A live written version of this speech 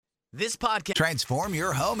This podcast. Transform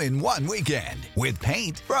your home in one weekend with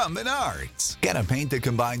paint from Menards. Get a paint that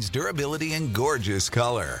combines durability and gorgeous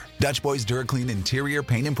color. Dutch Boys DuraClean Interior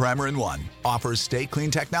Paint and Primer in One offers Stay Clean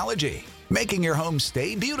technology, making your home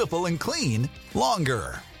stay beautiful and clean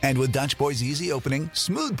longer. And with Dutch Boy's easy opening,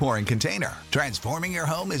 smooth pouring container, transforming your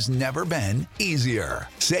home has never been easier.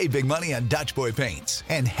 Save big money on Dutch Boy paints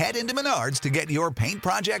and head into Menards to get your paint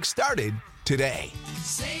project started today.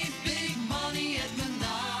 Save big money at Menards.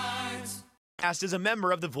 Is a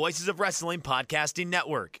member of the Voices of Wrestling Podcasting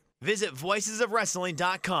Network. Visit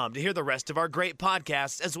voicesofwrestling.com to hear the rest of our great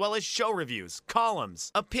podcasts, as well as show reviews,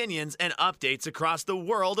 columns, opinions, and updates across the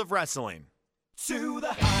world of wrestling. To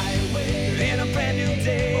the highway in a brand new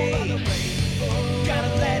day. Over the rainbow,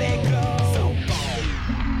 gotta let it go. So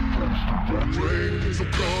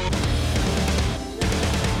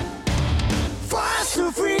fast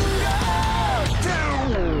to freedom.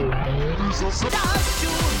 Stars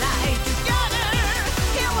tonight together.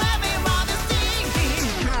 He'll have him on the stage.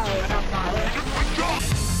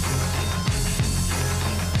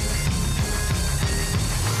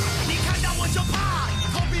你看到我就怕，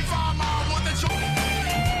头皮发麻，我的手。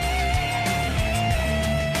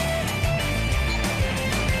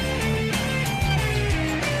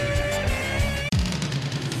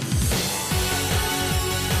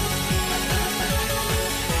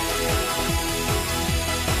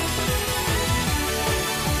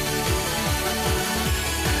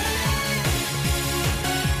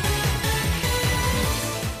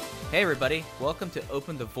Hey everybody, welcome to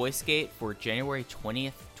Open the Voice Gate for January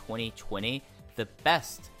 20th, 2020, the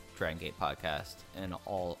best Dragon Gate podcast in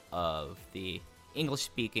all of the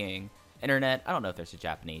English-speaking internet. I don't know if there's a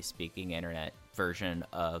Japanese-speaking internet version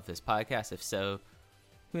of this podcast. If so,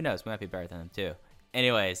 who knows? We might be better than them too.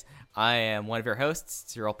 Anyways, I am one of your hosts,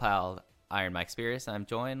 it's your old pal Iron Mike Spears. I'm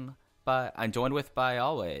joined with by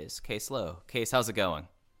always Case Lowe. Case, how's it going?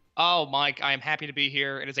 Oh, Mike, I am happy to be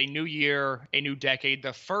here. It is a new year, a new decade.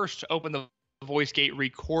 The first Open the Voice Gate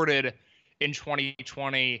recorded in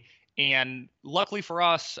 2020. And luckily for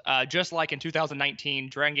us, just like in 2019,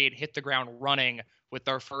 Dragon Gate hit the ground running with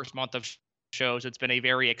their first month of shows. It's been a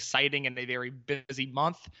very exciting and a very busy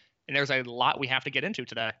month. And there's a lot we have to get into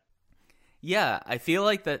today. Yeah, I feel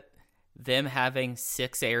like that them having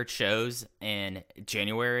 6 aired shows in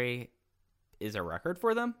January is a record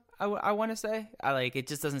for them. I want to say it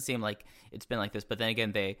just doesn't seem like it's been like this, but then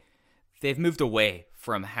again, they've moved away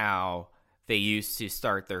from how they used to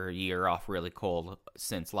start their year off really cold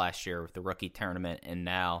since last year with the rookie tournament, and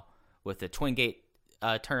now with the Twin Gate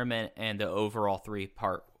tournament and the overall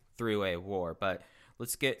 3-part three-way war. But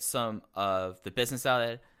let's get some of the business out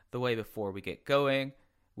of the way before we get going.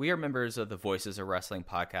 We are members of the Voices of Wrestling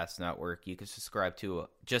Podcast Network. You can subscribe to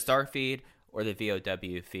just our feed or the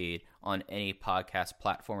VOW feed on any podcast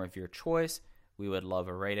platform of your choice. We would love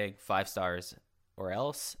a rating, 5 stars or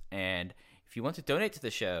else. And if you want to donate to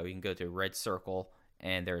the show, you can go to Red Circle,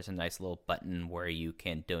 and there's a nice little button where you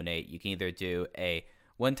can donate. You can either do a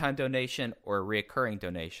one-time donation or a recurring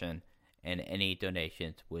donation, and any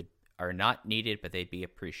donations are not needed, but they'd be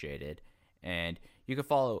appreciated. And you can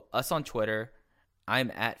follow us on Twitter.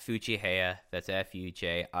 I'm at Fujiheya. That's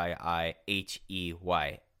FUJIIHEYA,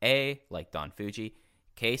 like Don Fuji.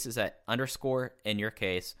 Case is at _ in your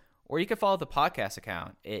case, or you can follow the podcast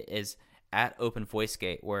account. It is at Open Voice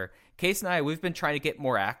Gate, where Case and I, we've been trying to get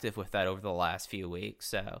more active with that over the last few weeks.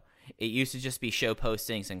 So it used to just be show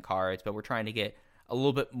postings and cards, but we're trying to get a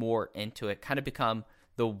little bit more into it, kind of become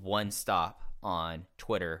the one stop on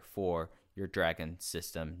Twitter for your Dragon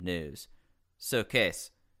System news. So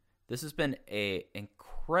Case, this has been a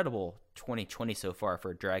incredible 2020 so far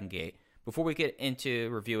for Dragon Gate. Before we get into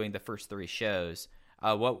reviewing the first 3 shows,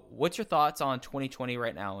 what's your thoughts on 2020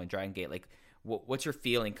 right now in Dragon Gate? Like, what's your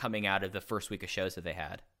feeling coming out of the first week of shows that they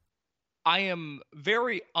had? I am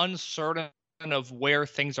very uncertain of where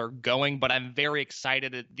things are going, but I'm very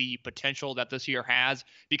excited at the potential that this year has,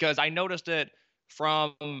 because I noticed it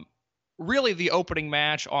from really the opening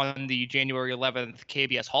match on the January 11th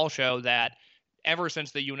KBS Hall show that ever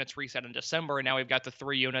since the units reset in December, and now we've got the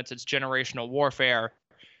 3 units, it's Generational Warfare,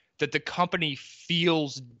 that the company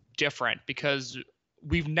feels different, because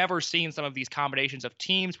we've never seen some of these combinations of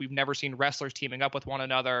teams. We've never seen wrestlers teaming up with one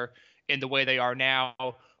another in the way they are now.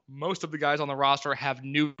 Most of the guys on the roster have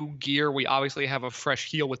new gear. We obviously have a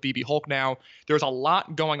fresh heel with BB Hulk now. There's a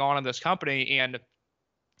lot going on in this company, and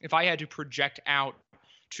if I had to project out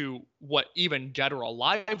to what even Dead or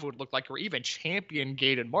Alive would look like, or even Champion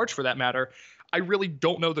Gate in March for that matter, I really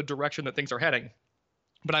don't know the direction that things are heading.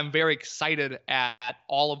 But I'm very excited at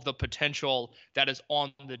all of the potential that is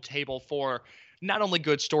on the table for not only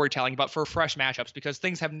good storytelling, but for fresh matchups, because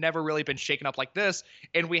things have never really been shaken up like this.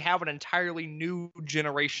 And we have an entirely new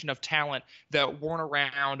generation of talent that weren't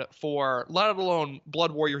around for, let alone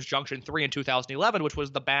Blood Warriors Junction 3 in 2011, which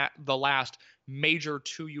was the last major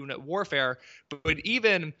 2-unit warfare. But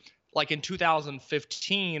even like in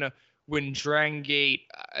 2015, when Dragon Gate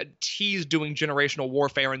teased doing generational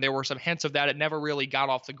warfare, and there were some hints of that, it never really got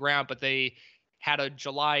off the ground, but they had the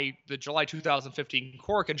July 2015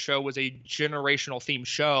 Korakuen show was a generational themed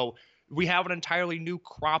show. We have an entirely new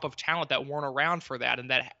crop of talent that weren't around for that, and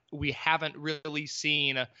that we haven't really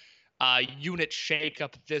seen unit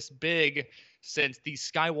shakeup this big since the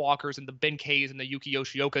Skywalkers and the Benkeis and the Yuki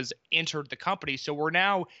Yoshiokas entered the company. So we're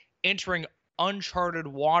now entering uncharted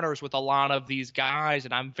waters with a lot of these guys,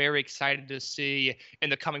 and I'm very excited to see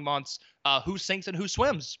in the coming months who sinks and who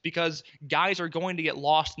swims, because guys are going to get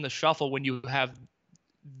lost in the shuffle when you have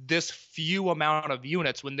this few amount of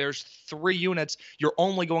units. When there's 3 units, you're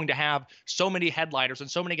only going to have so many headliners,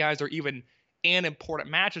 and so many guys are even in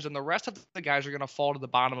important matches, and the rest of the guys are going to fall to the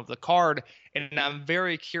bottom of the card. And I'm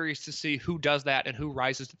very curious to see who does that and who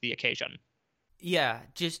rises to the occasion. Yeah,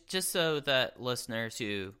 just so that listeners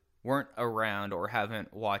who weren't around or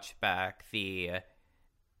haven't watched back the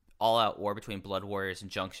all-out war between Blood Warriors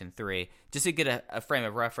and Junction 3, just to get a frame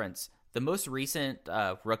of reference, the most recent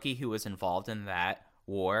rookie who was involved in that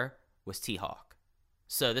war was T-Hawk.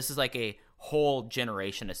 So this is like a whole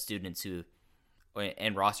generation of students who,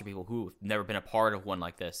 and roster people who've never been a part of one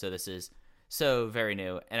like this. So this is so very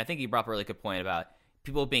new. And I think you brought up a really good point about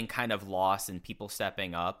people being kind of lost and people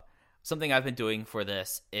stepping up. Something I've been doing for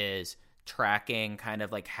this is tracking kind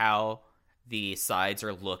of like how the sides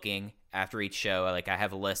are looking after each show. Like I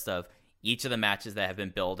have a list of each of the matches that have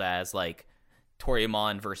been billed as like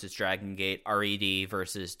Toryumon versus Dragon Gate, RED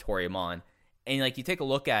versus Toryumon. And like you take a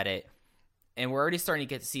look at it, and we're already starting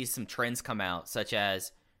to get to see some trends come out, such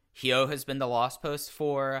as Hyo has been the lost post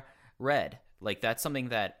for Red. Like that's something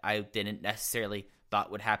that I didn't necessarily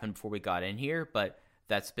thought would happen before we got in here, but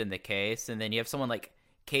that's been the case. And then you have someone like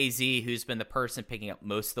KZ, who's been the person picking up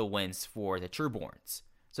most of the wins for the Trueborns.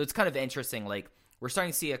 So it's kind of interesting. Like we're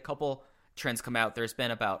starting to see a couple trends come out. There's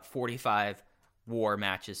been about 45 war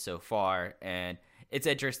matches so far, and it's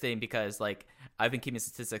interesting because like I've been keeping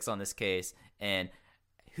statistics on this case. And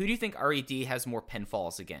who do you think RED has more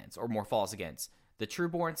pinfalls against or more falls against, the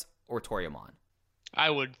Trueborns or Toryumon?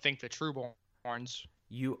 I would think the Trueborns.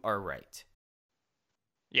 You are right.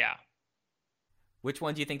 Yeah. Which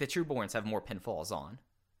one do you think the Trueborns have more pinfalls on?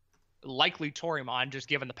 Likely Toryumon, just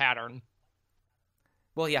given the pattern.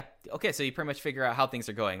 Well, yeah. Okay, so you pretty much figure out how things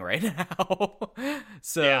are going right now.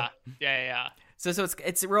 So yeah. So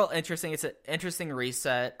it's real interesting. It's an interesting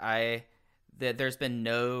reset. There's been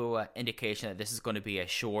no indication that this is going to be a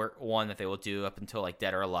short one that they will do up until like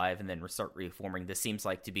Dead or Alive and then start reforming. This seems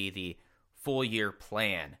like to be the full year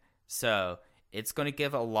plan. So it's going to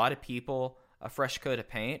give a lot of people a fresh coat of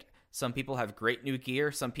paint. Some people have great new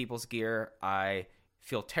gear. Some people's gear I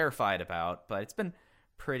feel terrified about, but it's been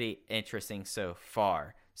pretty interesting so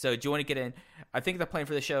far. So do you want to get in? I think the plan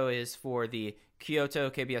for the show is for the Kyoto,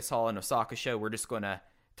 KBS Hall, and Osaka show. We're just going to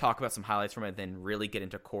talk about some highlights from it, then really get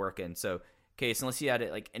into Korakuen. So, Case, unless you had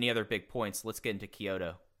like any other big points, let's get into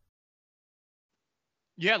Kyoto.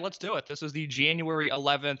 Yeah, let's do it. This is the January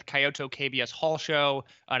 11th Kyoto KBS Hall show.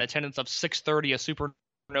 An attendance of 630, a super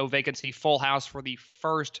no vacancy, full house for the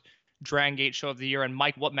first Dragon Gate show of the year. And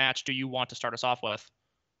Mike, what match do you want to start us off with?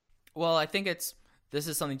 Well, I think this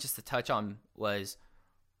is something just to touch on, was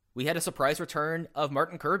we had a surprise return of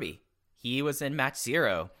Martin Kirby. He was in match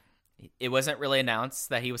 0. It wasn't really announced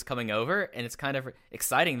that he was coming over, and it's kind of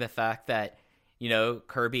exciting the fact that, you know,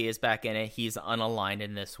 Kirby is back in it. He's unaligned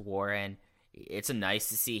in this war, and it's nice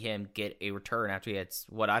to see him get a return after he had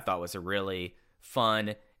what I thought was a really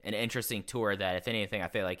fun and interesting tour that, if anything, I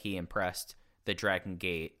feel like he impressed the Dragon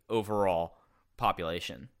Gate overall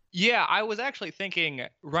population. Yeah, I was actually thinking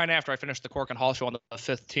right after I finished the Korakuen Hall show on the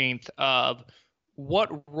 15th of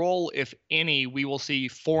what role, if any, we will see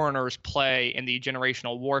foreigners play in the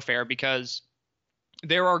generational warfare, because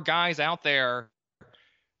there are guys out there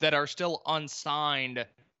that are still unsigned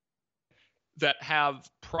that have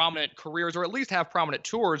prominent careers, or at least have prominent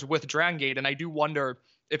tours with Dragon Gate, and I do wonder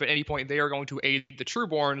if at any point they are going to aid the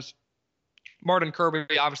Trueborns. Martin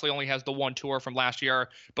Kirby obviously only has the one tour from last year,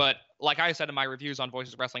 but like I said in my reviews on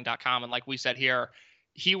voiceswrestling.com, and like we said here,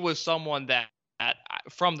 he was someone that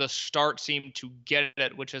from the start seemed to get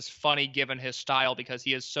it, which is funny given his style, because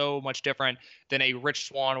he is so much different than a Rich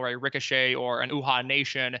Swann or a Ricochet or an Uhaa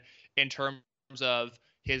Nation in terms of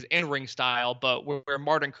his in-ring style. But where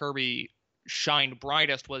Martin Kirby shined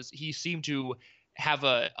brightest was he seemed to have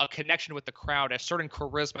a connection with the crowd, a certain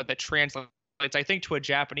charisma that translates, I think, to a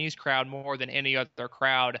Japanese crowd more than any other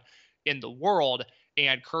crowd in the world.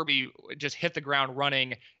 And Kirby just hit the ground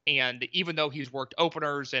running. And even though he's worked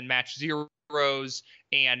openers and match zeros,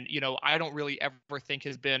 and, you know, I don't really ever think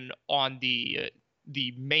has been on the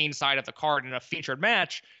main side of the card in a featured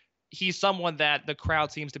match, he's someone that the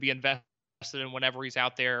crowd seems to be invested in whenever he's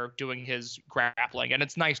out there doing his grappling. And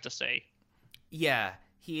it's nice to see. Yeah,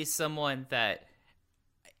 he is someone that,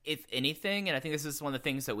 if anything, and I think this is one of the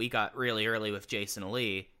things that we got really early with Jason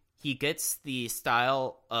Lee, he gets the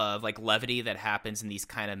style of like levity that happens in these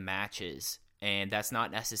kind of matches, and that's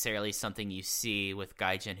not necessarily something you see with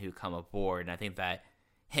Gaijin who come aboard. And I think that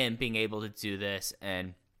him being able to do this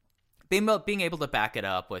and being able to back it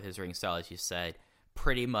up with his ring style, as you said,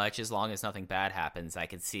 pretty much as long as nothing bad happens, I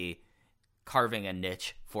could see carving a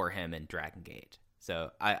niche for him in Dragon Gate.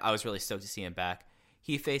 So I was really stoked to see him back.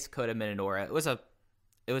 He faced Kota Minoura. It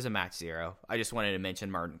was a match zero. I just wanted to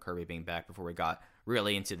mention Martin Kirby being back before we got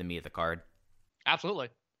really into the meat of the card. Absolutely.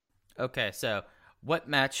 Okay, so what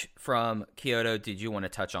match from Kyoto did you want to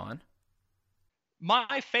touch on?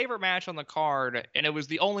 My favorite match on the card, and it was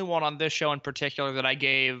the only one on this show in particular that I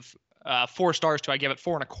gave 4 stars to, I gave it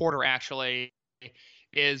 4.25 actually,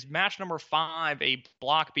 is match number 5, a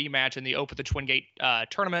Block B match in the Open the Twin Gate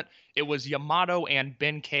tournament. It was Yamato and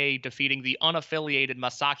Ben-K defeating the unaffiliated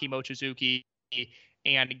Masaki Mochizuki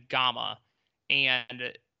and Gama.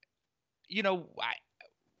 And, you know,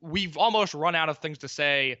 we've almost run out of things to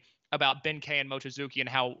say about Ben-K and Mochizuki and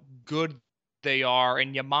how good they are.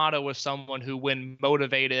 And Yamato is someone who, when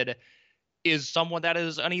motivated, is someone that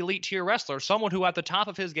is an elite tier wrestler, someone who at the top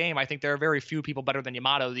of his game, I think there are very few people better than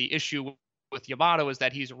Yamato. The issue with Yamato is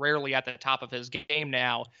that he's rarely at the top of his game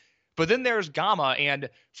now. But then there's Gama, and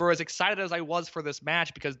for as excited as I was for this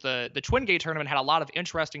match, because the Twin Gate tournament had a lot of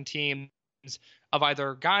interesting teams of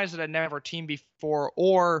either guys that had never teamed before,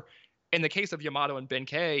 or in the case of Yamato and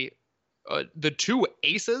Ben-K, the 2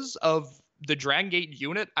 aces of the Dragon Gate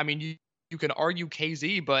unit. I mean, you can argue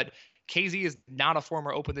KZ, but KZ is not a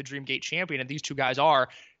former Open the Dream Gate champion, and these 2 guys are.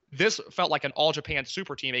 This felt like an all-Japan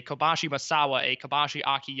super team, a Kobashi Masawa, a Kobashi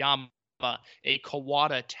Akiyama, a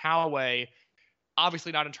Kawada Taue.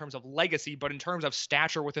 Obviously not in terms of legacy, but in terms of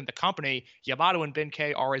stature within the company, Yamato and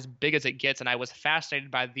Ben-K are as big as it gets, and I was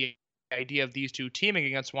fascinated by the idea of these 2 teaming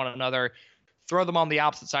against one another. Throw them on the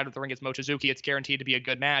opposite side of the ring as Mochizuki, it's guaranteed to be a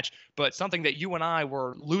good match. But something that you and I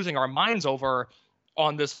were losing our minds over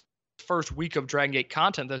on this first week of Dragon Gate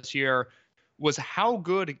content this year was how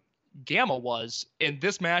good Gama was in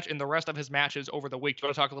this match and the rest of his matches over the week. Do you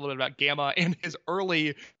want to talk a little bit about Gama and his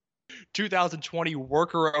early 2020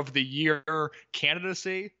 Worker of the Year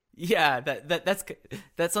candidacy? Yeah,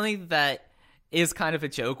 that's something that is kind of a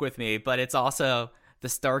joke with me, but it's also the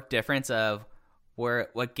stark difference of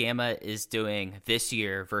what Gama is doing this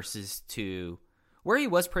year versus to where he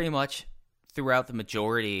was pretty much throughout the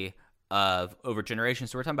majority of over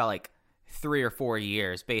generations. So we're talking about like 3 or 4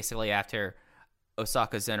 years, basically after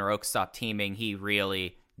Osaka Zenoroku stopped teaming, he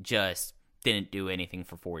really just didn't do anything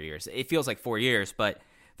for 4 years. It feels like 4 years, but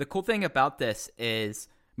the cool thing about this is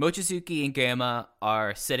Mochizuki and Gama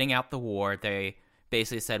are sitting out the war. They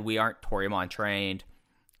basically said, we aren't Toryumon trained.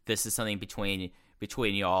 This is something between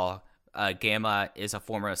y'all. Gama is a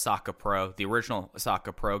former Osaka Pro, the original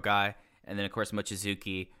Osaka Pro guy. And then, of course,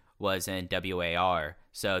 Mochizuki was in WAR.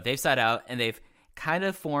 So they've sat out and they've kind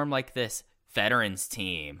of formed like this veterans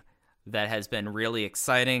team that has been really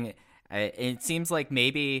exciting. It seems like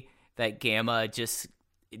maybe that Gama just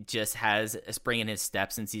has a spring in his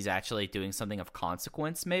step since he's actually doing something of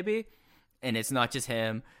consequence, maybe. And it's not just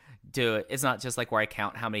him it's not just like where I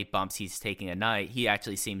count how many bumps he's taking a night. He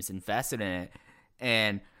actually seems invested in it.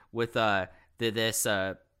 And with this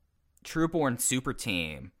Trueborn super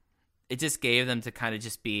team, it just gave them to kind of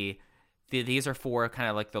just be these are 4 kind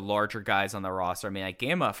of like the larger guys on the roster. I mean, like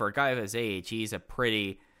Gama, for a guy of his age, he's a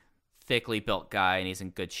pretty thickly built guy and he's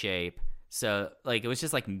in good shape. So like it was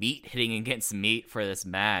just like meat hitting against meat for this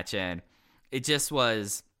match, and it just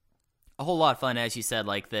was a whole lot of fun. As you said,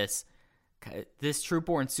 like this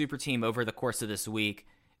Trueborn super team over the course of this week,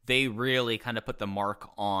 they really kind of put the mark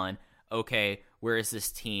on, okay, where is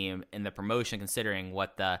this team in the promotion considering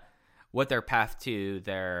what their path to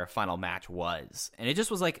their final match was. And it just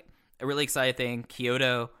was like a really exciting thing.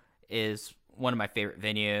 Kyoto is one of my favorite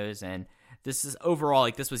venues, and this is overall,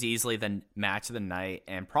 like, this was easily the match of the night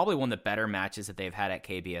and probably one of the better matches that they've had at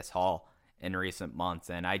KBS Hall in recent months.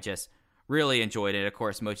 And I just really enjoyed it. Of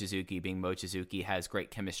course, Mochizuki being Mochizuki has great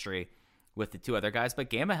chemistry with the 2 other guys, but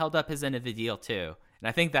Gama held up his end of the deal too. And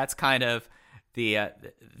I think that's kind of the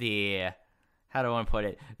how do I want to put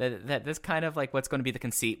it? That this kind of like what's going to be the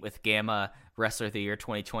conceit with Gamma Wrestler of the Year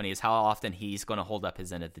 2020 is how often he's going to hold up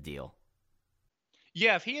his end of the deal.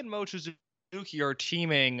 Yeah, if he and Mochizuki are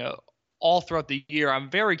teaming all throughout the year, I'm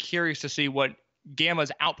very curious to see what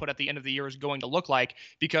Gamma's output at the end of the year is going to look like,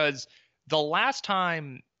 because the last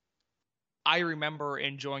time I remember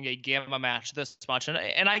enjoying a Gamma match this much,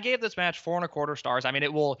 and I gave this match 4.25 stars. I mean,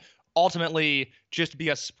 it will ultimately just be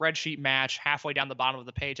a spreadsheet match halfway down the bottom of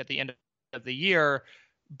the page at the end of the year,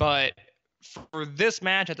 but for this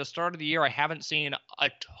match at the start of the year, I haven't seen a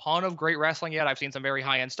ton of great wrestling yet. I've seen some very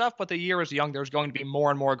high-end stuff, but the year is young. There's going to be more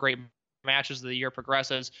and more great matches as the year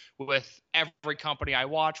progresses with every company I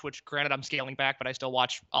watch, which granted I'm scaling back, but I still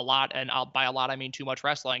watch a lot, and by a lot I mean too much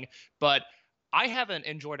wrestling. But I haven't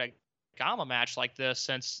enjoyed a Gamma match like this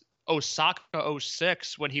since Osaka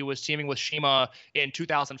 06 when he was teaming with Shima in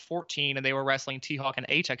 2014 and they were wrestling T-Hawk and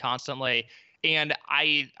Eita constantly. And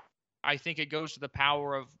I think it goes to the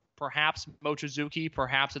power of perhaps Mochizuki,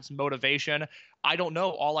 perhaps it's motivation. I don't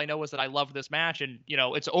know. All I know is that I love this match, and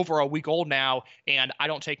it's over a week old now, and I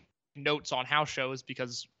don't take notes on house shows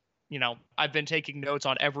because I've been taking notes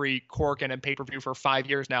on every Korakuen and pay-per-view for 5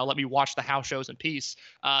 years now. Let me watch the house shows in peace.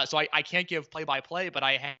 So I can't give play-by-play, but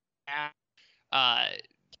I have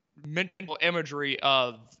mental imagery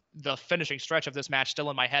of the finishing stretch of this match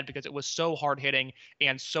still in my head because it was so hard-hitting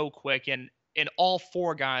and so quick, and all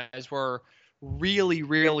four guys were really,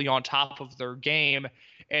 really on top of their game.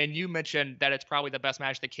 And you mentioned that it's probably the best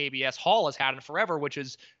match that KBS Hall has had in forever, which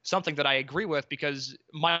is something that I agree with because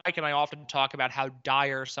Mike and I often talk about how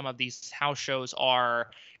dire some of these house shows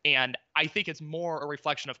are. And I think it's more a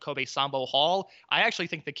reflection of Kobe Sambo Hall. I actually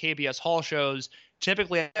think the KBS Hall shows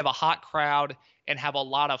typically have a hot crowd and have a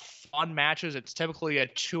lot of fun matches. It's typically a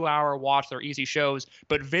 2-hour watch. They're easy shows,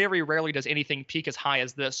 but very rarely does anything peak as high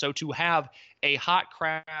as this. So to have a hot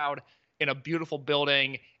crowd in a beautiful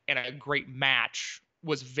building and a great match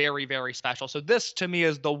was very, very special. So this, to me,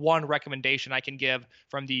 is the one recommendation I can give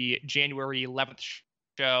from the January 11th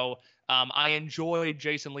show. I enjoyed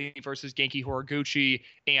Jason Lee versus Genki Horiguchi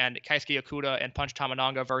and Keisuke Okuda and Punch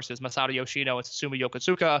Tominaga versus Masato Yoshino and Susumu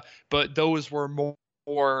Yokosuka, but those were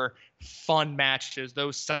more fun matches.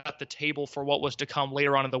 Those set the table for what was to come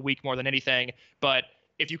later on in the week more than anything. But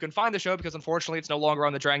if you can find the show, because unfortunately it's no longer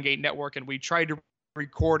on the Dragon Gate Network, and we tried to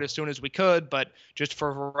record as soon as we could, but just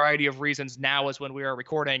for a variety of reasons, now is when we are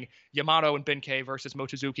recording. Yamato and Benkei versus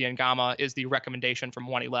Mochizuki and Gamma is the recommendation from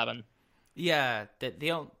 111. Yeah,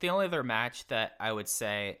 the only other match that I would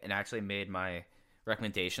say and actually made my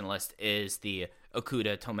recommendation list is the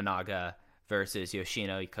Okuda Tominaga versus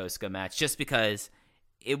Yoshino Yokosuka match, just because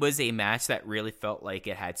it was a match that really felt like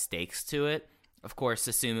it had stakes to it. Of course,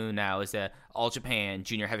 Susumu now is the All Japan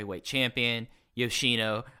Junior Heavyweight Champion.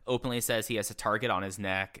 Yoshino openly says he has a target on his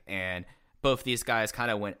neck, and both these guys kind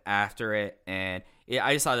of went after it. And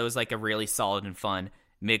I just thought it was like a really solid and fun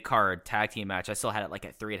mid-card tag team match. I still had it like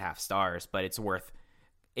at 3.5 stars, but it's worth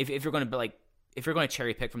if you're going to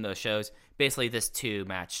cherry pick from those shows. Basically, this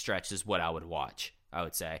 2-match stretch is what I would watch. I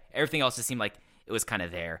would say everything else just seemed like it was kind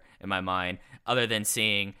of there in my mind, other than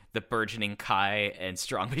seeing the burgeoning Kai and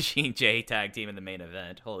Strong Machine J tag team in the main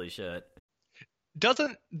event. Holy shit.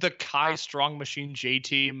 Doesn't the Kai Strong Machine J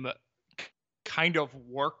team kind of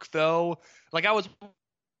work, though? Like, I was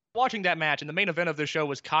watching that match, and the main event of the show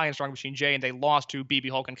was Kai and Strong Machine J, and they lost to BB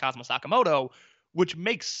Hulk and Kazuma Sakamoto, which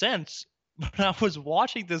makes sense. But I was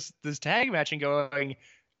watching this tag match and going,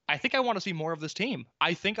 I think I want to see more of this team.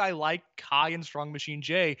 I think I like Kai and Strong Machine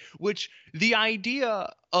J, which the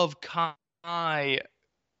idea of Kai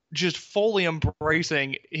just fully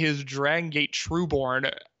embracing his Dragon Gate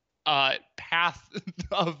Trueborn path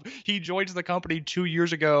of he joins the company 2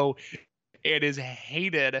 years ago and is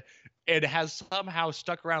hated and has somehow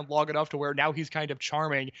stuck around long enough to where now he's kind of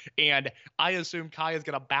charming. And I assume Kai is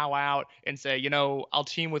going to bow out and say, I'll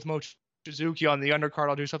team with Mochizuki on the undercard.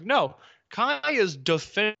 I'll do something. No, Kai is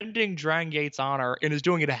defending Dragon Gate's honor and is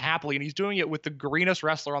doing it happily, and he's doing it with the greenest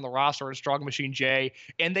wrestler on the roster in Strong Machine J,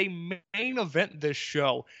 and they main event this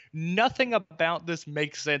show. Nothing about this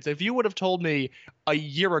makes sense. If you would have told me a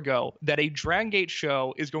year ago that a Dragon Gate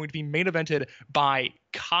show is going to be main evented by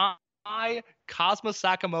Kai, Kazuma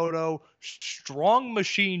Sakamoto, Strong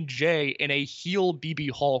Machine J, and a heel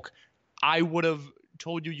BB Hulk, I would have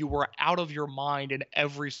told you were out of your mind in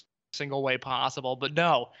every single way possible. But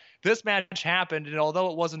no, this match happened, and although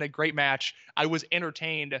it wasn't a great match, I was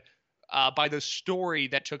entertained by the story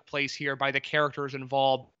that took place here, by the characters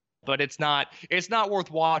involved. But it's not worth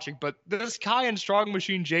watching. But this Kai and Strong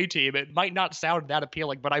Machine J team, it might not sound that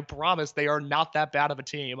appealing, but I promise they are not that bad of a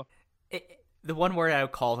team. The one word I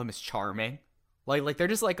would call them is charming. Like they're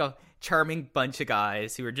just like a charming bunch of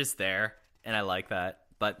guys who are just there, and I like that.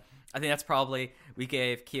 But I think that's probably, we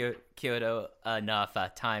gave Kyoto enough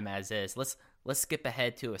time as is. Let's skip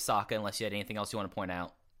ahead to Osaka unless you had anything else you want to point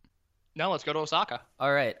out. No, let's go to Osaka.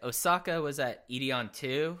 All right, Osaka was at Edion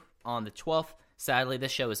 2 on the 12th. Sadly,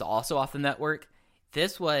 this show is also off the network.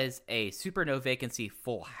 This was a Super No Vacancy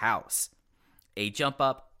full house. A jump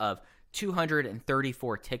up of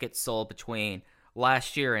 234 tickets sold between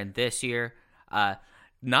last year and this year.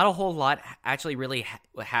 Not a whole lot actually really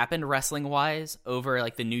happened wrestling-wise over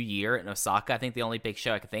like the new year in Osaka. I think the only big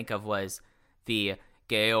show I could think of was the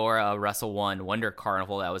Gaora Wrestle 1 Wonder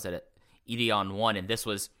Carnival that was at Edion 1, and this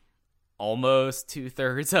was almost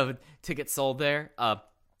 2/3 of tickets sold there.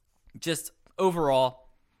 Just overall,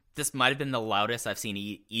 this might have been the loudest I've seen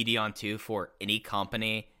Edion 2 for any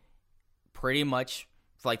company pretty much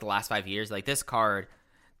for like the last 5 years. Like this card,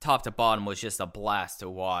 top to bottom, was just a blast to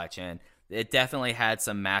watch, and it definitely had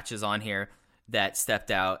some matches on here that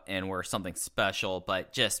stepped out and were something special,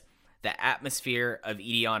 but just the atmosphere of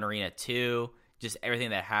Edion Arena 2, just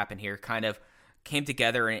everything that happened here kind of came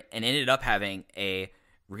together and ended up having a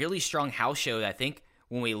really strong house show that I think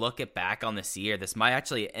when we look back on this year, this might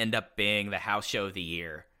actually end up being the house show of the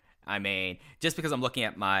year. I mean, just because I'm looking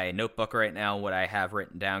at my notebook right now, what I have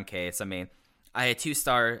written down, Case, I mean, I had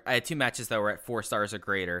two matches that were at 4 stars or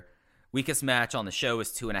greater. Weakest match on the show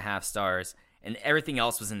was 2.5 stars, and everything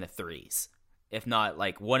else was in the 3s. If not,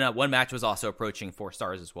 like one match was also approaching 4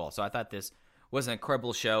 stars as well. So I thought this was an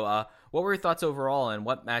incredible show. What were your thoughts overall, and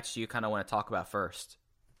what match do you kind of want to talk about first?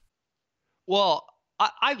 Well,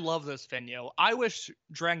 I love this venue. I wish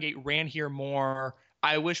Dragon Gate ran here more.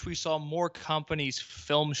 I wish we saw more companies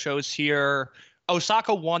film shows here.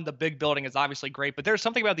 Osaka 1, the big building, is obviously great, but there's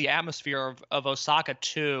something about the atmosphere of Osaka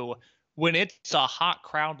 2 when it's a hot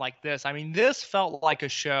crowd like this. I mean, this felt like a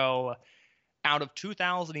show out of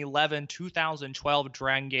 2011, 2012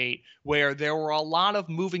 Dragon Gate, where there were a lot of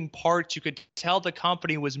moving parts. You could tell the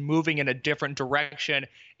company was moving in a different direction,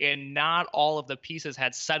 and not all of the pieces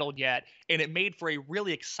had settled yet. And it made for a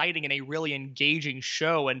really exciting and a really engaging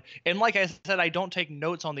show. And like I said, I don't take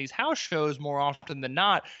notes on these house shows more often than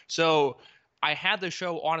not. So I had the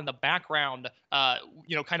show on in the background,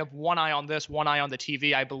 kind of one eye on this, one eye on the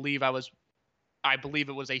TV. I believe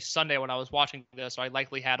it was a Sunday when I was watching this, so I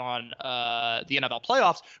likely had on the NFL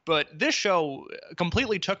playoffs. But this show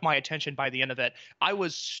completely took my attention by the end of it. I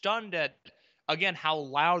was stunned at, again, how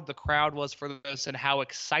loud the crowd was for this and how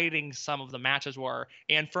exciting some of the matches were.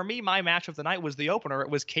 And for me, my match of the night was the opener.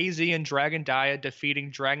 It was KZ and Dragon Dia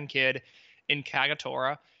defeating Dragon Kid in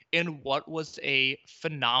Kagetora in what was a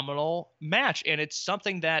phenomenal match. And it's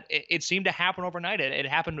something that it seemed to happen overnight. It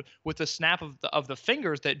happened with the snap of the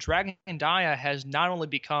fingers that Dragon Dia has not only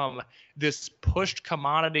become this pushed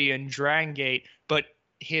commodity in Dragon Gate, but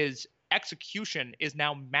his execution is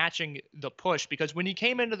now matching the push, because when he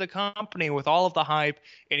came into the company with all of the hype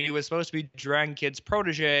and he was supposed to be Dragon Kid's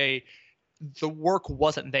protege, the work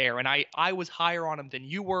wasn't there. And I was higher on him than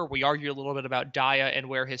you were. We argued a little bit about Dia and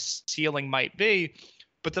where his ceiling might be.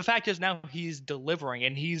 But the fact is now he's delivering,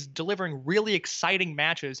 and he's delivering really exciting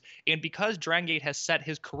matches. And because Dragon Gate has set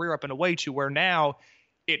his career up in a way to where now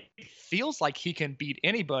it feels like he can beat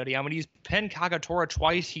anybody. I mean, he's pinned Kagetora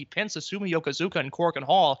twice. He pinned Susumu Yokozuka and Korakuen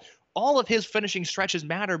Hall. All of his finishing stretches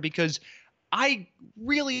matter, because I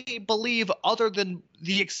really believe, other than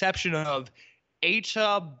the exception of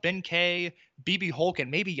Eita, Benkei, BB Hulk,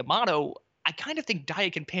 and maybe Yamato, I kind of think Dia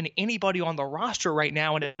can pin anybody on the roster right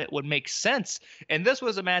now, and it would make sense. And this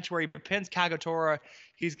was a match where he pins Kagetora.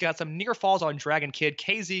 He's got some near falls on Dragon Kid.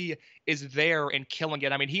 KZ is there and killing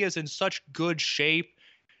it. I mean, he is in such good shape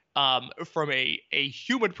from a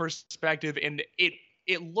human perspective, and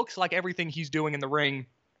it looks like everything he's doing in the ring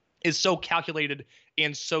is so calculated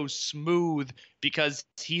and so smooth, because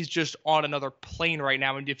he's just on another plane right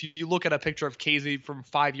now. And if you look at a picture of KZ from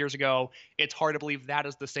 5 years ago, it's hard to believe that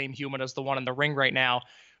is the same human as the one in the ring right now.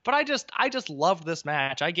 But I just love this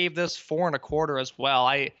match. I gave this 4 1/4 as well.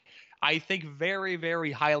 I think very,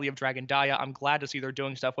 very highly of Dragon Dia. I'm glad to see they're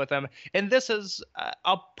doing stuff with him. And this is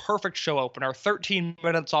a perfect show opener, 13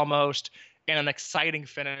 minutes almost, and an exciting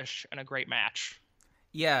finish and a great match.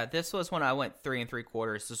 Yeah, this was when I went 3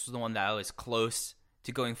 3/4. This was the one that I was close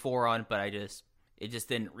to going 4 on, but it just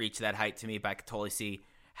didn't reach that height to me. But I could totally see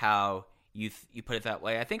how you put it that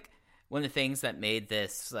way. I think one of the things that made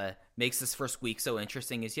this makes this first week so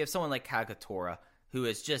interesting is you have someone like Kagetora, who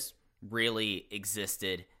has just really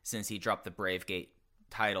existed since he dropped the Brave Gate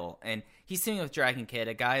title, and he's teaming with Dragon Kid,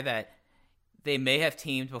 a guy that they may have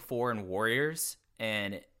teamed before in Warriors,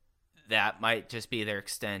 and that might just be their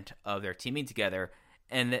extent of their teaming together.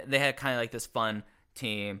 and they had kind of like this fun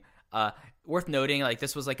team. Worth noting, like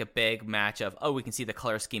this was like a big match of, we can see the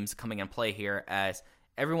color schemes coming in play here, as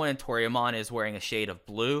everyone in Toryumon is wearing a shade of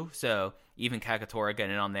blue, so even Kagetora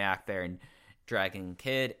getting on the act there and Dragon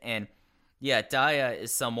Kid. And yeah, Daya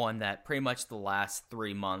is someone that pretty much the last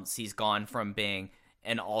 3 months, he's gone from being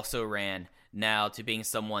an also-ran now to being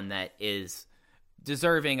someone that is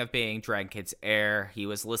deserving of being Dragon Kid's heir. He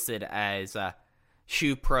was listed as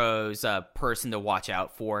Shoe Pro's person to watch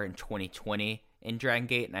out for in 2020 in Dragon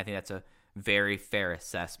Gate, and I think that's a very fair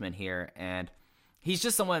assessment here. And he's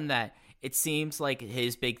just someone that it seems like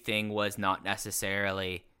his big thing was not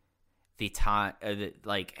necessarily the time,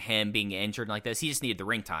 like him being injured like this. He just needed the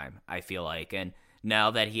ring time, I feel like. And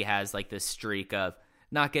now that he has like this streak of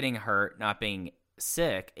not getting hurt, not being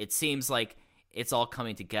sick, it seems like it's all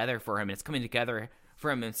coming together for him. And it's coming together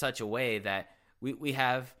for him in such a way that we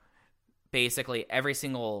have basically every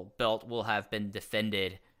single belt will have been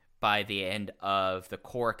defended by the end of the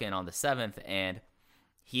Korakuen on the 7th. And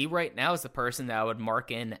he right now is the person that I would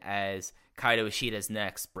mark in as Kaito Ishida's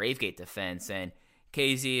next Bravegate defense. And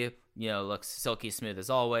KZ, looks silky smooth as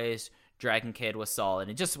always. Dragon Kid was solid.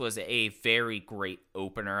 It just was a very great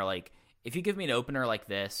opener. Like, if you give me an opener like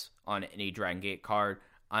this on any Dragon Gate card,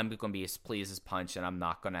 I'm going to be as pleased as punch, and I'm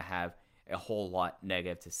not going to have a whole lot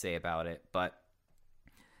negative to say about it. But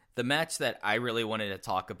the match that I really wanted to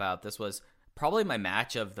talk about, this was probably my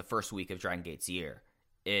match of the first week of Dragon Gate's year,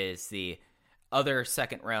 is the other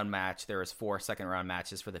second round match. There was 4 second round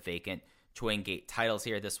matches for the vacant Twin Gate titles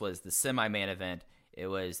here. This was the semi-main event. It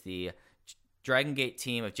was the Dragon Gate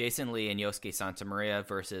team of Jason Lee and Yosuke Santa Maria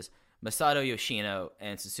versus Masato Yoshino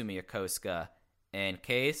and Susumu Yokosuka. And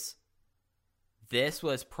Case, this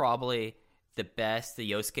was probably the best the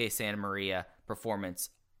Yosuke Santa Maria performance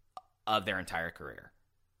of their entire career.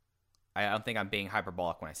 I don't think I'm being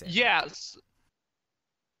hyperbolic when I say that. Yes.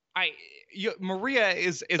 Maria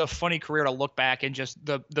is a funny career to look back and just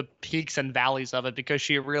the peaks and valleys of it, because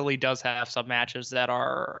she really does have some matches that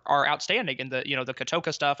are outstanding in the the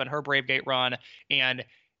Kotoka stuff and her Brave Gate run. And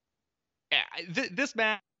this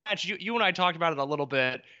match, you and I talked about it a little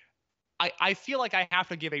bit. I feel like I have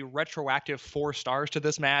to give a retroactive 4 stars to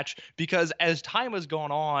this match, because as time has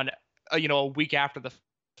gone on, a week after the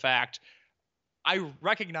fact, I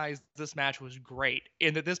recognized this match was great,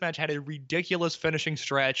 and that this match had a ridiculous finishing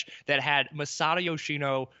stretch that had Masato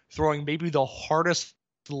Yoshino throwing maybe the hardest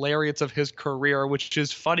lariats of his career, which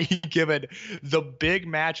is funny given the big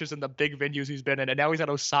matches and the big venues he's been in. And now he's at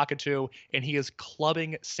Osaka too, and he is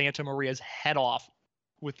clubbing Santa Maria's head off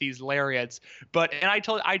with these lariats. And I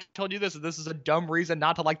told you this is a dumb reason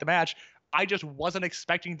not to like the match. I just wasn't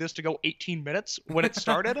expecting this to go 18 minutes when it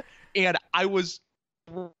started, and I was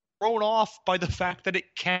thrown off by the fact that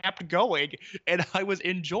it kept going, and I was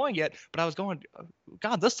enjoying it, but I was going,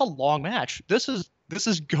 God, this is a long match. This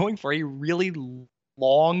is going for a really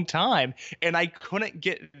long time, and I couldn't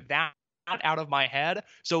get that out of my head.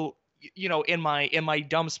 So, in my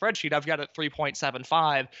dumb spreadsheet, I've got it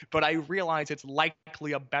 3.75, but I realize it's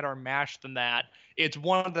likely a better match than that. It's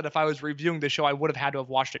one that if I was reviewing the show, I would have had to have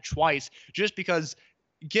watched it twice, just because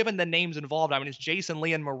given the names involved. I mean, it's Jason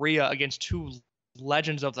Lee and Maria against 2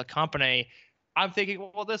 legends of the company. I'm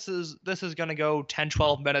thinking, well, this is going to go 10,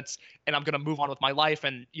 12 minutes, and I'm going to move on with my life,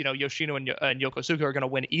 and Yoshino and Yokosuka are going to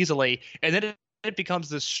win easily. And then it becomes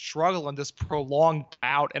this struggle and this prolonged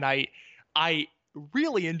bout, and I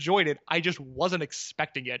really enjoyed it. I just wasn't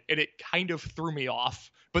expecting it, and it kind of threw me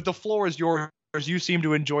off. But the floor is yours. You seem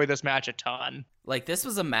to enjoy this match a ton. Like, this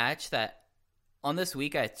was a match that on this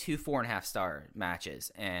week I had 2 4.5 star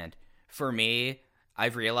matches, and for me,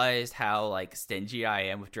 I've realized how like stingy I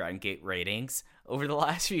am with Dragon Gate ratings over the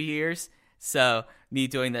last few years. So me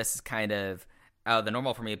doing this is kind of out of the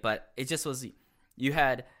normal for me, but it just was, you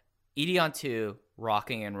had Ideon 2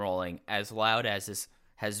 rocking and rolling as loud as this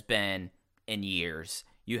has been in years.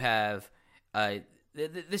 You have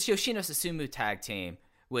this Yoshino Susumu tag team,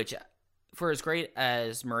 which for as great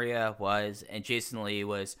as Maria was and Jason Lee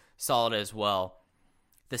was solid as well,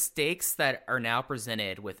 the stakes that are now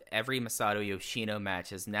presented with every Masato Yoshino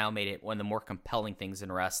match has now made it one of the more compelling things in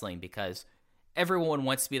wrestling, because everyone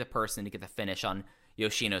wants to be the person to get the finish on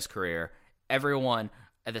Yoshino's career. Everyone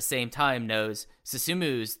at the same time knows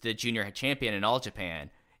Susumu's the junior champion in All Japan.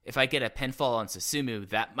 If I get a pinfall on Susumu,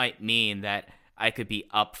 that might mean that I could be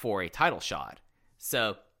up for a title shot.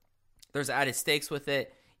 So there's added stakes with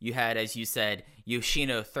it. You had, as you said,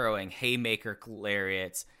 Yoshino throwing haymaker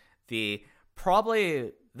lariats,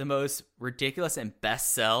 probably the most ridiculous and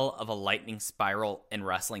best sell of a lightning spiral in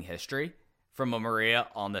wrestling history from a Maria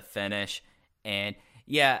on the finish. And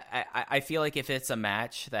yeah, I feel like if it's a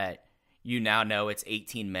match that you now know it's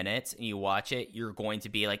 18 minutes and you watch it, you're going to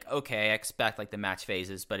be like, okay, I expect like the match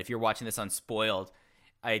phases. But if you're watching this unspoiled,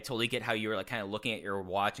 I totally get how you were like kind of looking at your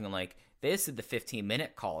watch and like, this is the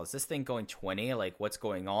 15-minute call. Is this thing going 20? Like, what's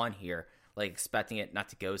going on here? Like, expecting it not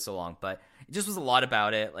to go so long. But it just was a lot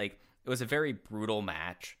about it. Like, it was a very brutal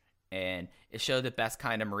match. And it showed the best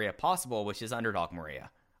kind of Maria possible, which is underdog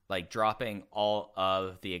Maria. Like, dropping all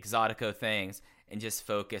of the Exotico things and just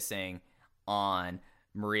focusing on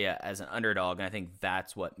Maria as an underdog. And I think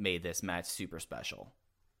that's what made this match super special.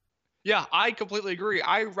 Yeah, I completely agree.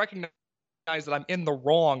 I recognize that I'm in the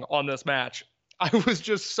wrong on this match. I was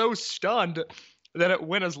just so stunned that it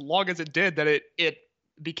went as long as it did that it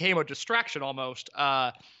became a distraction almost.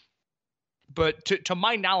 But to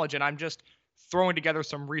my knowledge, and I'm just throwing together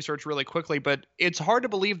some research really quickly, but it's hard to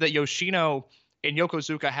believe that Yoshino and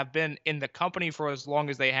Yokozuka have been in the company for as long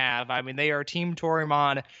as they have. I mean, they are Team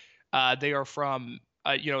Torimon. They are from,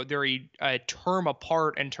 they're a term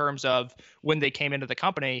apart in terms of when they came into the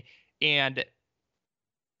company. And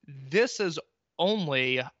this is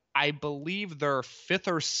only, I believe, their 5th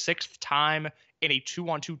or 6th time in a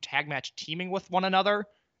 2-on-2 tag match teaming with one another,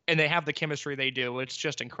 and they have the chemistry they do. It's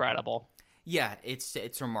just incredible. Yeah,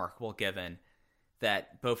 it's remarkable given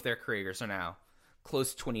that both their careers are now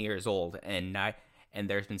close to 20 years old, and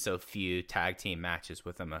there's been so few tag team matches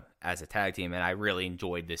with them as a tag team, and I really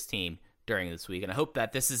enjoyed this team during this week, and I hope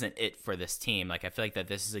that this isn't it for this team. Like, I feel like that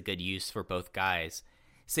this is a good use for both guys,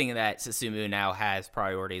 seeing that Susumu now has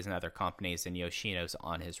priorities in other companies and Yoshino's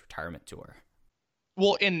on his retirement tour.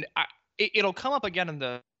 Well, it'll come up again in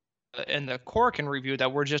the Korakuen review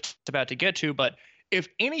that we're just about to get to, but if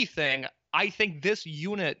anything, I think this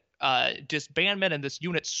unit disbandment and this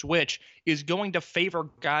unit switch is going to favor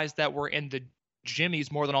guys that were in the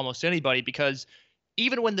Jimmies more than almost anybody, because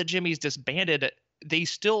even when the Jimmies disbanded, they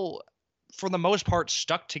still, for the most part,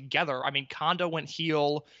 stuck together. I mean, Kondo went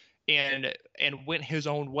heel and went his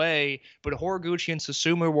own way, but Horiguchi and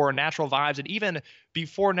Susumu were Natural Vibes, and even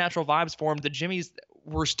before Natural Vibes formed, the Jimmies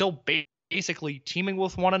were still basically teaming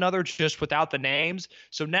with one another, just without the names.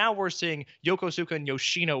 So now we're seeing Yokozuka and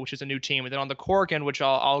Yoshino, which is a new team, and then on the Korakuen, which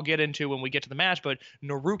I'll get into when we get to the match, but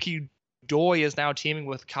Naruki Doi is now teaming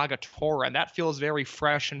with Kagatora, and that feels very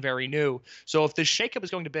fresh and very new. So if this shakeup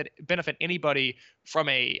is going to benefit anybody from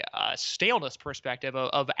a staleness perspective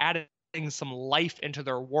of adding some life into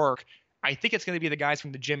their work, I think it's going to be the guys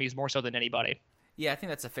from the Jimmies more so than anybody. Yeah, I think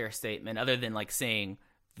that's a fair statement, other than like seeing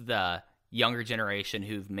the younger generation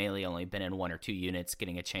who've mainly only been in 1 or 2 units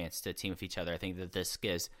getting a chance to team with each other. I think that this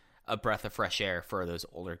gives a breath of fresh air for those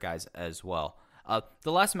older guys as well.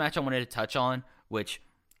 The last match I wanted to touch on, which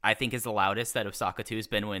I think is the loudest that Osaka 2 has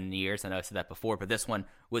been in years. I know I said that before, but this one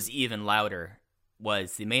was even louder,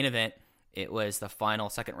 was the main event. It was the final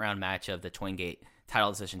second round match of the Twin Gate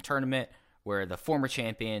title decision tournament, where the former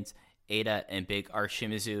champions, Eita and Big R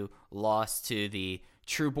Shimizu, lost to the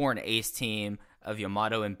Trueborn Ace team of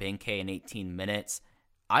Yamato and Benkei in 18 minutes.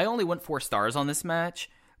 I only went 4 stars on this match,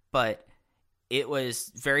 but it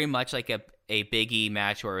was very much like a Big E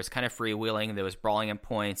match where it was kind of freewheeling. There was brawling in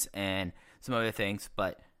points and some other things,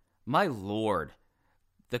 but my lord,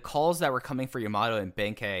 the calls that were coming for Yamato and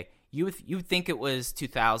Benkei, you would think it was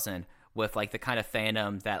 2000 with like the kind of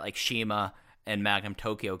fandom that like Shima and Magnum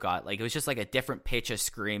Tokyo got. Like, it was just like a different pitch of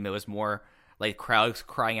scream. It was more like crowds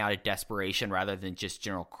crying out of desperation rather than just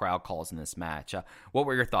general crowd calls in this match. What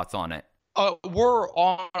were your thoughts on it? We're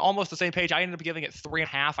on almost the same page. I ended up giving it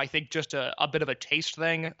 3.5. I think just a bit of a taste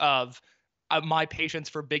thing of my patience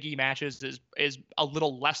for Big E matches is a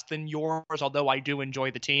little less than yours, although I do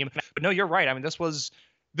enjoy the team. But no, you're right. I mean, this was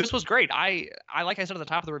great. I like I said at the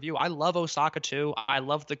top of the review, I love Osaka too. I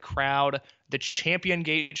love the crowd. The Champion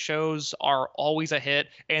Gate shows are always a hit.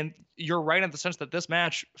 And you're right in the sense that this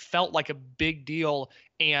match felt like a big deal.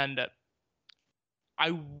 And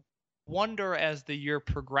I wonder as the year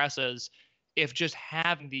progresses if just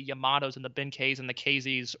having the Yamatos and the Benkeis and the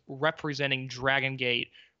KZs representing Dragon Gate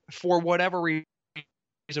for whatever reason,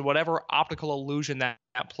 whatever optical illusion that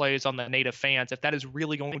plays on the native fans, if that is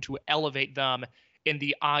really going to elevate them in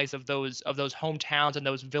the eyes of those hometowns and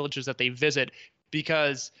those villages that they visit.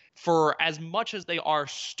 Because for as much as they are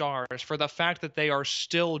stars, for the fact that they are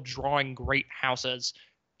still drawing great houses,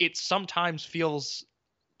 it sometimes feels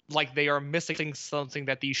like they are missing something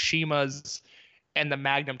that the Shimas and the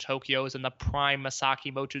Magnum Tokyos and the prime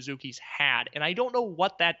Masaki Mochizuki's had. And I don't know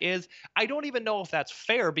what that is. I don't even know if that's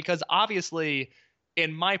fair, because obviously,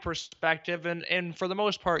 in my perspective, and for the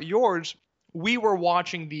most part yours, we were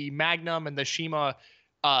watching the Magnum and the Shima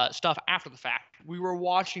stuff after the fact. we were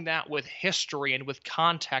watching that with history and with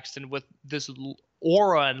context and with this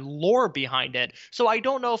aura and lore behind it. So I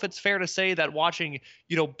don't know if it's fair to say that watching,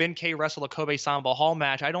 Ben-K wrestle a Kobe Samba Hall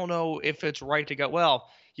match, I don't know if it's right to go, well,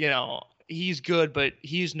 he's good, but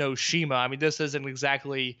he's no Shima. I mean, this isn't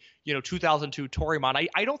exactly, 2002 Torimon.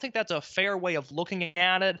 I don't think that's a fair way of looking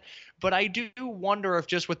at it, but I do wonder if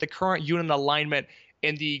just with the current unit alignment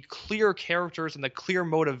and the clear characters and the clear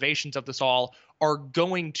motivations of this all are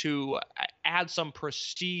going to add some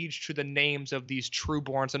prestige to the names of these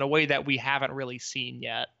Trueborns in a way that we haven't really seen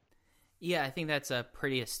yet. Yeah, I think that's a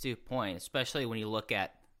pretty astute point, especially when you look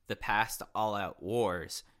at the past All Out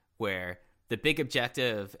Wars, where the big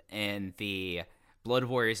objective in the Blood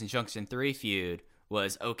Warriors and Junction 3 feud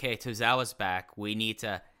was, okay, Tozawa's back, we need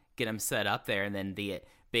to get him set up there, and then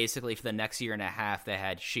basically for the next year and a half, they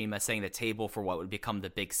had Shima setting the table for what would become the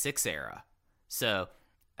Big Six era. So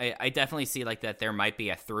I definitely see like that there might be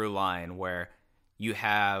a through line where you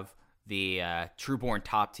have the Trueborn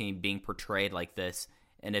top team being portrayed like this,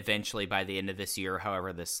 and eventually by the end of this year,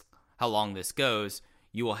 how long this goes,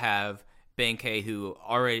 you will have Ben-K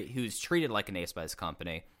who's treated like an ace by his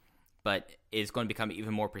company, but is going to become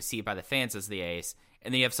even more perceived by the fans as the ace.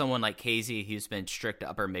 And then you have someone like KZ who's been strict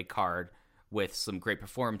upper mid card with some great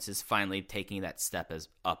performances, finally taking that step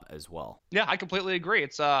up as well. Yeah, I completely agree.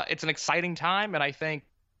 It's an exciting time, and I think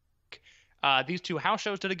these two house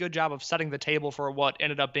shows did a good job of setting the table for what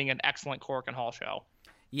ended up being an excellent Korakuen Hall show.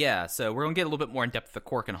 Yeah, so we're going to get a little bit more in depth with the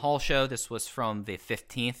Korakuen Hall show. This was from the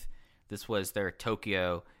 15th. This was their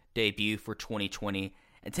Tokyo debut for 2020.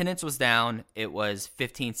 Attendance was down. It was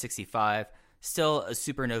 1565. Still a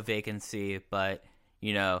super no vacancy, but,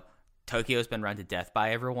 Tokyo's been run to death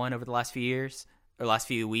by everyone over the last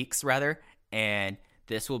few weeks, and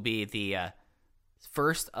this will be the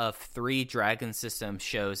first of 3 Dragon System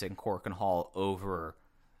shows in Korakuen Hall over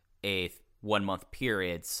a 1 month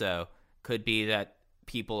period. So could be that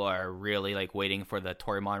people are really like waiting for the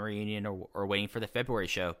Torimon reunion or waiting for the February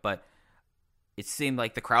show, but it seemed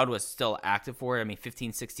like the crowd was still active for it. I mean,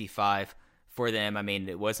 1565 for them. I mean,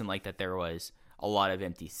 it wasn't like that there was a lot of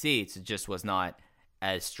empty seats. It just was not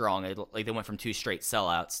as strong. Like they went from 2 straight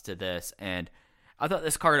sellouts to this, and I thought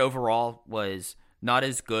this card overall was not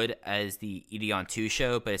as good as the Ideon 2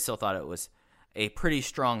 show, but I still thought it was a pretty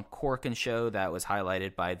strong Korakuen show that was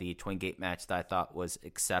highlighted by the Twin Gate match that I thought was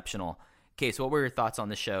exceptional. Case, what were your thoughts on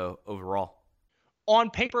the show overall? On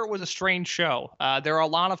paper, it was a strange show. There are a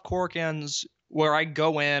lot of Korakuens where I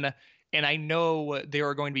go in and I know there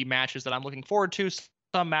are going to be matches that I'm looking forward to,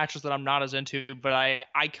 some matches that I'm not as into, but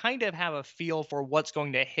I kind of have a feel for what's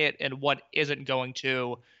going to hit and what isn't going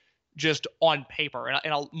to, just on paper.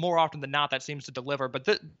 And more often than not, that seems to deliver. But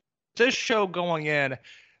this show going in,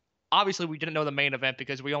 obviously we didn't know the main event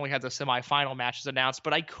because we only had the semifinal matches announced,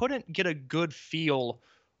 but I couldn't get a good feel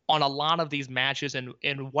on a lot of these matches and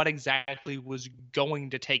what exactly was going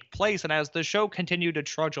to take place. And as the show continued to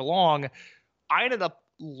trudge along, I ended up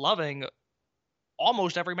loving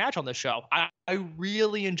almost every match on this show. I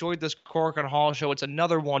really enjoyed this Korakuen Hall show. It's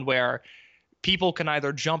another one where people can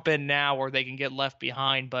either jump in now or they can get left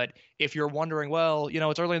behind. But if you're wondering, well,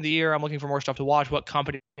 it's early in the year, I'm looking for more stuff to watch, what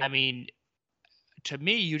company? I mean, to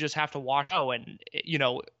me, you just have to watch. Oh, and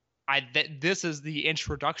this is the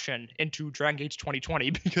introduction into Dragon Gate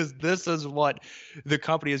 2020 because this is what the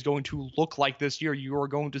company is going to look like this year. You are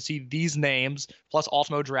going to see these names plus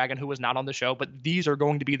Ultimo Dragon, who was not on the show, but these are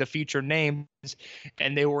going to be the featured names,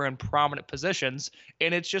 and they were in prominent positions.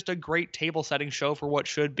 And it's just a great table setting show for what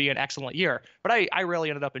should be an excellent year. But I really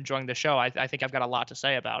ended up enjoying the show. I think I've got a lot to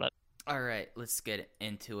say about it. All right, let's get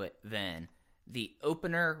into it then. The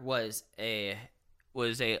opener was a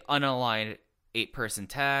unaligned 8-person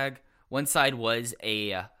tag. One side was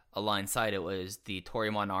a aligned side. It was the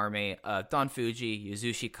Torimon army of Don Fuji,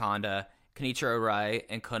 Yasushi Kanda, Kenichiro Arai,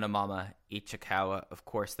 and Konamama Ichikawa. Of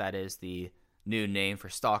course, that is the new name for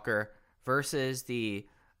Stalker, versus the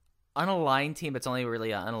unaligned team. It's only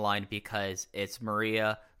really unaligned because it's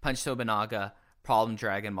Maria, Punch Tominaga, Problem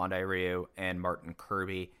Dragon, Mondai Ryu, and Martin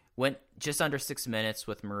Kirby. Went just under 6 minutes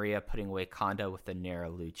with Maria putting away Kanda with the Nera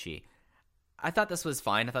Lucci. I thought this was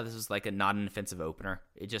fine. I thought this was like not an offensive opener.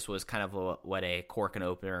 It just was kind of what a Korakuen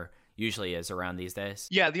opener usually is around these days.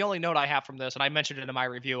 Yeah, the only note I have from this, and I mentioned it in my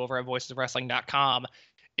review over at voicesofwrestling.com,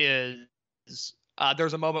 is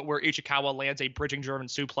there's a moment where Ichikawa lands a bridging German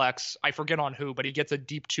suplex. I forget on who, but he gets a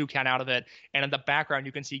deep 2 count out of it. And in the background,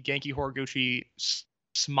 you can see Genki Horiguchi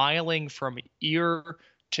smiling from ear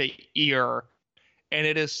to ear. And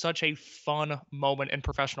it is such a fun moment in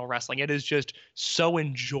professional wrestling. It is just so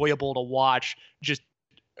enjoyable to watch. Just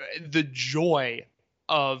the joy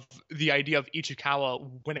of the idea of Ichikawa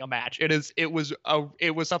winning a match. It was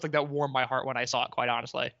something that warmed my heart when I saw it, quite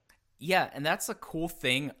honestly. Yeah, and that's a cool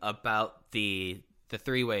thing about the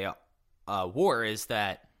three-way war is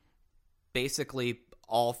that basically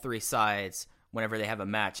all three sides, whenever they have a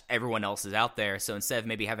match, everyone else is out there. So instead of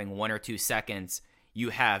maybe having 1 or 2 seconds, you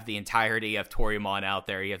have the entirety of Toryumon out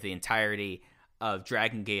there. You have the entirety of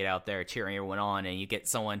Dragon Gate out there cheering everyone on, and you get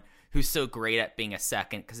someone who's so great at being a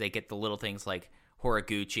second because they get the little things like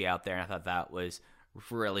Horiguchi out there. And I thought that was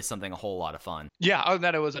really something a whole lot of fun. Yeah, other than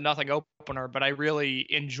that, it was a nothing opener, but I really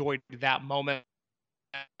enjoyed that moment.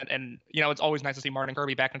 And it's always nice to see Martin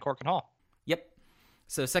Kirby back in Korakuen Hall. Yep.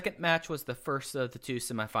 So second match was the first of the 2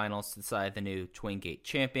 semifinals to decide the new Twin Gate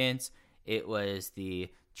champions. It was the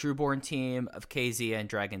Trueborn team of KZ and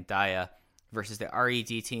Dragon Dia versus the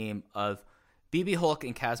RED team of BB Hulk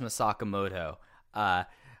and Kazuma Sakamoto.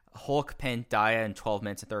 Hulk pinned Dia in 12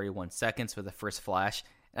 minutes and 31 seconds for the first flash.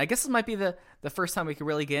 And I guess this might be the first time we can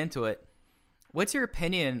really get into it. What's your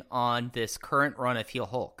opinion on this current run of heel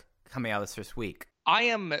Hulk coming out this first week? I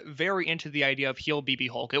am very into the idea of heel BB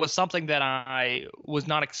Hulk. It was something that I was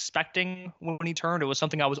not expecting when he turned. It was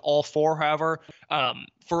something I was all for, however,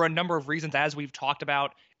 for a number of reasons, as we've talked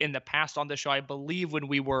about in the past on this show. I believe when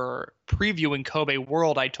we were previewing Kobe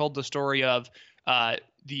World, I told the story of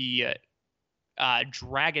the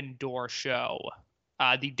Dragon Door show,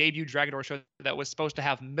 the debut Dragon Door show that was supposed to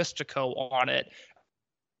have Mystico on it.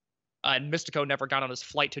 And Mystico never got on his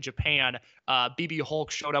flight to Japan. BB Hulk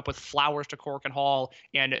showed up with flowers to Korakuen Hall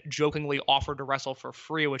and jokingly offered to wrestle for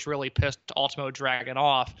free, which really pissed Ultimo Dragon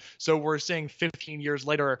off. So we're seeing 15 years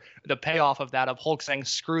later the payoff of that, of Hulk saying,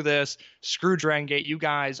 screw this, screw Dragon Gate. You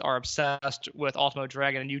guys are obsessed with Ultimo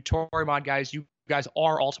Dragon, and you Toryumon guys, you guys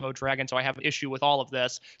are Ultimo Dragon, so I have an issue with all of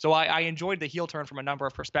this. So I enjoyed the heel turn from a number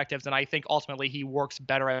of perspectives, and I think ultimately he works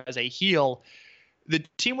better as a heel. The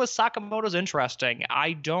team with Sakamoto's interesting.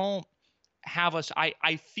 I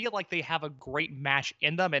feel like they have a great match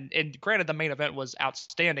in them, and granted the main event was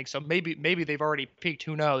outstanding, so maybe they've already peaked,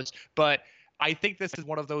 who knows, but I think this is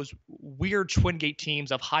one of those weird Twin Gate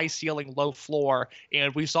teams of high ceiling, low floor,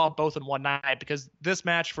 and we saw both in one night, because this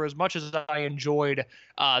match, for as much as I enjoyed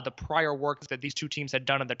the prior work that these two teams had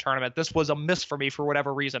done in the tournament, this was a miss for me for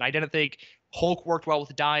whatever reason. I didn't think Hulk worked well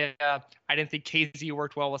with Dia. I didn't think KZ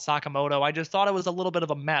worked well with Sakamoto. I just thought it was a little bit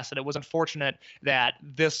of a mess, and it was unfortunate that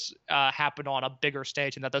this happened on a bigger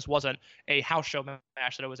stage and that this wasn't a house show match,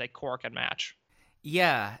 that it was a Korakuen match.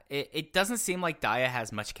 Yeah, it doesn't seem like Dia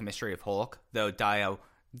has much chemistry with Hulk, though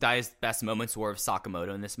Dia's best moments were of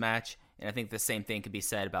Sakamoto in this match, and I think the same thing could be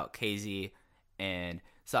said about KZ and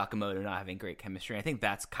Sakamoto not having great chemistry. I think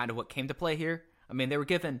that's kind of what came to play here. I mean, they were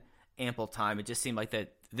given ample time. It just seemed like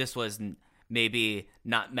that this was maybe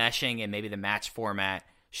not meshing, and maybe the match format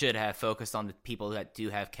should have focused on the people that do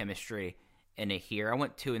have chemistry in it here. I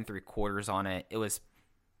went 2 3/4 on it.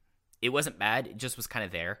 It wasn't bad. It just was kind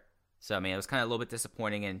of there. So, I mean, it was kind of a little bit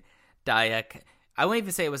disappointing. And Dia, I wouldn't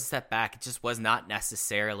even say it was a step back. It just was not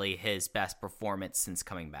necessarily his best performance since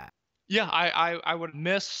coming back. Yeah, I would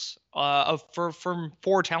miss from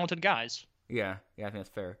 4 talented guys. Yeah, I think that's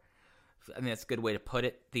fair. I think that's a good way to put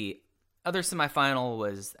it. The other semifinal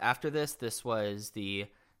was after this. This was the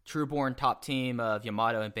Trueborn top team of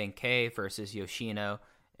Yamato and Benkei versus Yoshino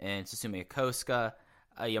and Susumu Yokosuka.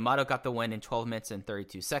 Yamato got the win in 12 minutes and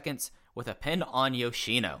 32 seconds with a pin on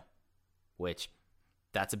Yoshino, which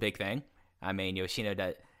that's a big thing. I mean, Yoshino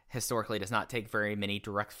historically does not take very many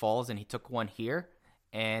direct falls, and he took one here.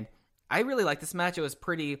 And I really like this match. It was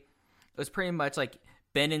pretty much like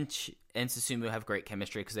Ben and Susumu have great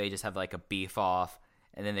chemistry because they just have like a beef off,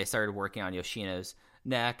 and then they started working on Yoshino's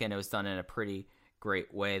neck, and it was done in a pretty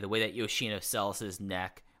great way. The way that Yoshino sells his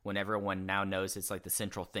neck when everyone now knows it's like the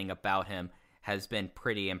central thing about him has been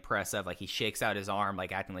pretty impressive. Like, he shakes out his arm,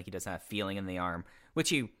 like acting like he doesn't have feeling in the arm, which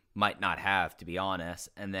he might not have, to be honest.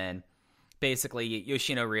 And then basically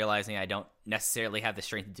Yoshino realizing I don't necessarily have the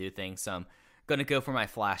strength to do things, so I'm going to go for my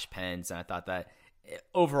flash pins. And I thought that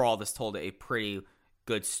overall this told a pretty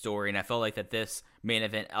good story, and I felt like that this main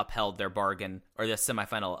event upheld their bargain, or this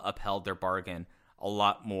semifinal upheld their bargain a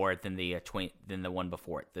lot more than the one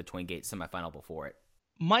before it, the Twin Gate semifinal before it.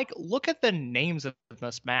 Mike, look at the names of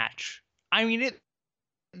this match. I mean,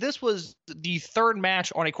 this was the third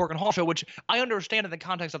match on a Korakuen Hall show, which I understand in the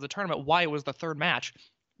context of the tournament why it was the third match.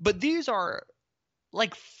 But these are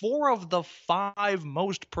like 4 of the 5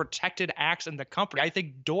 most protected acts in the company. I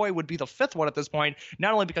think Doi would be the 5th one at this point,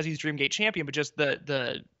 not only because he's Dream Gate champion, but just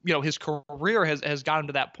the his career has gotten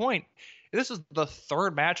to that point. This is the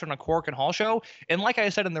third match on a Korakuen Hall show. And like I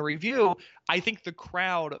said in the review, I think the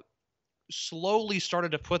crowd slowly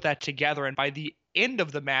started to put that together, and by the end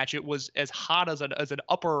of the match, it was as hot as an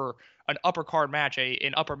upper card match,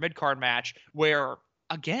 an upper mid card match, where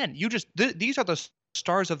again, these are the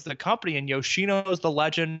stars of the company, and Yoshino is the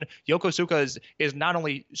legend. Yokosuka is not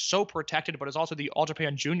only so protected, but is also the All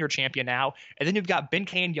Japan Junior champion now. And then you've got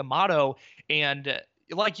Benkei and Yamato, and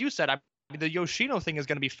like you said, I mean, the Yoshino thing is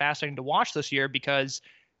going to be fascinating to watch this year because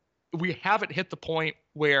we haven't hit the point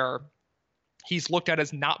where he's looked at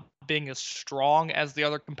as not being as strong as the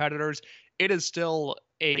other competitors. It is still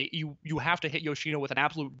you have to hit Yoshino with an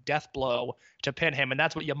absolute death blow to pin him, and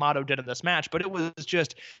that's what Yamato did in this match. But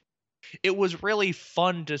it was really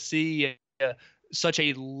fun to see such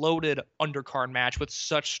a loaded undercard match with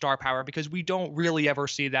such star power, because we don't really ever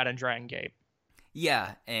see that in Dragon Gate.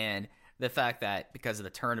 Yeah, and the fact that because of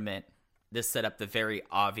the tournament, this set up the very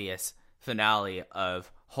obvious finale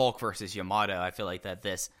of Hulk versus Yamato, I feel like that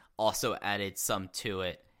this also added some to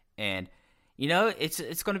it. And, you know,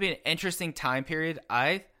 it's going to be an interesting time period.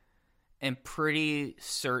 I am pretty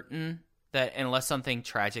certain that unless something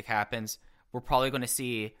tragic happens, we're probably going to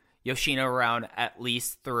see Yoshino around at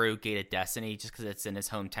least through Gate of Destiny, just because it's in his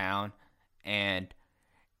hometown. And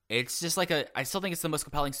it's just like I still think it's the most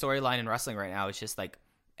compelling storyline in wrestling right now. It's just like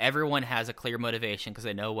everyone has a clear motivation because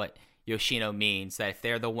they know what Yoshino means, that if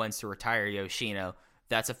they're the ones to retire Yoshino,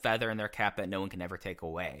 that's a feather in their cap that no one can ever take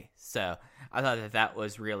away. So I thought that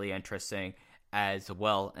was really interesting as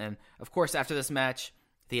well. And of course, after this match,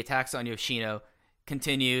 the attacks on Yoshino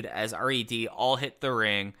continued as RED all hit the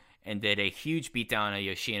ring and did a huge beatdown on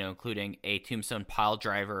Yoshino, including a tombstone pile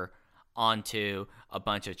driver onto a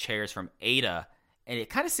bunch of chairs from Ada. And it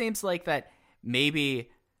kind of seems like that maybe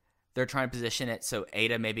they're trying to position it so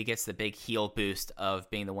Ada maybe gets the big heel boost of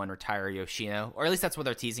being the one to retire Yoshino, or at least that's what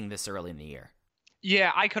they're teasing this early in the year.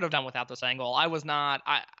 Yeah, I could have done without this angle. I was not.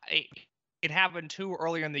 It happened too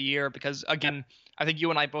earlier in the year because, again, I think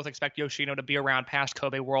you and I both expect Yoshino to be around past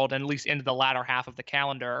Kobe World and at least into the latter half of the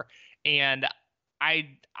calendar. And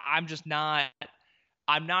I'm just not.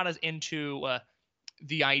 I'm not as into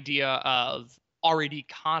the idea of already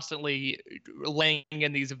constantly laying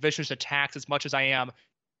in these vicious attacks as much as I am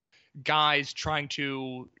guys trying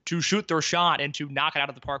to shoot their shot and to knock it out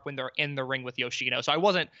of the park when they're in the ring with Yoshino. So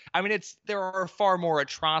there are far more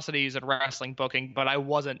atrocities in wrestling booking, but I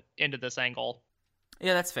wasn't into this angle.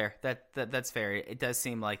 Yeah, that's fair. That's fair. It does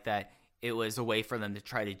seem like that it was a way for them to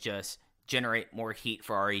try to just generate more heat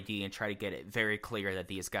for RED and try to get it very clear that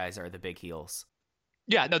these guys are the big heels.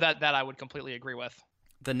 Yeah, no, that I would completely agree with.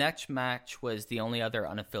 The next match was the only other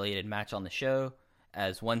unaffiliated match on the show,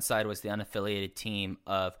 as one side was the unaffiliated team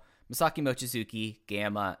of Masaki Mochizuki,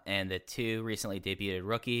 Gamma, and the two recently debuted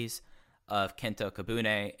rookies of Kento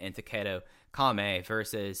Kabune and Takedo Kame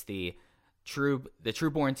versus the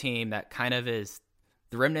Trueborn team that kind of is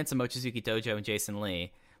the remnants of Mochizuki Dojo and Jason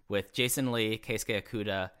Lee, with Jason Lee, Keisuke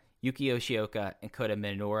Okuda, Yuki Yoshioka, and Kota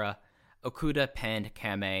Minoura. Okuda pinned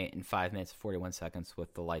Kame in 5 minutes and 41 seconds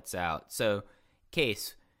with the lights out. So,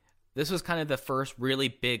 Case, this was kind of the first really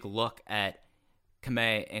big look at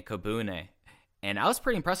Kame and Kabune. And I was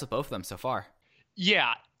pretty impressed with both of them so far.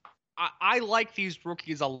 Yeah, I like these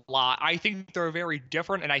rookies a lot. I think they're very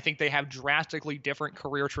different, and I think they have drastically different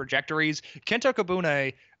career trajectories. Kento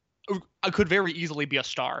Kabune could very easily be a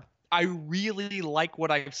star. I really like what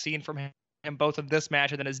I've seen from him both in this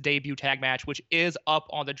match and then his debut tag match, which is up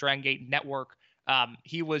on the Dragon Gate Network.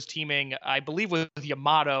 He was teaming, I believe, with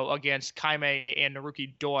Yamato against Kaime and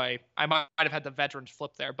Naruki Doi. I might have had the veterans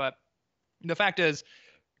flip there, but the fact is,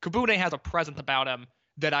 Kabune has a presence about him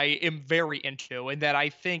that I am very into and that I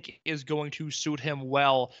think is going to suit him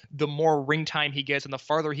well the more ring time he gets and the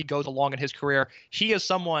farther he goes along in his career. He is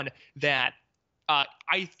someone that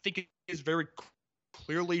I think is very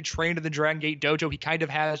clearly trained in the Dragon Gate Dojo. He kind of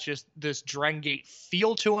has just this Dragon Gate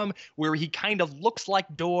feel to him where he kind of looks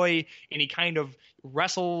like Doi and he kind of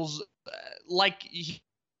wrestles like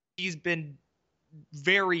he's been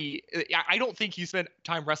very. I don't think he spent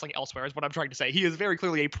time wrestling elsewhere is what I'm trying to say. He is very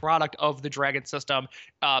clearly a product of the Dragon system,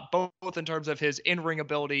 both in terms of his in-ring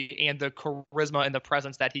ability and the charisma and the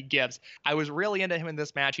presence that he gives. I was really into him in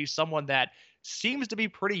this match. He's someone that seems to be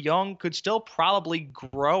pretty young, could still probably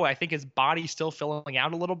grow. I think his body's still filling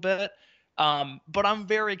out a little bit. But I'm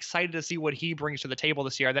very excited to see what he brings to the table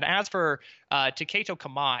this year. Then as for Taketo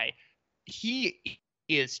Kamai, he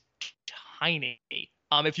is tiny.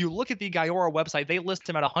 If you look at the Gaiora website, they list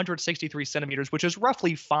him at 163 centimeters, which is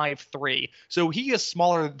roughly 5'3". So he is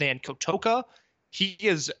smaller than Kotoka. He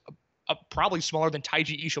is probably smaller than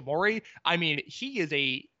Taiji Ishimori. I mean, he is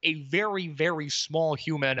a very, very small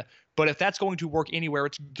human. But if that's going to work anywhere,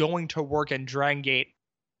 it's going to work in Dragon Gate.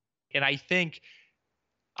 And I think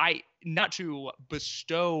not to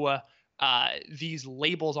bestow these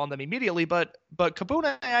labels on them immediately, but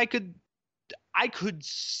Kabuna, I could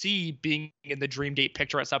see being in the Dreamgate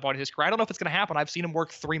picture at some point in his career. I don't know if it's going to happen. I've seen him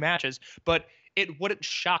work 3 matches, but it wouldn't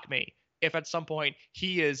shock me if at some point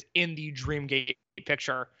he is in the Dreamgate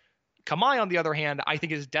picture. Kamai, on the other hand, I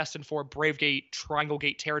think is destined for Bravegate, Triangle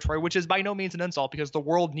Gate territory, which is by no means an insult because the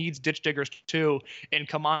world needs ditch diggers too. And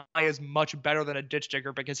Kamai is much better than a ditch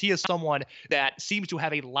digger because he is someone that seems to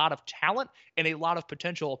have a lot of talent and a lot of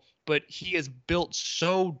potential, but he is built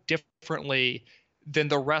so differently than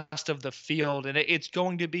the rest of the field. And it's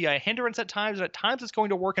going to be a hindrance at times, and at times it's going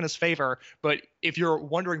to work in his favor. But if you're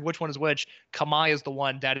wondering which one is which, Kamai is the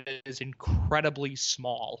one that is incredibly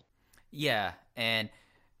small. Yeah, and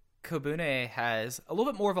Kobune has a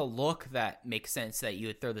little bit more of a look that makes sense that you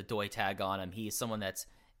would throw the Doi tag on him. He's someone that's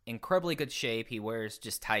incredibly good shape. He wears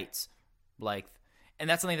just tights, and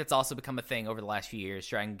that's something that's also become a thing over the last few years.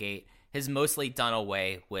 Dragon Gate has mostly done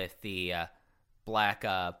away with the black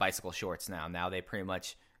bicycle shorts now. Now they pretty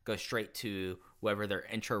much go straight to whatever their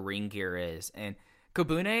intro ring gear is. And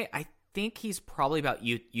Kobune, I think he's probably about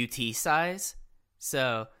UT size.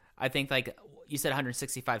 So I think, like you said,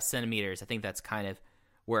 165 centimeters. I think that's kind of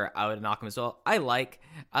where I would knock him as well. I like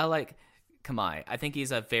Kamai. I think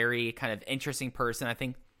he's a very kind of interesting person. I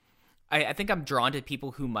think I'm drawn to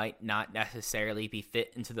people who might not necessarily be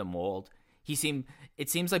fit into the mold. It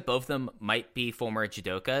seems like both of them might be former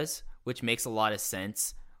judokas, which makes a lot of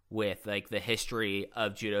sense with like the history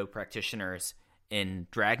of judo practitioners in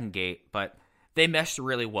Dragon Gate, but they meshed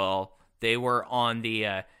really well. They were on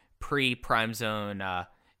the pre-Prime Zone,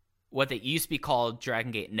 what they used to be called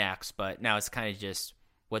Dragon Gate Next, but now it's kind of just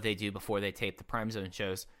what they do before they tape the Prime Zone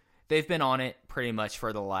shows. They've been on it pretty much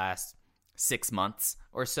for the last 6 months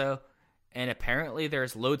or so, and apparently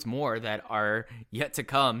there's loads more that are yet to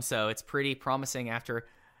come, so it's pretty promising after...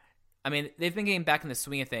 I mean, they've been getting back in the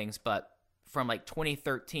swing of things, but from like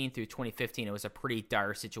 2013 through 2015, it was a pretty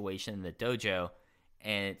dire situation in the dojo,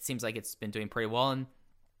 and it seems like it's been doing pretty well,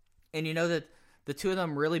 and you know that the two of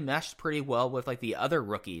them really meshed pretty well with like the other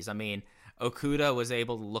rookies. I mean, Okuda was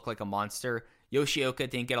able to look like a monster. Yoshioka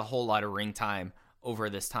didn't get a whole lot of ring time over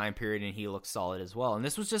this time period, and he looked solid as well. And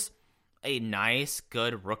this was just a nice,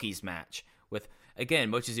 good rookies match with,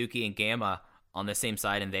 again, Mochizuki and Gamma on the same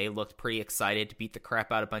side, and they looked pretty excited to beat the crap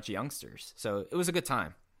out of a bunch of youngsters. So it was a good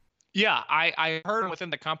time. Yeah, I heard within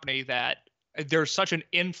the company that there's such an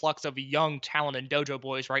influx of young talent in dojo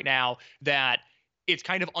boys right now that it's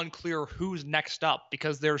kind of unclear who's next up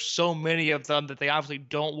because there's so many of them that they obviously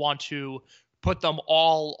don't want to put them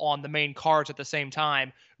all on the main cards at the same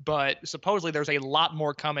time, but supposedly there's a lot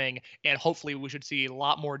more coming, and hopefully we should see a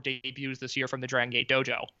lot more debuts this year from the Dragon Gate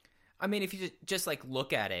Dojo. I mean, if you just like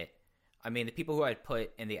look at it, I mean, the people who I'd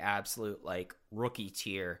put in the absolute like rookie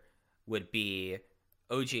tier would be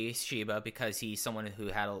OG Shiba, because he's someone who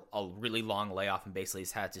had a really long layoff and basically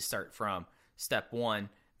has had to start from step one.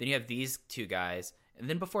 Then you have these two guys, and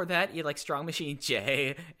then before that you had like Strong Machine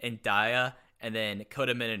J and Daya, and then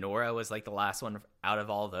Kota Minoura was like the last one out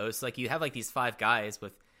of all those. So like you have like these 5 guys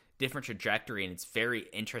with different trajectory, and it's very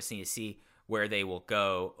interesting to see where they will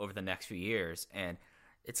go over the next few years. And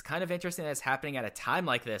it's kind of interesting that it's happening at a time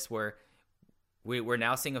like this where we're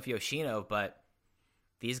now seeing of Yoshino, but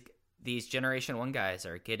these Generation 1 guys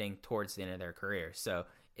are getting towards the end of their career. So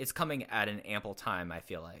it's coming at an ample time, I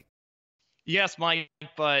feel like. Yes, Mike,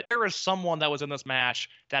 but there is someone that was in this match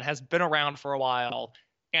that has been around for a while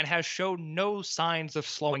and has shown no signs of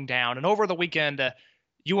slowing down. And over the weekend,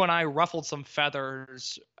 you and I ruffled some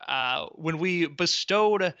feathers when we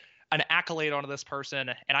bestowed an accolade onto this person.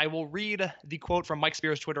 And I will read the quote from Mike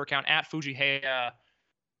Spears' Twitter account at Fujiheya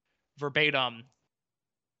verbatim.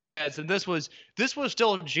 And this was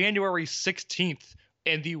still January 16th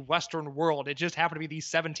in the Western world. It just happened to be the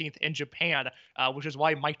 17th in Japan, which is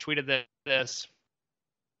why Mike tweeted this.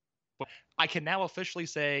 I can now officially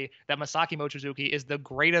say that Masaki Mochizuki is the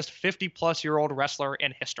greatest 50-plus-year-old wrestler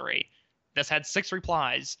in history. This had 6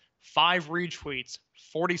 replies, 5 retweets,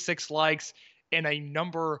 46 likes, and a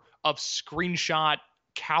number of screenshot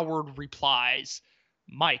coward replies.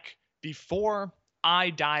 Mike, before I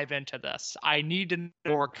dive into this, I need to know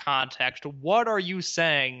more context. What are you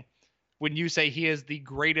saying when you say he is the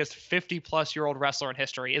greatest 50-plus-year-old wrestler in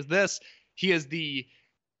history? Is this he is the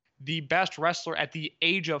best wrestler at the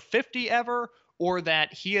age of 50 ever, or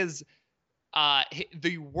that he is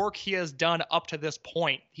the work he has done up to this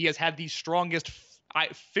point, he has had the strongest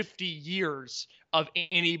 50 years of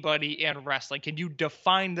anybody in wrestling? Can you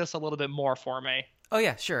define this a little bit more for me? Oh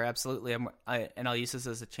yeah, sure, absolutely. And I'll use this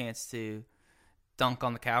as a chance to dunk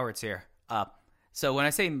on the cowards here. So when I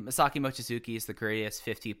say Masaki Mochizuki is the greatest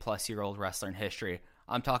 50-plus-year-old wrestler in history,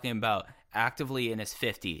 I'm talking about actively in his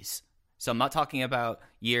 50s. So I'm not talking about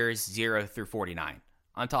years 0 through 49.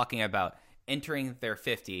 I'm talking about entering their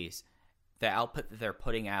 50s, the output that they're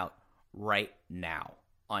putting out right now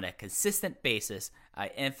on a consistent basis. I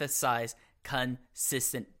emphasize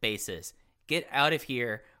consistent basis. Get out of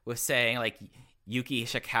here with saying like Yuki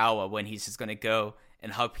Ishikawa when he's just going to go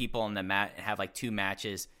and hug people on the mat and have like 2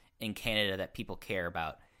 matches in Canada that people care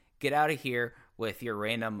about. Get out of here with your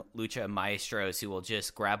random lucha maestros who will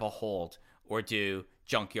just grab a hold or do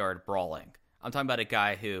junkyard brawling. I'm talking about a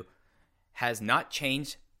guy who has not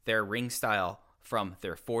changed their ring style from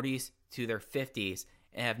their 40s to their 50s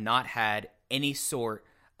and have not had any sort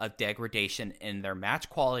of degradation in their match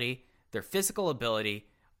quality, their physical ability,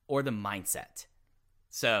 or the mindset.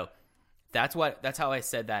 So that's how I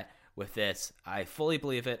said that with this. I fully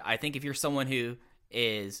believe it. I think if you're someone who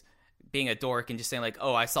is being a dork and just saying like,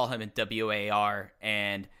 oh, I saw him in WAR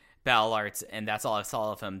and Battle Arts and that's all I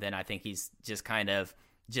saw of him, then I think he's just kind of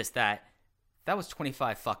just that. That was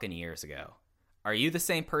 25 fucking years ago. Are you the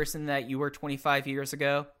same person that you were 25 years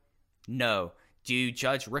ago? No. Do you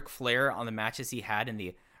judge Ric Flair on the matches he had in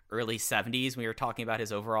the early 70s when we were talking about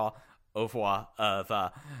his overall oeuvre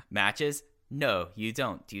of matches? No, you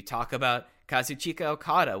don't. Do you talk about Kazuchika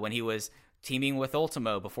Okada when he was teaming with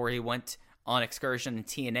Ultimo before he went on excursion in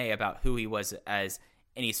TNA about who he was as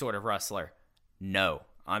any sort of wrestler? No.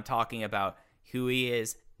 I'm talking about who he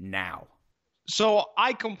is now. So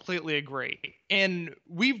I completely agree. And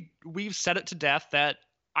we've said it to death that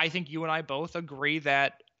I think you and I both agree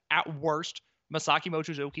that at worst, Masaki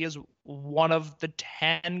Mochizuki is one of the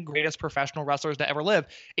 10 greatest professional wrestlers to ever live.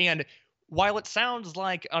 And while it sounds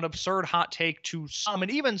like an absurd hot take to some,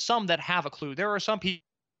 and even some that have a clue, there are some people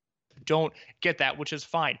who don't get that, which is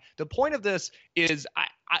fine. The point of this is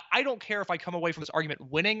I don't care if I come away from this argument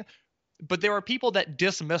winning, but there are people that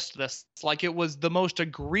dismissed this like it was the most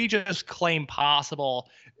egregious claim possible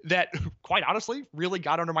that, quite honestly, really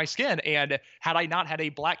got under my skin. And had I not had a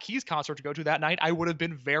Black Keys concert to go to that night, I would have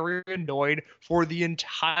been very annoyed for the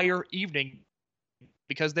entire evening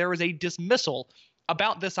because there is a dismissal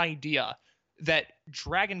about this idea that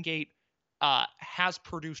Dragon Gate has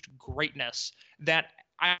produced greatness, that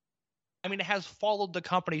I mean, it has followed the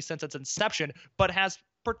company since its inception, but has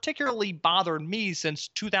particularly bothered me since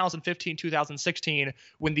 2015, 2016,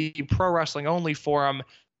 when the Pro Wrestling Only Forum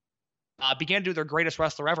began to do their Greatest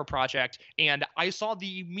Wrestler Ever project. And I saw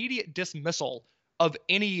the immediate dismissal of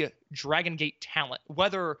any Dragon Gate talent,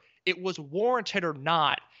 whether it was warranted or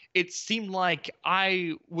not. It seemed like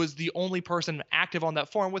I was the only person active on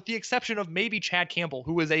that forum, with the exception of maybe Chad Campbell,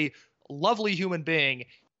 who is a lovely human being.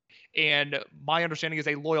 And my understanding is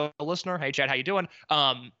a loyal listener. Hey, Chad, how you doing?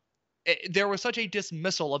 There was such a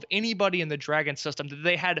dismissal of anybody in the Dragon system that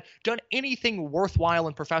they had done anything worthwhile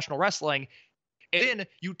in professional wrestling. And then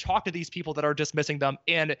you talk to these people that are dismissing them,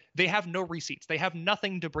 and they have no receipts. They have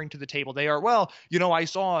nothing to bring to the table. They are, well, you know, I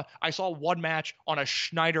saw one match on a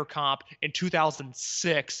Schneider comp in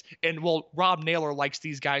 2006, and well, Rob Naylor likes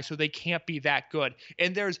these guys, so they can't be that good.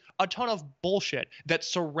 And there's a ton of bullshit that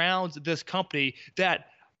surrounds this company that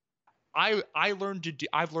I've learned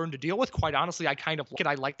to deal with. Quite honestly, I kind of like it.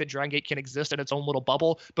 I like that Dragon Gate can exist in its own little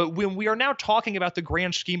bubble. But when we are now talking about the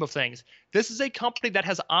grand scheme of things, this is a company that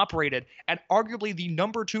has operated at arguably the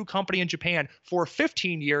number 2 company in Japan for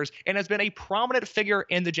 15 years and has been a prominent figure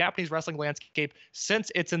in the Japanese wrestling landscape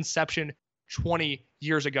since its inception 20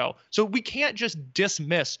 years ago. So we can't just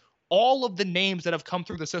dismiss all of the names that have come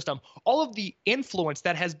through the system, all of the influence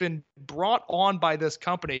that has been brought on by this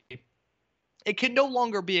company. It can no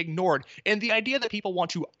longer be ignored. And the idea that people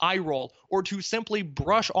want to eye roll or to simply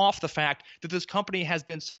brush off the fact that this company has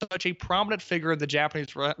been such a prominent figure in the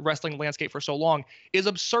Japanese wrestling landscape for so long is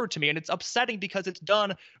absurd to me. And it's upsetting because it's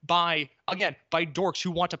done by dorks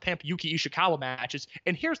who want to pimp Yuki Ishikawa matches.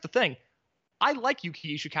 And here's the thing. I like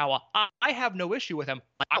Yuki Ishikawa. I have no issue with him.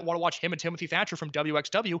 I want to watch him and Timothy Thatcher from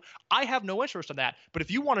WXW. I have no interest in that. But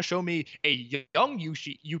if you want to show me a young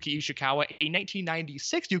Yuki Ishikawa, a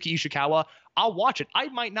 1996 Yuki Ishikawa, I'll watch it. I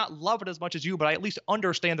might not love it as much as you, but I at least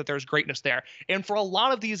understand that there's greatness there. And for a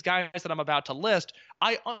lot of these guys that I'm about to list,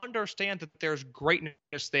 I understand that there's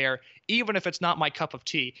greatness there, even if it's not my cup of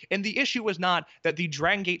tea. And the issue is not that the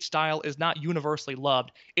Dragon Gate style is not universally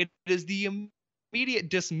loved. It is the immediate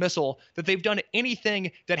dismissal that they've done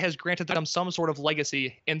anything that has granted them some sort of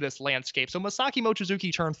legacy in this landscape. So Masaki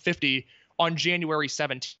Mochizuki turned 50 on January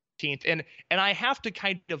 17th. And I have to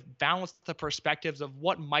kind of balance the perspectives of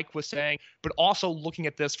what Mike was saying, but also looking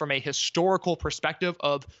at this from a historical perspective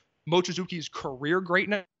of Mochizuki's career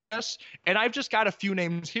greatness. this. And I've just got a few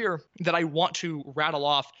names here that I want to rattle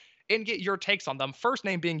off and get your takes on them. First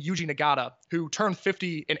name being Yuji Nagata, who turned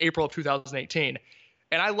 50 in April of 2018.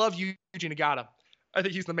 And I love Yuji Nagata. I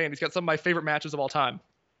think he's the man. He's got some of my favorite matches of all time.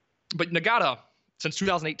 But Nagata, since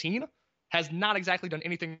 2018, has not exactly done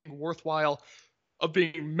anything worthwhile of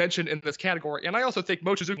being mentioned in this category. And I also think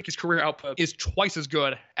Mochizuki's career output is twice as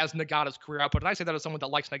good as Nagata's career output. And I say that as someone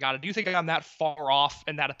that likes Nagata. Do you think I'm that far off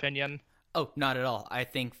in that opinion? Oh, not at all. I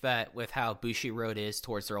think that with how Bushiroad is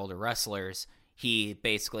towards their older wrestlers, he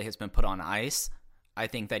basically has been put on ice. I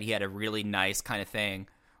think that he had a really nice kind of thing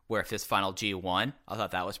where if his final G1, I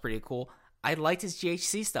thought that was pretty cool. I liked his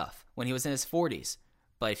GHC stuff when he was in his 40s.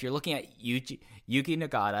 But if you're looking at Yuki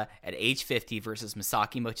Nagata at age 50 versus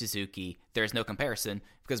Masaki Mochizuki, there's no comparison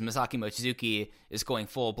because Masaki Mochizuki is going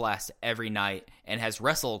full blast every night and has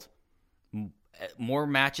wrestled more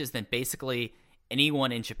matches than basically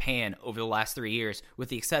anyone in Japan over the last 3 years, with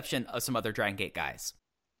the exception of some other Dragon Gate guys.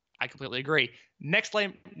 I completely agree. Next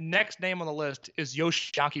name on the list is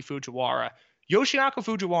Yoshiaki Fujiwara. Yoshiaki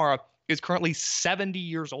Fujiwara is currently 70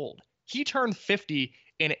 years old. He turned 50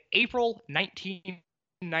 in April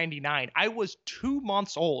 1999. I was 2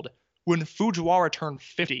 months old when Fujiwara turned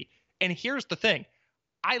 50. And here's the thing.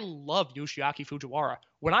 I love Yoshiaki Fujiwara.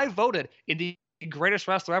 When I voted in the Greatest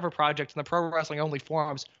Wrestler Ever project in the Pro Wrestling Only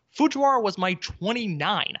forums, Fujiwara was my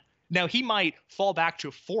 29. Now, he might fall back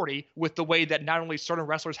to 40 with the way that not only certain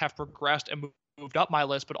wrestlers have progressed and moved up my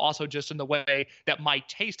list, but also just in the way that my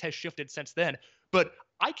taste has shifted since then. But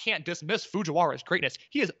I can't dismiss Fujiwara's greatness.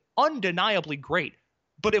 He is undeniably great.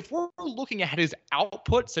 But if we're looking at his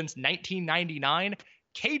output since 1999,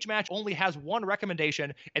 Cage Match only has one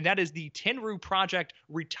recommendation, and that is the Tenryu Project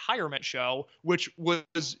Retirement Show, which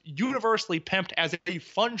was universally pimped as a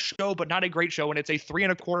fun show but not a great show, and it's a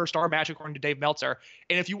 3.25 star match according to Dave Meltzer.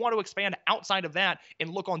 And if you want to expand outside of that and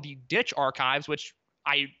look on the Ditch archives, which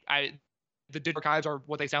the Ditch archives are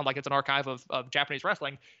what they sound like, it's an archive of Japanese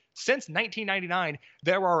wrestling. Since 1999,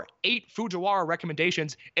 there are 8 Fujiwara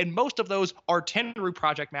recommendations, and most of those are Tenryu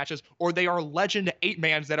Project matches, or they are legend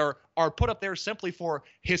 8-mans that are put up there simply for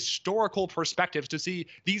historical perspectives to see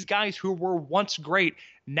these guys who were once great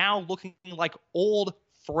now looking like old,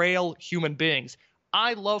 frail human beings.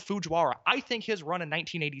 I love Fujiwara. I think his run in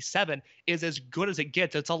 1987 is as good as it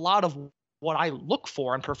gets. It's a lot of what I look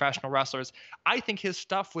for in professional wrestlers. I think his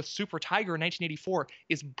stuff with Super Tiger in 1984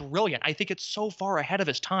 is brilliant. I think it's so far ahead of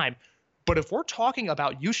his time. But if we're talking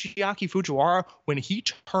about Yoshiaki Fujiwara when he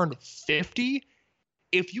turned 50,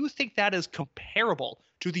 if you think that is comparable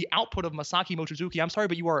to the output of Masaki Mochizuki, I'm sorry,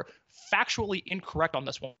 but you are factually incorrect on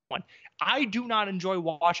this one. I do not enjoy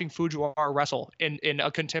watching Fujiwara wrestle in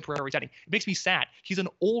a contemporary setting. It makes me sad. He's an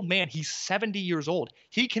old man. He's 70 years old.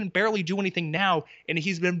 He can barely do anything now, and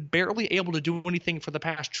he's been barely able to do anything for the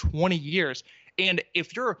past 20 years. And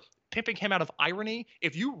if you're pimping him out of irony,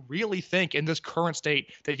 if you really think in this current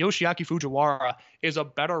state that Yoshiaki Fujiwara is a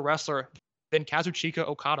better wrestler than Kazuchika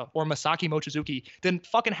Okada or Masaki Mochizuki, then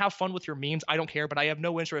fucking have fun with your memes. I don't care, but I have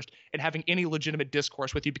no interest in having any legitimate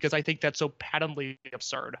discourse with you because I think that's so patently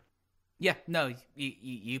absurd. Yeah, no,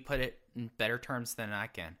 you put it in better terms than I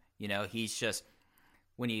can. You know, he's just,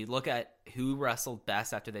 when you look at who wrestled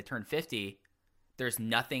best after they turned 50, there's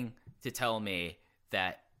nothing to tell me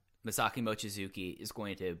that Masaki Mochizuki is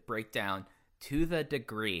going to break down to the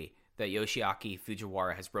degree that Yoshiaki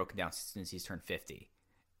Fujiwara has broken down since he's turned 50.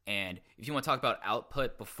 And if you want to talk about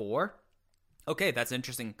output before, okay, that's an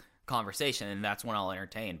interesting conversation, and that's one I'll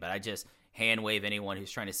entertain. But I just hand wave anyone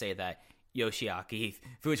who's trying to say that Yoshiaki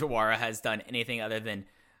Fujiwara has done anything other than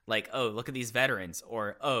like, oh, look at these veterans,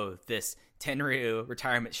 or oh, this Tenryu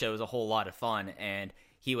retirement show is a whole lot of fun, and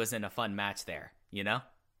he was in a fun match there. You know,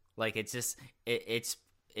 like it's just it's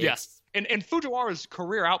yes. And Fujiwara's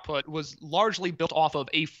career output was largely built off of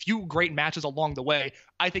a few great matches along the way.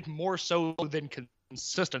 I think more so than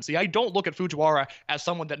consistency. I don't look at Fujiwara as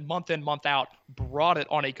someone that month in, month out brought it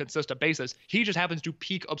on a consistent basis. He just happens to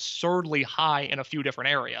peak absurdly high in a few different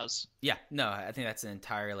areas. Yeah, no, I think that's an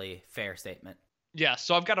entirely fair statement. Yeah,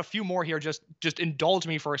 so I've got a few more here. Just indulge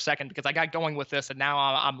me for a second because I got going with this and now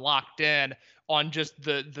I'm locked in on just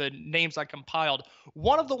the names I compiled.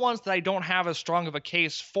 One of the ones that I don't have as strong of a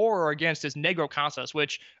case for or against is Negro Casas,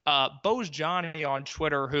 which Bo's Johnny on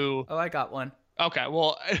Twitter, who... Oh, I got one. Okay,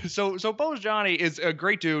 well, so Bo's Johnny is a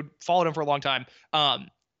great dude, followed him for a long time.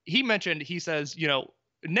 He says, you know,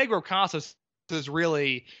 Negro Casas is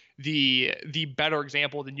really the better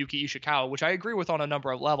example than Yuki Ishikawa, which I agree with on a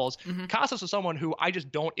number of levels. Mm-hmm. Casas is someone who I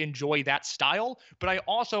just don't enjoy that style, but I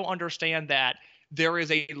also understand that there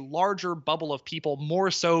is a larger bubble of people,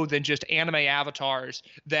 more so than just anime avatars,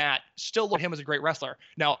 that still look at him as a great wrestler.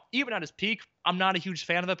 Now, even at his peak, I'm not a huge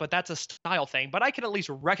fan of it, but that's a style thing. But I can at least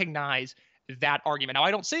recognize that argument. Now,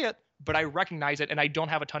 I don't see it, but I recognize it, and I don't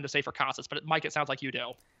have a ton to say for Casas. But Mike, it sounds like you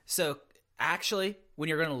do. So actually, when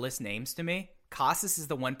you're going to list names to me, Casas is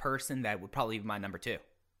the one person that would probably be my number 2,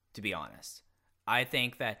 to be honest. I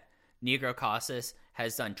think that Negro Casas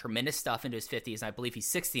has done tremendous stuff into his 50s, and I believe he's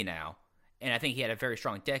 60 now, and I think he had a very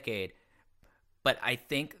strong decade. But I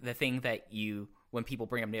think the thing that when people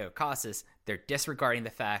bring up Negro Casas, they're disregarding the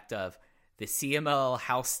fact of the CMLL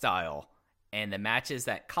house style and the matches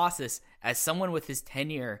that Casas, as someone with his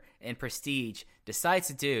tenure and prestige, decides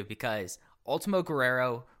to do, because Ultimo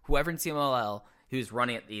Guerrero, whoever in CMLL who's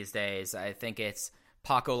running it these days, I think it's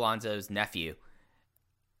Paco Alonso's nephew,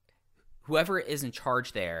 whoever is in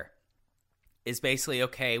charge there is basically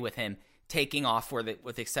okay with him taking off with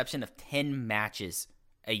the exception of 10 matches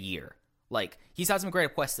a year. Like, he's had some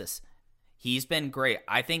great Apuestas. He's been great.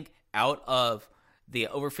 I think out of the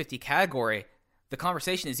over 50 category, the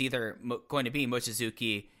conversation is either going to be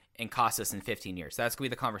Mochizuki and Casas in 15 years. That's going to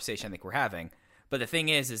be the conversation I think we're having. But the thing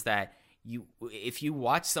is that if you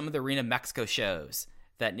watch some of the Arena Mexico shows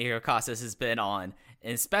that Negro Casas has been on,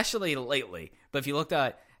 and especially lately, but if you looked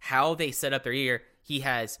at how they set up their year, he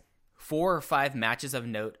has 4 or 5 matches of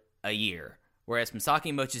note a year. Whereas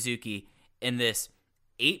Masaki Mochizuki, in this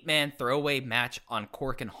 8-man throwaway match on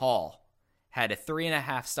Cork and Hall, had a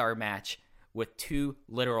 3.5-star match with 2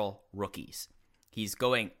 literal rookies. He's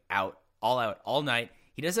going out all night.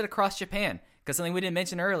 He does it across Japan, because something we didn't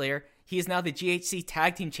mention earlier, he is now the GHC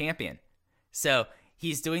Tag Team Champion. So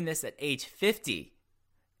he's doing this at age 50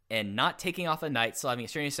 and not taking off a night, still having a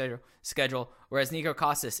strenuous schedule. Whereas Negro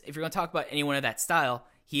Casas, if you're going to talk about anyone of that style,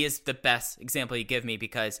 he is the best example you give me,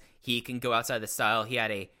 because he can go outside the style. He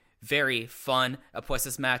had a very fun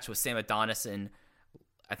Apuestas match with Sam Adonis, and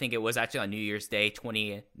I think it was actually on New Year's Day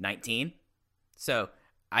 2019. So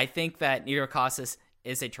I think that Negro Casas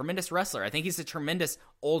is a tremendous wrestler. I think he's a tremendous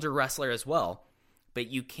older wrestler as well. But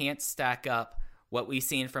you can't stack up what we've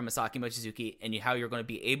seen from Masaki Mochizuki and how you're going to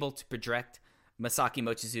be able to project Masaki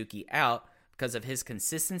Mochizuki out because of his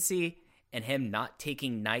consistency and him not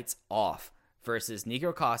taking nights off versus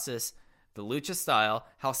Negro Casas, the lucha style,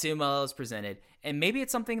 how CMLL is presented. And maybe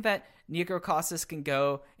it's something that Negro Casas can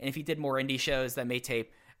go, and if he did more indie shows that may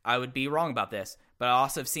tape, I would be wrong about this. But I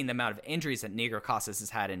also have seen the amount of injuries that Negro Casas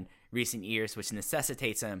has had in recent years, which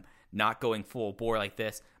necessitates him not going full bore like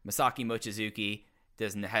this. Masaki Mochizuki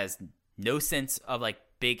has no sense of like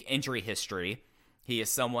big injury history. He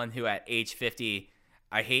is someone who at age 50,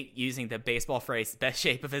 I hate using the baseball phrase, best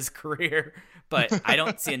shape of his career, but I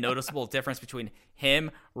don't see a noticeable difference between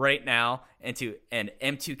him right now and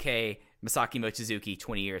M2K Masaki Mochizuki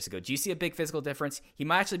 20 years ago. Do you see a big physical difference? He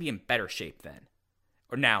might actually be in better shape then,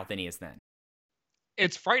 or now, than he is then.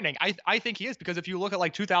 It's frightening. I think he is, because if you look at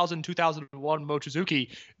like 2000, 2001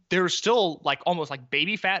 Mochizuki, there's still like almost like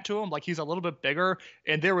baby fat to him. Like, he's a little bit bigger,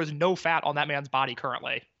 and there is no fat on that man's body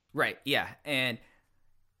currently. Right, yeah. And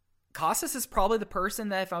Casas is probably the person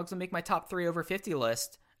that, if I was going to make my top 3 over 50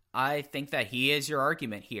 list, I think that he is your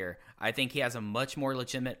argument here. I think he has a much more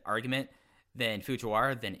legitimate argument than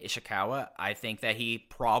Fujiwara, than Ishikawa. I think that he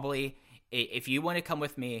probably, if you want to come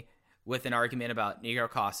with me with an argument about Negro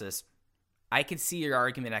Casas, I can see your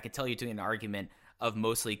argument. I can tell you doing an argument of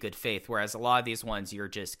mostly good faith, whereas a lot of these ones, you're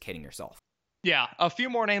just kidding yourself. Yeah, a few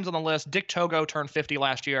more names on the list. Dick Togo turned 50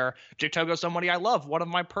 last year. Dick Togo is somebody I love, one of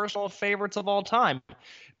my personal favorites of all time.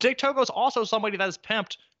 Dick Togo is also somebody that is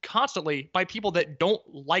pimped constantly by people that don't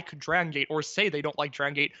like Dragon Gate or say they don't like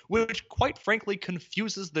Dragon Gate, which quite frankly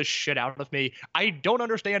confuses the shit out of me. I don't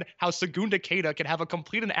understand how Segunda Keita can have a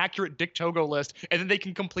complete and accurate Dick Togo list, and then they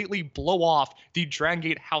can completely blow off the Dragon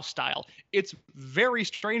Gate house style. It's very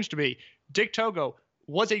strange to me. Dick Togo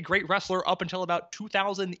was a great wrestler up until about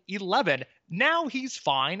 2011. Now he's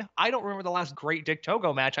fine. I don't remember the last great Dick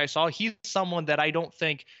Togo match I saw. He's someone that I don't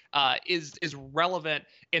think is relevant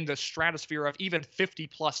in the stratosphere of even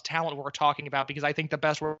 50-plus talent we're talking about, because I think the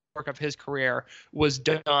best work of his career was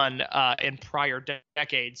done in prior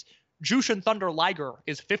decades. Jushin Thunder Liger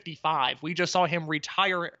is 55. We just saw him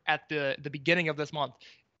retire at the beginning of this month.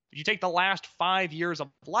 If you take the last 5 years of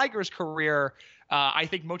Liger's career, I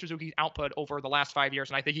think Mochizuki's output over the last 5 years,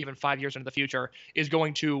 and I think even 5 years into the future, is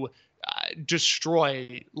going to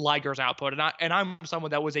destroy Liger's output. And I'm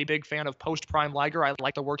someone that was a big fan of post-prime Liger. I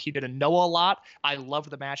like the work he did in Noah a lot. I loved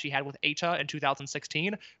the match he had with Eita in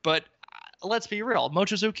 2016. But let's be real,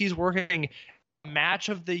 Mochizuki's working match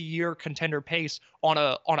of the year contender pace on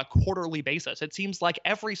a quarterly basis. It seems like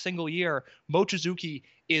every single year Mochizuki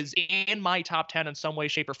is in my top 10 in some way,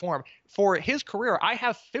 shape, or form. For his career, I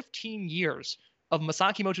have 15 years of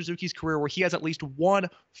Masaki Mochizuki's career where he has at least one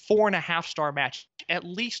 4.5-star match, at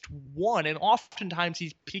least one, and oftentimes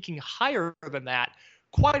he's peaking higher than that.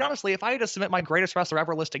 Quite honestly, if I had to submit my greatest wrestler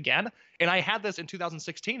ever list again, and I had this in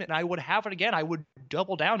 2016 and I would have it again, I would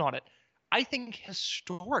double down on it. I think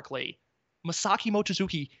historically, Masaki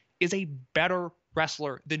Mochizuki is a better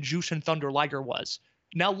wrestler than Jushin Thunder Liger was.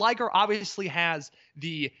 Now, Liger obviously has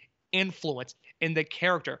the influence in the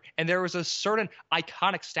character, and there is a certain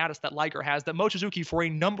iconic status that Liger has that Mochizuki, for a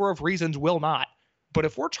number of reasons, will not. But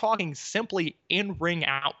if we're talking simply in-ring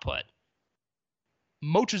output,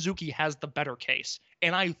 Mochizuki has the better case.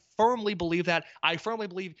 And I firmly believe that. I firmly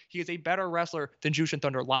believe he is a better wrestler than Jushin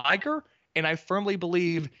Thunder Liger. And I firmly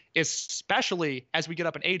believe, especially as we get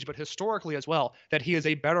up in age, but historically as well, that he is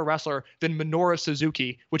a better wrestler than Minoru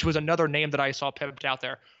Suzuki, which was another name that I saw pimped out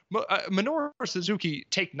there. Minoru Suzuki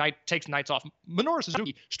takes nights off. Minoru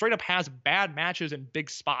Suzuki straight up has bad matches in big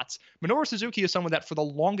spots. Minoru Suzuki is someone that for the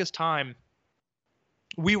longest time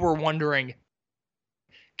we were wondering,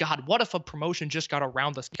 God, what if a promotion just got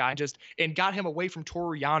around this guy and got him away from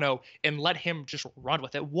Toru Yano and let him just run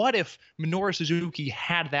with it? What if Minoru Suzuki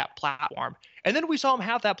had that platform? And then we saw him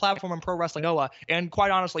have that platform in Pro Wrestling Noah, and quite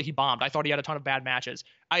honestly, he bombed. I thought he had a ton of bad matches.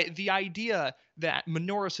 The idea that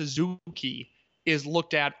Minoru Suzuki is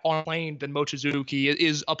looked at on plane than Mochizuki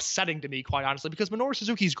is upsetting to me, quite honestly, because Minoru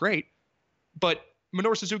Suzuki's great, but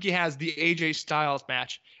Minoru Suzuki has the AJ Styles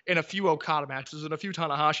match and a few Okada matches and a few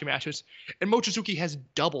Tanahashi matches, and Mochizuki has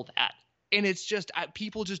double that. And it's just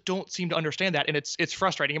people just don't seem to understand that, and it's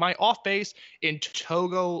frustrating. Am I off base in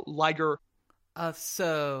Togo, Liger?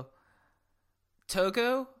 So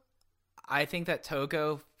Togo, I think that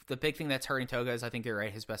Togo, the big thing that's hurting Togo is I think you're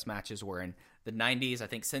right. His best matches were in the 90s. I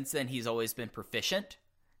think since then he's always been proficient,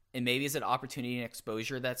 and maybe it's an opportunity and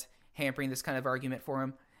exposure that's hampering this kind of argument for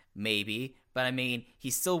him. Maybe, but I mean, he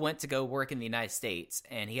still went to go work in the United States,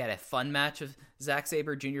 and he had a fun match with Zack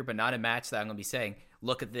Sabre Jr., but not a match that I'm going to be saying,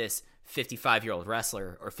 look at this 55-year-old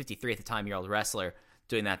wrestler, or 53 at the time-year-old wrestler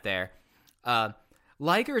doing that there.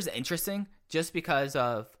 Liger is interesting just because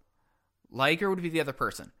of Liger would be the other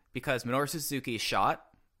person, because Minoru Suzuki is shot.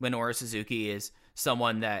 Minoru Suzuki is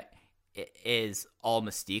someone that is all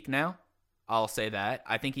mystique now. I'll say that.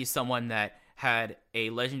 I think he's someone that had a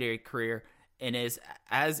legendary career and is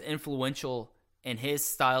as influential in his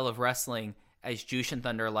style of wrestling as Jushin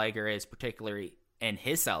Thunder Liger is, particularly in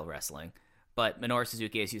his style of wrestling. But Minoru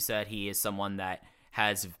Suzuki, as you said, he is someone that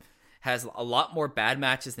has a lot more bad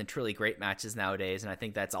matches than truly great matches nowadays, and I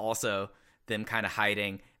think that's also them kind of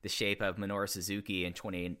hiding the shape of Minoru Suzuki in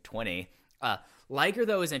 2020. Liger,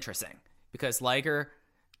 though, is interesting, because Liger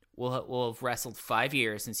will have wrestled 5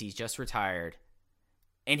 years since he's just retired,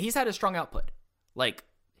 and he's had a strong output. Like,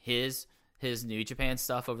 his New Japan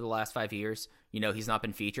stuff over the last 5 years, he's not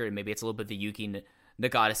been featured, and maybe it's a little bit the Yuki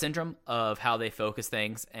Nagata syndrome of how they focus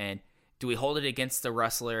things, and do we hold it against the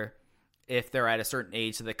wrestler if they're at a certain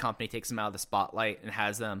age so the company takes them out of the spotlight and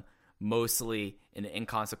has them mostly in the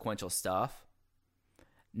inconsequential stuff?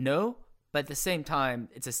 No, but at the same time,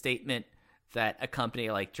 it's a statement that a company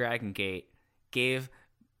like Dragon Gate gave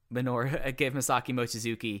Masaki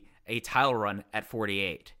Mochizuki a title run at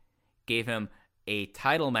 48, gave him a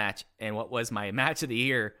title match and what was my match of the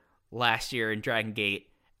year last year in Dragon Gate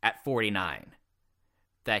at 49.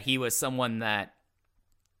 That he was someone that,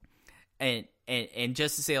 and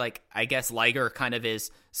just to say, like, I guess Liger kind of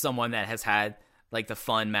is someone that has had like the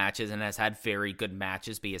fun matches and has had very good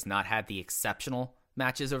matches, but he has not had the exceptional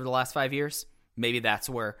matches over the last 5 years. Maybe that's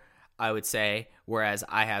where I would say, whereas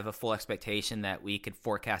I have a full expectation that we could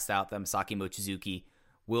forecast out that Masaki Mochizuki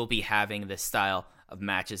will be having this style of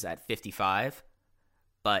matches at 55.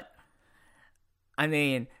 But, I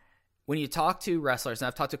mean, when you talk to wrestlers, and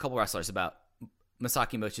I've talked to a couple wrestlers about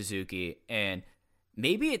Masaki Mochizuki, and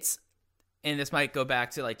maybe it's, and this might go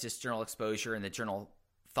back to like just journal exposure and the journal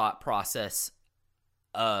thought process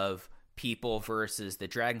of people versus the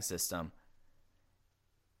Dragon system.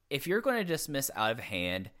 If you're going to dismiss out of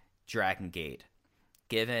hand Dragon Gate,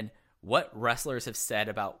 given what wrestlers have said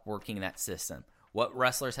about working that system, what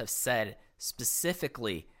wrestlers have said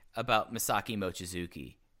specifically about Masaki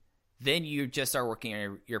Mochizuki, then you just are working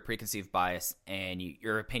on your preconceived bias and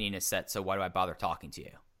your opinion is set, so why do I bother talking to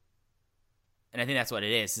you? And I think that's what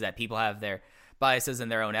it is that people have their biases in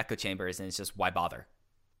their own echo chambers, and it's just, why bother?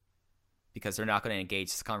 Because they're not going to engage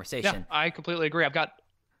this conversation. Yeah, I completely agree. I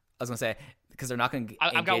was going to say, because they're not going to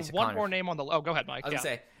engage the I've got one more name on the... Oh, go ahead, Mike. I was going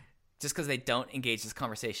to say, just because they don't engage this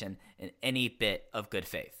conversation in any bit of good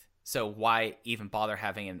faith. So why even bother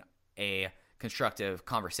having a constructive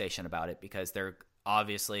conversation about it? Because they're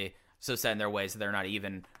obviously so set in their ways that they're not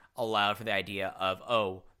even allowed for the idea of,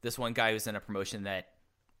 oh, this one guy who's in a promotion that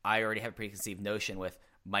I already have a preconceived notion with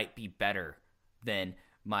might be better than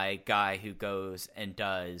my guy who goes and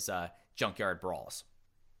does junkyard brawls.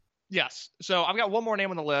 Yes. So I've got one more name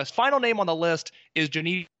on the list. Final name on the list is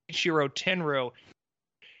Junichiro Tenryu.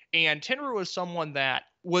 And Tenryu is someone that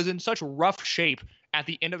was in such rough shape at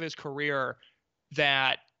the end of his career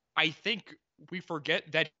that I think we forget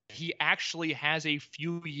that he actually has a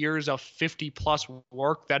few years of 50-plus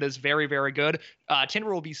work that is very, very good.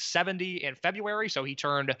 Tenryu will be 70 in February, so he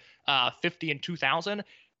turned 50 in 2000.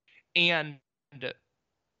 And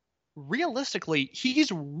realistically,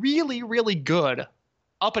 he's really, really good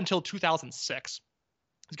up until 2006.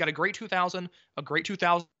 He's got a great 2000, a great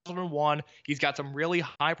 2001. He's got some really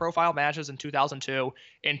high-profile matches in 2002.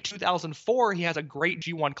 In 2004, he has a great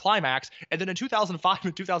G1 climax. And then in 2005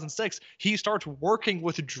 and 2006, he starts working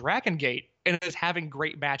with Dragon Gate and is having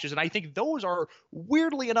great matches. And I think those are,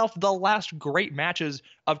 weirdly enough, the last great matches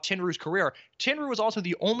of Tenryu's career. Tenryu is also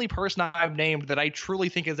the only person I've named that I truly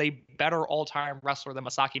think is a better all-time wrestler than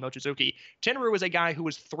Masaki Mochizuki. Tenryu is a guy who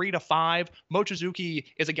is 3 to 5. Mochizuki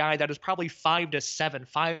is a guy that is probably 5 to 7,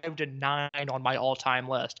 5 to 9 on my all-time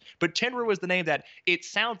list. But Tenryu is the name that it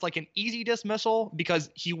sounds like an easy dismissal because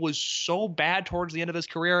he was so bad towards the end of his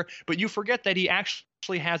career, but you forget that he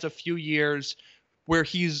actually has a few years where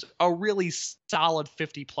he's a really solid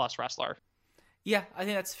 50-plus wrestler. Yeah, I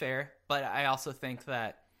think that's fair, but I also think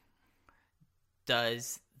that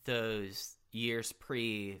does those years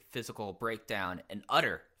pre-physical breakdown and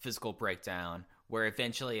utter physical breakdown, where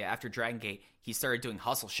eventually after Dragon Gate, he started doing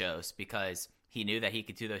hustle shows because he knew that he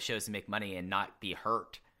could do those shows and make money and not be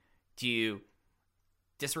hurt. Do you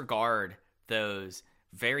disregard those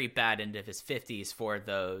very bad end of his 50s for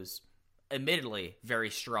those admittedly very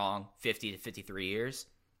strong 50 to 53 years?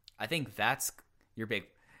 I think that's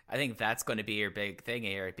going to be your big thing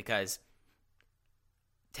here, because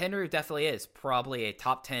Tenryu definitely is probably a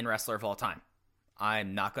top 10 wrestler of all time. I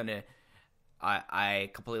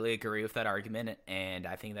completely agree with that argument, and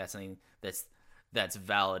I think that's something that's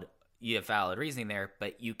valid. You have valid reasoning there,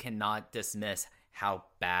 but you cannot dismiss how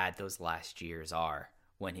bad those last years are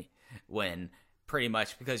when pretty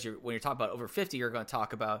much, because when you're talking about over 50, you're going to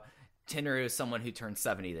talk about Tenryu is someone who turned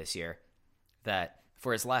 70 this year, that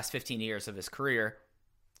for his last 15 years of his career,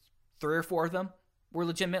 3 or 4 of them were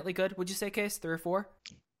legitimately good. Would you say, Case? 3 or 4?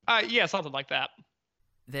 Yeah, something like that.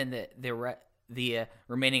 Then the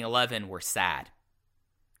remaining 11 were sad.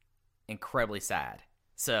 Incredibly sad.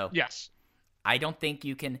 So yes, I don't think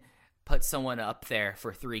you can put someone up there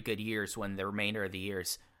for 3 good years when the remainder of the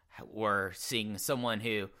years were seeing someone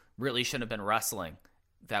who really shouldn't have been wrestling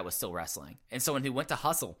that was still wrestling, and someone who went to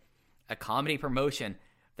Hustle, a comedy promotion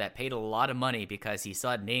that paid a lot of money because he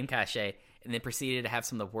still had name cachet, and then proceeded to have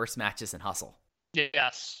some of the worst matches in Hustle.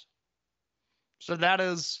 Yes. So that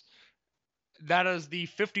is the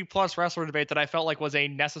 50-plus wrestler debate that I felt like was a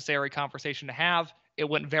necessary conversation to have. It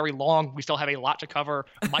went very long. We still have a lot to cover.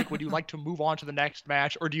 Mike, would you like to move on to the next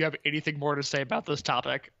match, or do you have anything more to say about this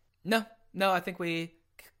topic? No, I think we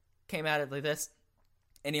came at it like this.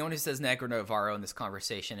 Anyone who says Negro Navarro in this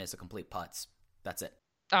conversation is a complete putz. That's it.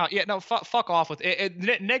 Yeah, no, fuck off with it.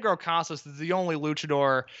 Negro Casas is the only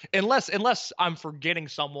luchador, unless I'm forgetting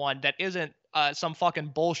someone that isn't some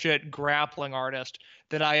fucking bullshit grappling artist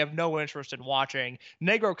that I have no interest in watching.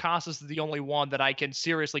 Negro Casas is the only one that I can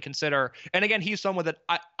seriously consider. And again, he's someone that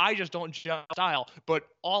I just don't judge style. But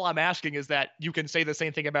all I'm asking is that you can say the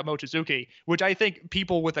same thing about Mochizuki, which I think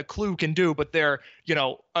people with a clue can do, but they're,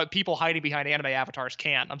 people hiding behind anime avatars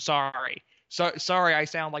can't. I'm sorry. Sorry, I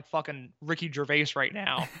sound like fucking Ricky Gervais right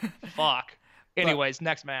now. Fuck. Anyways,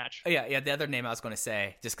 next match. Yeah. The other name I was going to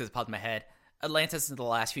say, just because it popped in my head, Atlantis in the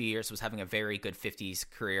last few years was having a very good 50s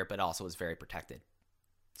career, but also was very protected.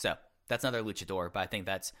 So that's another luchador, but I think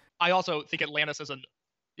that's... I also think Atlantis is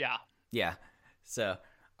Yeah. So,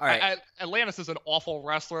 all right. Atlantis is an awful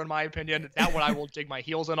wrestler, in my opinion. That one I will dig my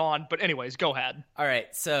heels in on. But anyways, go ahead. All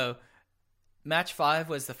right. So match 5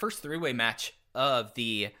 was the first 3-way match of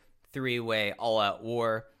the 3-way all-out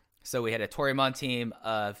war. So we had a Toryumon team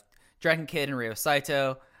of Dragon Kid and Ryo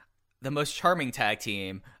Saito, the most charming tag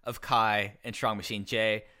team of Kai and Strong Machine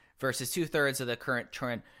J, versus 2/3 of the current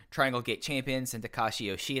Triangle Gate champions and Takashi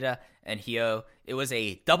Yoshida and Hyo. It was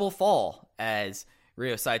a double fall, as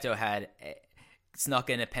Ryo Saito had snuck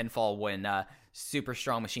in a pinfall when Super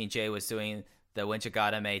Strong Machine J was doing the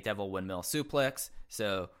Winchagatame Devil Windmill Suplex.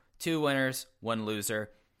 So 2 winners, 1 loser.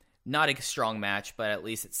 not a strong match, but at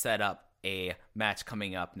least it set up a match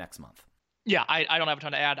coming up next month. Yeah, I don't have a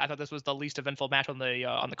ton to add. I thought this was the least eventful match on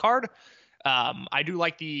the card. I do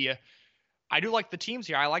like the teams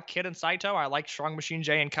here. I like Kid and Saito. I like Strong Machine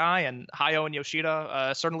J and Kai, and Hayo and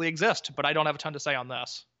Yoshida certainly exist, but I don't have a ton to say on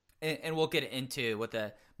this. And we'll get into what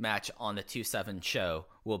the match on the 2-7 show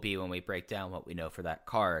will be when we break down what we know for that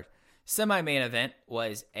card. Semi-main event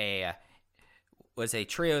was a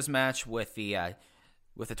trios match with the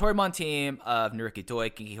Toryumon team of Naruki Doi,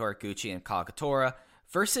 Genki Horiguchi, and Kagetora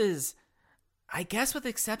versus, I guess with the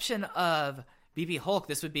exception of BB Hulk,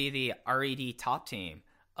 this would be the RED top team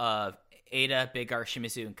of Eita, Big R,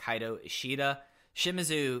 Shimizu, and Kaito Ishida.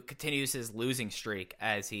 Shimizu continues his losing streak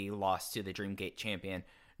as he lost to the Dreamgate champion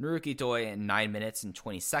Naruki Doi in 9 minutes and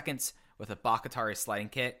 20 seconds with a Bakatari sliding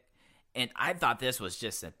kick. And I thought this was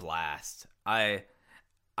just a blast. I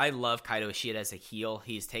love Kaito Ishida as a heel.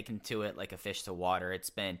 He's taken to it like a fish to water. It's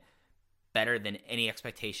been better than any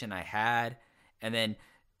expectation I had. And then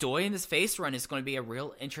Doi in this face run is going to be a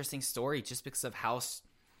real interesting story just because of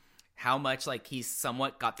how much like he's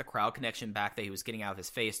somewhat got the crowd connection back that he was getting out of his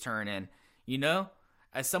face turn. And, you know,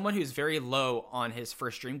 as someone who's very low on his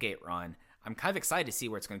first Dreamgate run, I'm kind of excited to see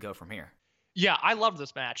where it's going to go from here. Yeah, I loved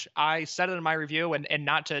this match. I said it in my review, and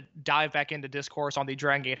not to dive back into discourse on the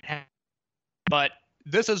Dragon Gate, but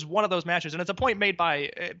this is one of those matches, and it's a point been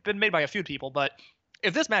made by a few people, but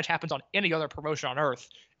if this match happens on any other promotion on Earth,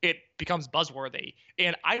 it becomes buzzworthy.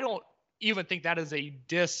 And I don't even think that is a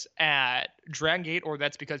diss at Dragon Gate, or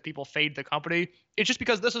that's because people fade the company. It's just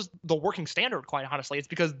because this is the working standard, quite honestly. It's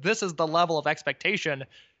because this is the level of expectation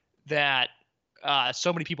that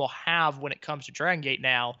so many people have when it comes to Dragon Gate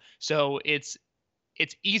now. So it's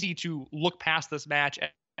easy to look past this match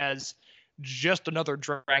as just another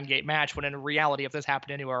Dragon Gate match, when in reality, if this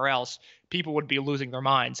happened anywhere else, people would be losing their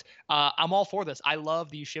minds. I'm all for this. I love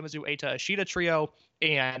the Shimizu Eita Ishida trio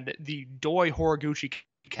and the Doi Horiguchi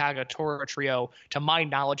Kagetora trio. To my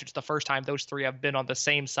knowledge, it's the first time those three have been on the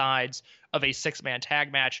same sides of a 6-man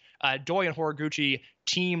tag match. Doi and Horiguchi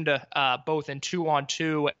teamed both in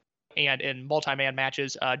 2-on-2 and in multi-man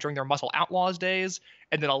matches during their Muscle Outlaws days,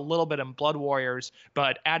 and then a little bit in Blood Warriors.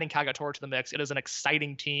 But adding Kagetora to the mix, it is an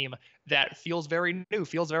exciting team that feels very new,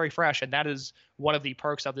 feels very fresh, and that is one of the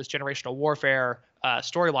perks of this Generational Warfare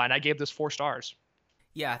storyline. I gave this 4 stars.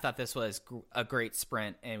 Yeah, I thought this was a great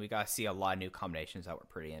sprint, and we got to see a lot of new combinations that were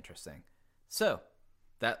pretty interesting. So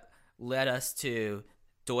that led us to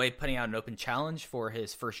Doi putting out an open challenge for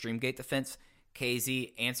his first Dreamgate defense.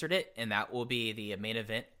 KZ answered it, and that will be the main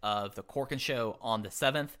event of the Korakuen show on the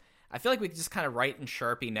 7th. I feel like we can just kind of write in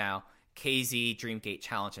Sharpie now KZ Dreamgate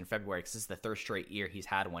challenge in February, because this is the third straight year he's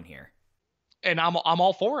had one here. And I'm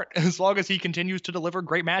all for it. As long as he continues to deliver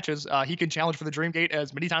great matches, he can challenge for the Dreamgate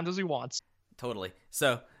as many times as he wants. Totally.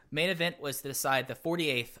 So main event was to decide the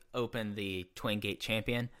 48th Open, the Twin Gate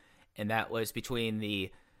champion, and that was between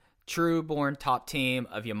the Trueborn top team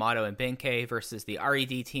of Yamato and Benkei versus the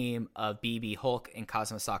RED team of BB Hulk and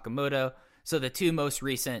Kazuma Sakamoto. So the two most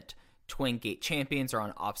recent Twin Gate champions are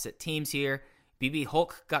on opposite teams here. BB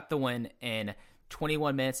Hulk got the win in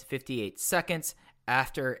 21 minutes 58 seconds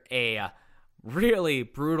after a really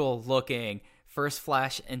brutal looking first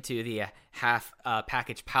flash into the half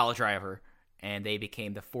package pile driver, and they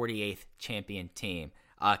became the 48th champion team.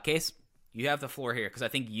 Case, you have the floor here, because I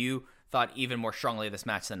think you thought even more strongly of this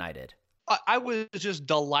match than I did. I was just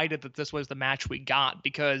delighted that this was the match we got,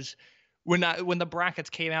 because when the brackets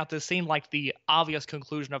came out, this seemed like the obvious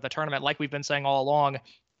conclusion of the tournament. Like we've been saying all along,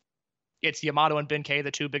 it's Yamato and Benkei,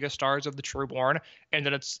 the two biggest stars of the Trueborn, and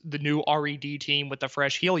then it's the new RED team with the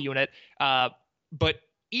fresh heel unit. But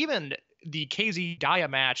even the KZ Daya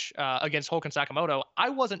match against Hulk and Sakamoto, I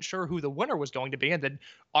wasn't sure who the winner was going to be, and then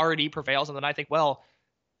RED prevails, and then I think, well,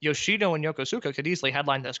 Yoshida and Yokosuka could easily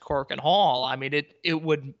headline this Korakuen Hall. I mean, it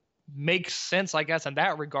would make sense, I guess, in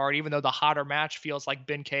that regard, even though the hotter match feels like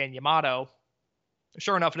Benkei and Yamato.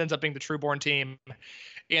 Sure enough, it ends up being the Trueborn team.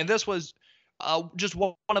 And this was just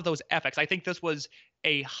one of those epics. I think this was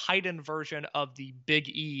a heightened version of the Big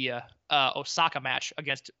E Osaka match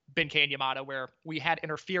against Benkei and Yamato, where we had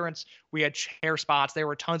interference, we had chair spots, there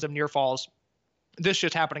were tons of near falls. This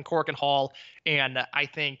just happened in Korakuen Hall, and I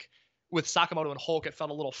think with Sakamoto and Hulk, it felt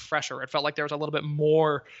a little fresher. It felt like there was a little bit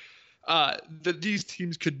more that these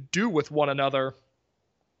teams could do with one another.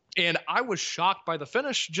 And I was shocked by the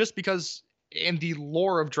finish, just because in the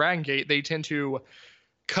lore of Dragon Gate, they tend to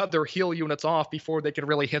cut their heel units off before they can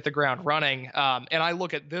really hit the ground running. And I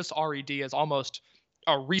look at this RED as almost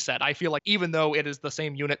a reset. I feel like even though it is the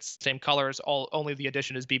same units, same colors, only the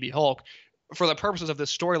addition is BB Hulk, for the purposes of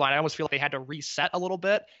this storyline, I almost feel like they had to reset a little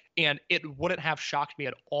bit, and it wouldn't have shocked me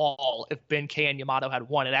at all if Ben-K and Yamato had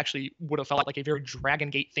won. It actually would have felt like a very Dragon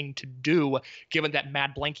Gate thing to do, given that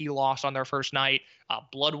Mad Blankey lost on their first night.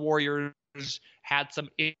 Blood Warriors had some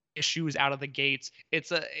issues out of the gates.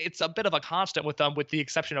 It's a bit of a constant with them, with the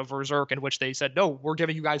exception of Berserk, in which they said, no, we're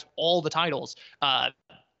giving you guys all the titles.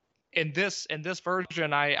 In this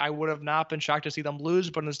version, I would have not been shocked to see them lose,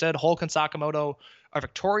 but instead Hulk and Sakamoto are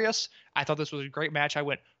victorious. I thought this was a great match. I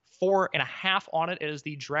went 4.5 on it. It is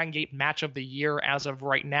the Dragon Gate match of the year as of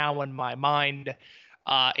right now in my mind.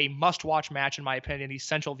 A must-watch match, in my opinion,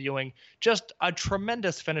 essential viewing. Just a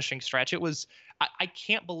tremendous finishing stretch. It was, I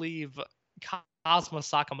can't believe Kazuma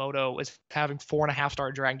Sakamoto is having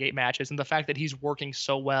 4.5-star Dragon Gate matches, and the fact that he's working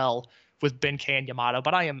so well with Ben-K and Yamato.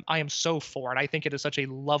 But I am so for it. I think it is such a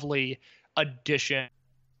lovely addition.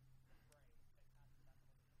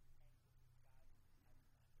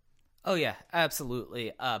 Oh yeah,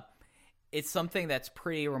 absolutely. It's something that's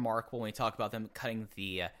pretty remarkable when we talk about them cutting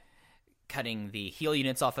the heel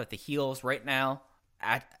units off at the heels. Right now,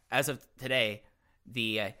 as of today,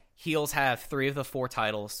 the heels have 3 of the 4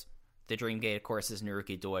 titles. The Dream Gate, of course, is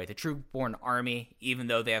Naruki Doi. The Trueborn Army, even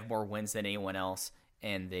though they have more wins than anyone else,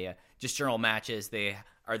 and the just general matches, they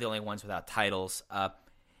are the only ones without titles.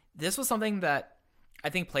 This was something that I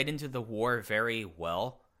think played into the war very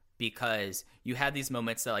well, because you had these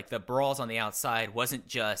moments that, like, the brawls on the outside wasn't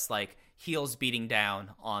just like heels beating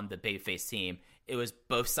down on the babyface team. It was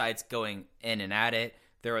both sides going in and at it.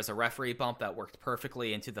 There was a referee bump that worked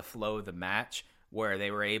perfectly into the flow of the match, where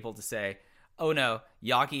they were able to say, oh no,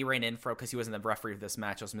 Yagi ran in for, because he wasn't the referee of this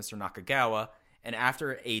match, it was Mr. Nakagawa. And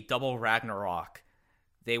after a double Ragnarok,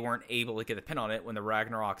 they weren't able to get a pin on it, when the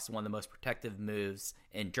Ragnarok is one of the most protective moves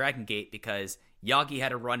in Dragon Gate, because Yagi had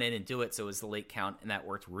to run in and do it, so it was the late count, and that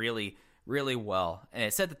worked really, really well. And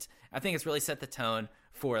it set I think it's really set the tone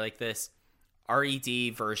for like this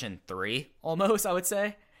RED version 3, almost, I would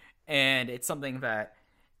say. And it's something that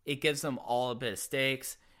it gives them all a bit of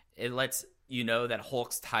stakes. It lets you know that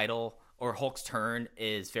Hulk's title, or Hulk's turn,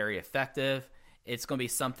 is very effective. It's going to be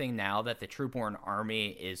something now that the Trueborn Army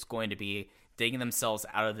is going to be digging themselves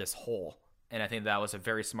out of this hole. And I think that was a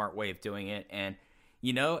very smart way of doing it. And,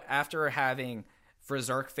 you know, after having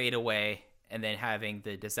Berserk fade away, and then having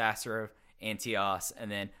the disaster of Antios,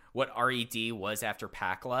 and then what RED was after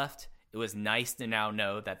Pac left, it was nice to now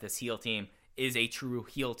know that this heel team is a true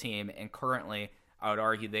heel team. And currently, I would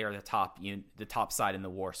argue they are the top side in the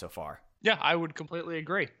war so far. Yeah, I would completely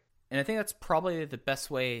agree. And I think that's probably the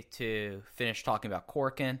best way to finish talking about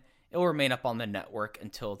Korakuen. It will remain up on the network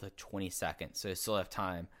until the 22nd, so you still have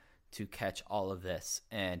time to catch all of this.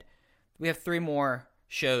 And we have 3 more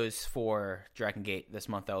shows for Dragon Gate this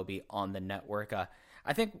month that will be on the network.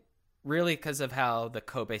 I think really because of how the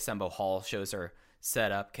Kobe Senbo Hall shows are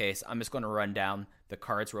set up, Case, I'm just going to run down the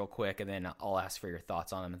cards real quick, and then I'll ask for your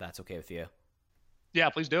thoughts on them, if that's okay with you. Yeah,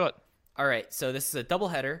 please do it. All right, so this is a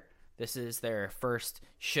doubleheader. This is their first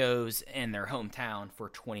shows in their hometown for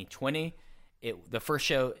 2020. The first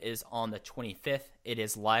show is on the 25th. It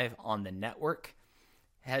is live on the network.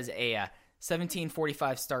 It has a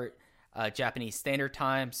 17:45 start Japanese Standard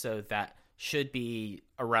Time, so that should be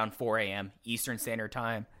around 4 a.m. Eastern Standard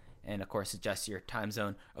Time. And, of course, adjust your time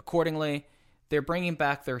zone accordingly. They're bringing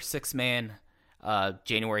back their 6-man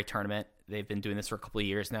January tournament. They've been doing this for a couple of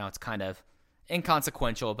years now. It's kind of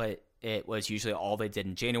inconsequential, but it was usually all they did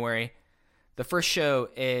in January. The first show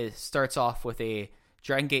starts off with a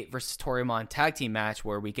Dragon Gate versus Toryumon tag team match,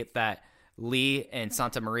 where we get that Lee and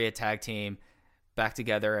Santa Maria tag team back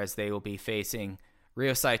together, as they will be facing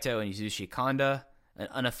Ryo Saito and Yasushi Kanda. An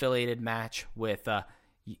unaffiliated match with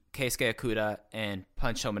Keisuke Okuda and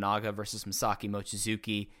Punch Tominaga versus Masaki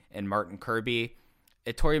Mochizuki and Martin Kirby.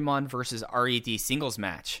 A Toryumon versus RED singles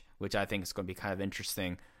match, which I think is going to be kind of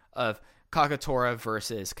interesting, of Kagetora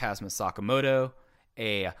versus Kazuma Sakamoto.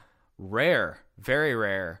 A rare, very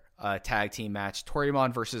rare tag team match,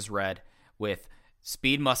 Toryumon versus Red, with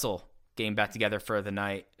Speed Muscle getting back together for the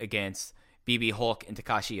night against BB Hulk and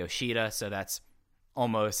Takashi Yoshida. So that's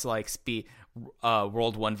almost like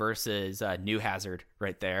World 1 versus New Hazard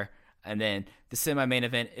right there. And then the semi-main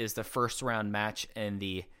event is the first round match in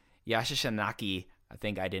the Yashishinaki, I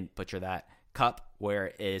think I didn't butcher that, Cup, where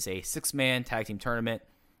it is a 6-man tag team tournament.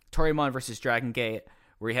 Toryumon versus Dragon Gate,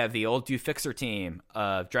 where we have the old Do Fixer team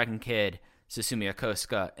of Dragon Kid, Susumu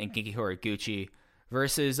Yokosuka, and Genki Horiguchi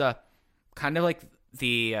versus kind of like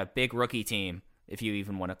the big rookie team, if you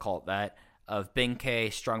even want to call it that, of Ben-K,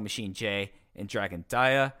 Strong Machine J, and Dragon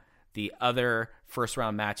Dia. The other first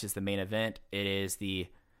round match is the main event. It is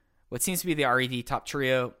what seems to be the RED top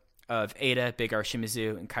trio of Eita, Big R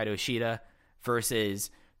Shimizu, and Kaito Ishida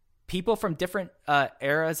versus people from different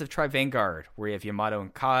eras of Tri Vanguard, where you have Yamato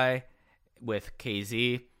and Kai with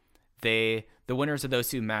KZ. The winners of those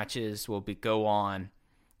two matches will go on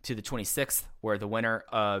to the 26th, where the winner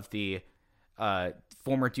of the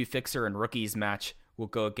former Do Fixer and Rookies match will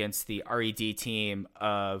go against the RED team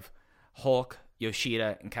of Hulk,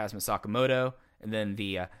 Yoshida, and Kazuma Sakamoto, and then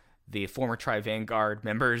the former Tri Vanguard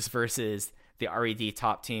members versus the RED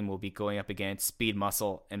top team will be going up against Speed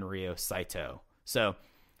Muscle and Ryo Saito. So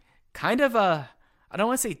kind of I don't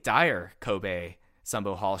want to say dire Kobe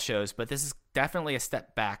Sambo Hall shows, but this is definitely a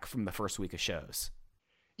step back from the first week of shows.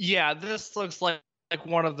 Yeah, this looks like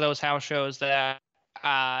one of those house shows that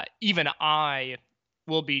even I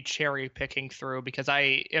will be cherry picking through, because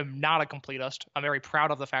I am not a completist. I'm very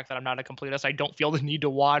proud of the fact that I'm not a completist. I don't feel the need to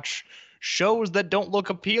watch shows that don't look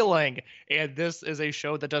appealing. And this is a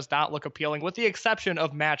show that does not look appealing, with the exception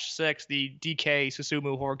of match 6, the DK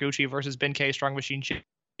Susumu Horiguchi versus Benkei Strong Machine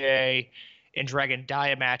J and Dragon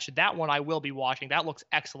Dia match. That one I will be watching. That looks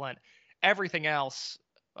excellent. Everything else,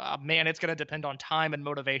 man, it's going to depend on time and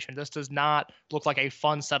motivation. This does not look like a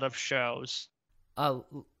fun set of shows. I'm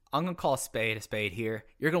going to call a spade here.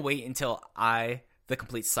 You're going to wait until I, the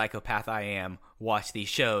complete psychopath I am, watch these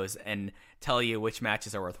shows and tell you which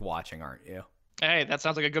matches are worth watching, aren't you? Hey, that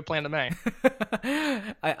sounds like a good plan to me.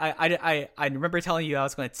 I remember telling you I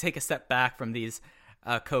was going to take a step back from these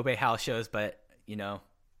Kobe house shows, but,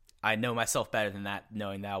 I know myself better than that,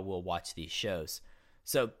 knowing that I will watch these shows.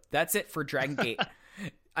 So that's it for Dragon Gate.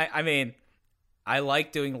 I mean, I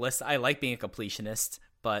like doing lists. I like being a completionist,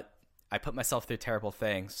 but I put myself through terrible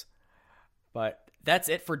things. But that's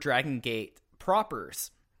it for Dragon Gate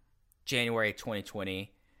Propers, January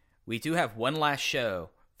 2020. We do have one last show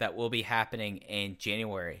that will be happening in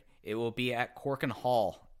January. It will be at Corkin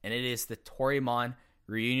Hall, and it is the Toryumon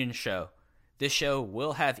Reunion Show. This show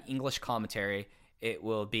will have English commentary. It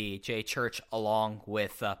will be Jay Church along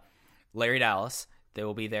with Larry Dallas. They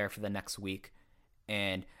will be there for the next week.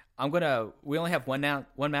 And we only have one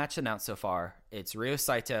match announced so far. It's Ryo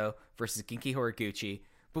Saito versus Genki Horiguchi.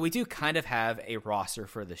 But we do kind of have a roster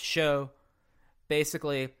for the show.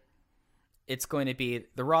 Basically, it's going to be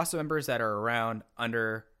the roster members that are around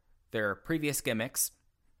under their previous gimmicks.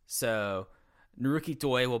 So Naruki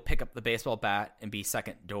Doi will pick up the baseball bat and be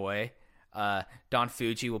second Doi. Don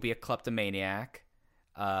Fuji will be a kleptomaniac.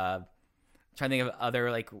 Trying to think of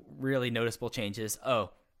other really noticeable changes.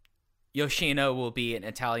 Oh, Yoshino will be an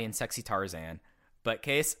Italian sexy Tarzan. But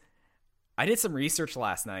Case, I did some research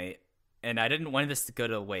last night, and I didn't want this to go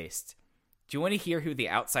to waste. Do you want to hear who the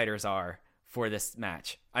outsiders are for this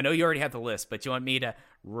match? I know you already have the list, but do you want me to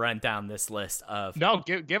run down this list of... No,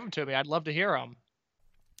 give them to me. I'd love to hear them.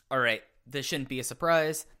 All right, this shouldn't be a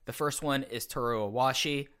surprise. The first one is Toru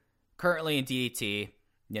Owashi, currently in DDT.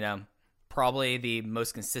 Probably the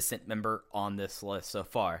most consistent member on this list so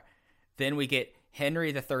far. Then we get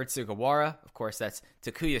Henry III Sugawara. Of course, that's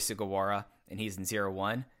Takuya Sugawara, and he's in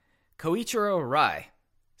 0-1. Koichiro Arai.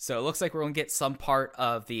 So it looks like we're going to get some part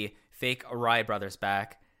of the fake Arai brothers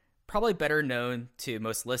back. Probably better known to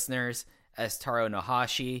most listeners as Taro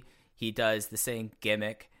Nohashi. He does the same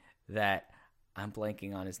gimmick that, I'm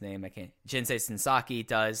blanking on his name, Jinsei Sensaki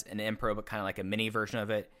does in Impro, but kind of like a mini version of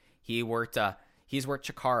it. He's worked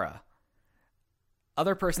Chikara.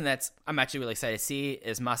 Other person I'm actually really excited to see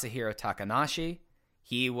is Masahiro Takanashi.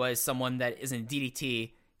 He was someone that is in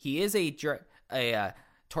DDT. He is a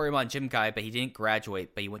Toryumon gym guy, but he didn't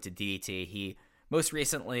graduate, but he went to DDT. He most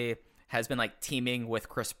recently has been teaming with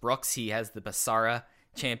Chris Brooks. He has the Basara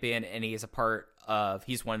champion, and he's one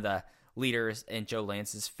of the leaders in Joe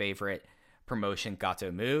Lance's favorite promotion,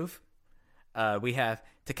 Gato Move. We have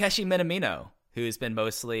Takeshi Minamino, who's been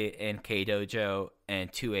mostly in K-Dojo and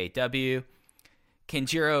 2AW.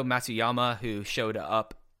 Kenjiro Matsuyama, who showed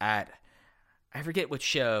up at, I forget which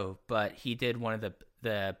show, but he did one of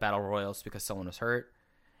the Battle Royals because someone was hurt.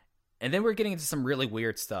 And then we're getting into some really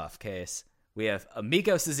weird stuff, Case. We have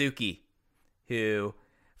Amigo Suzuki, who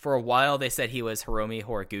for a while they said he was Hiromi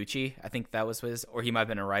Horiguchi. I think that was or he might have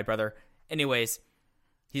been a Arai brother. Anyways,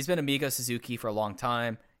 he's been Amigo Suzuki for a long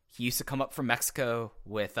time. He used to come up from Mexico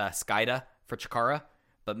with Skida for Chikara.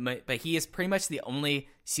 But he is pretty much the only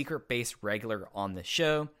secret base regular on the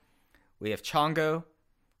show. We have Chongo.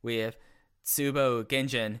 We have Tsubo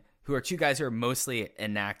Genjin, who are two guys who are mostly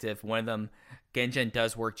inactive. One of them, Genjin,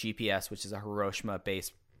 does work GPS, which is a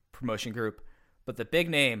Hiroshima-based promotion group. But the big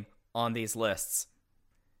name on these lists,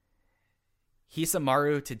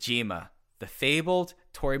 Hisamaru Tajima, the fabled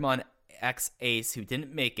Toryumon X ace who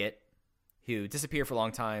didn't make it, who disappeared for a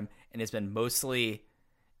long time, and has been mostly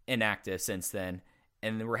inactive since then.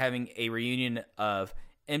 And then we're having a reunion of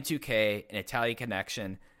M2K, an Italian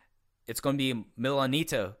connection. It's going to be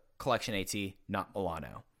Milanito Collection AT, not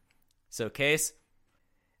Milano. So, Case,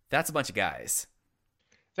 that's a bunch of guys.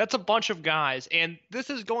 That's a bunch of guys, and this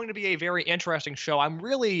is going to be a very interesting show. I'm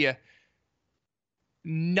really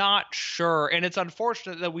not sure, and it's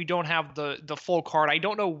unfortunate that we don't have the full card. I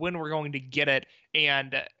don't know when we're going to get it,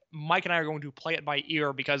 and Mike and I are going to play it by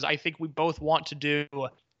ear because I think we both want to do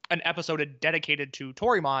an episode dedicated to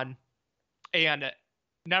Toryumon and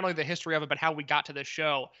not only the history of it, but how we got to this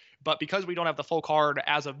show. But because we don't have the full card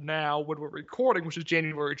as of now, when we're recording, which is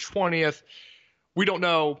January 20th, we don't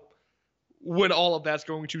know when all of that's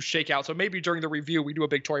going to shake out. So maybe during the review, we do a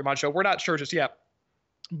big Toryumon show. We're not sure just yet.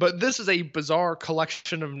 But this is a bizarre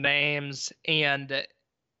collection of names, and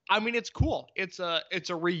I mean, it's cool. It's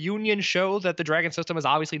a reunion show that the Dragon System has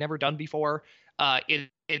obviously never done before.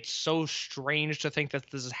 It's so strange to think that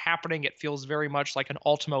this is happening. It feels very much like an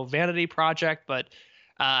Ultimo vanity project, but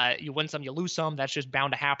you win some, you lose some. That's just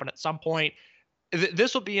bound to happen at some point.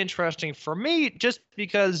 This will be interesting for me just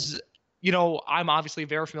because, you know, I'm obviously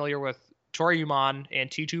very familiar with Toryumon and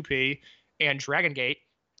T2P and Dragon Gate,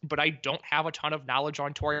 but I don't have a ton of knowledge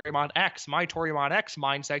on Toryumon X. My Toryumon X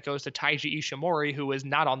mindset goes to Taiji Ishimori, who is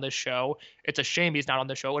not on this show. It's a shame he's not on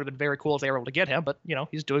the show. It would have been very cool if they were able to get him, but, you know,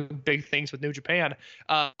 he's doing big things with New Japan.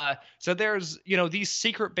 So there's, you know, these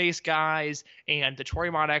secret base guys and the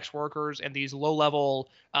Toryumon X workers and these low-level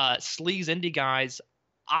sleaze indie guys.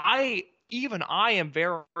 I am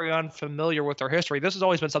very unfamiliar with their history. This has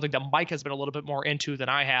always been something that Mike has been a little bit more into than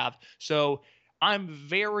I have. So I'm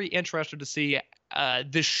very interested to see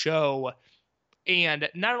this show, and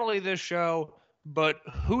not only this show, but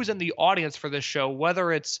who's in the audience for this show,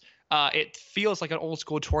 whether it's it feels like an old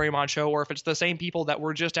school Toryumon show or if it's the same people that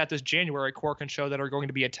were just at this January Corkin show that are going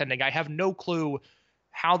to be attending. I have no clue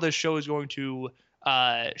how this show is going to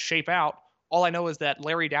shape out. All I know is that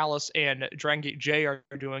Larry Dallas and Dragon Gate Jay are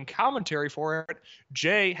doing commentary for it.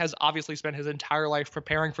 Jay has obviously spent his entire life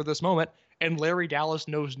preparing for this moment, and Larry Dallas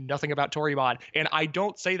knows nothing about Toryumon. And I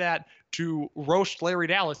don't say that to roast Larry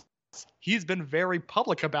Dallas. He's been very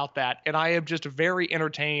public about that, and I am just very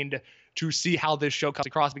entertained to see how this show comes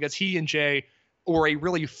across because he and Jay were a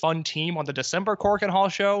really fun team on the December Corkin Hall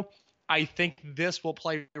show. I think this will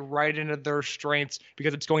play right into their strengths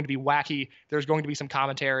because it's going to be wacky. There's going to be some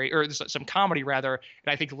commentary, or some comedy rather,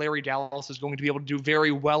 and I think Larry Dallas is going to be able to do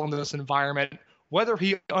very well in this environment, whether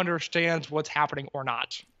he understands what's happening or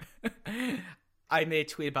not. I made a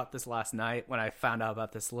tweet about this last night when I found out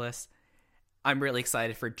about this list. I'm really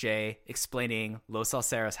excited for Jay explaining Los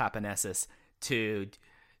Salseros Japoneses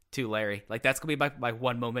to Larry. Like, that's going to be my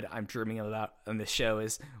one moment I'm dreaming about on this show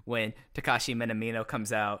is when Takashi Minamino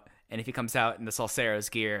comes out, and if he comes out in the Salseros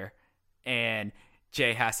gear, and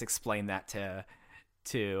Jay has to explain that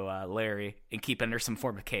to Larry and keep under some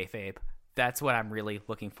form of kayfabe. That's what I'm really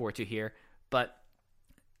looking forward to here. But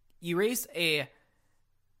you raised a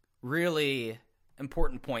really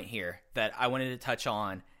important point here that I wanted to touch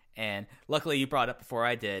on, and luckily you brought up before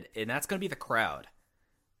I did, and that's going to be the crowd.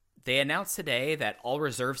 They announced today that all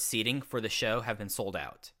reserved seating for the show have been sold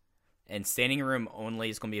out, and standing room only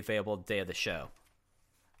is going to be available the day of the show.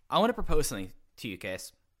 I want to propose something to you,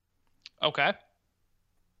 Case. Okay.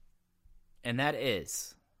 And that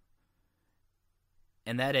is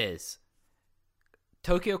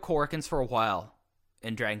Tokyo Corkins for a while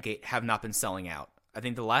in Dragon Gate have not been selling out. I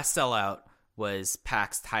think the last sellout was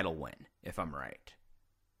PAC's title win, if I'm right.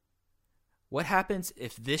 What happens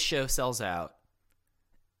if this show sells out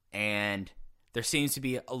and there seems to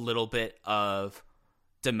be a little bit of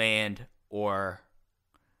demand or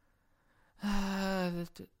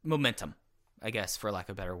momentum, I guess, for lack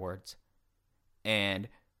of better words. And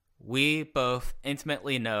we both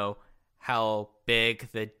intimately know how big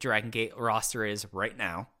the Dragon Gate roster is right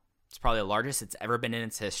now. It's probably the largest it's ever been in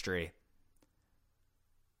its history.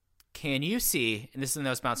 Can you see, and this is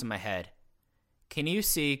what's bouncing in my head, can you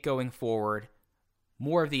see going forward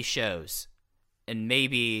more of these shows? And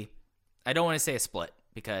maybe, I don't want to say a split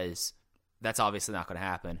because that's obviously not going to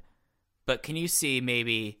happen. But can you see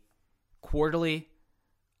maybe quarterly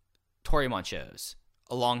Toryumon shows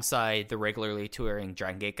alongside the regularly touring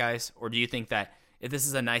Dragon Gate guys? Or do you think that if this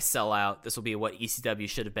is a nice sellout, this will be what ECW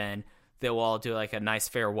should have been? They'll all do like a nice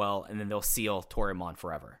farewell and then they'll seal Toryumon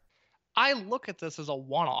forever. I look at this as a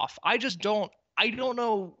one-off. I don't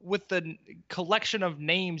know with the collection of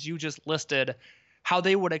names you just listed how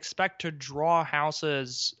they would expect to draw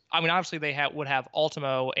houses. I mean, obviously they would have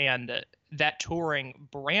Ultimo and that touring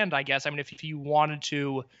brand, I guess. I mean, if you wanted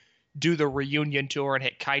to do the reunion tour and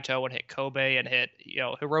hit Kaito and hit Kobe and hit,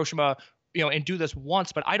 Hiroshima, and do this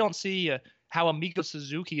once, but I don't see how Amigo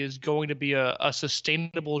Suzuki is going to be a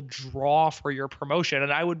sustainable draw for your promotion.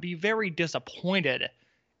 And I would be very disappointed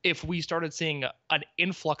if we started seeing an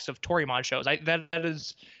influx of Toryumon shows.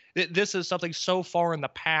 This is something so far in the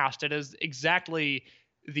past. It is exactly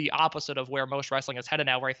the opposite of where most wrestling is headed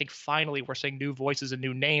now, where I think finally we're seeing new voices and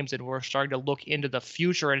new names, and we're starting to look into the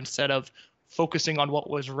future instead of focusing on what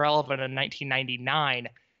was relevant in 1999.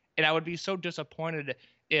 And I would be so disappointed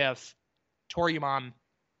if Toryumon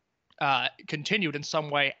continued in some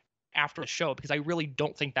way after the show, because I really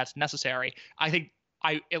don't think that's necessary.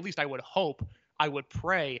 At least I would hope, I would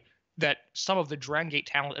pray that some of the Dragon Gate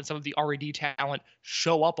talent and some of the RED talent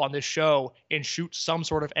show up on this show and shoot some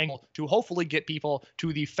sort of angle to hopefully get people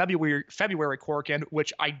to the February Korakuen,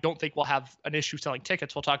 which I don't think will have an issue selling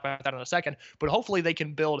tickets. We'll talk about that in a second, but hopefully they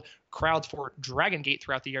can build crowds for Dragon Gate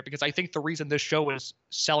throughout the year, because I think the reason this show is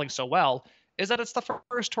selling so well is that it's the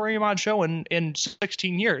first Toryumon show in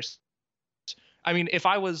 16 years. I mean, if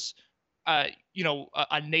I was a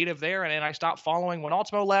native there and I stopped following when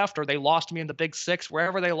Ultimo left, or they lost me in the Big Six,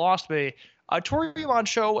 wherever they lost me, a Toryumon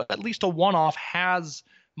show, at least a one-off, has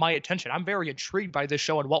my attention. I'm very intrigued by this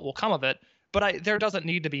show and what will come of it, but there doesn't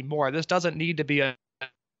need to be more. This doesn't need to be a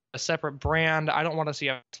separate brand. I don't want to see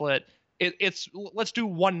a split. It's let's do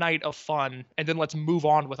one night of fun and then let's move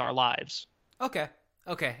on with our lives. Okay.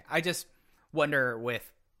 I just wonder,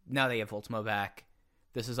 with now they have Ultimo back,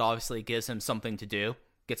 this is obviously gives him something to do.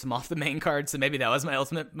 Gets him off the main card, so maybe that was my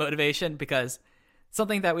ultimate motivation, because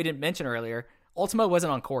something that we didn't mention earlier, Ultimo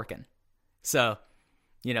wasn't on Korakuen. So,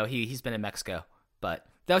 he's been in Mexico. But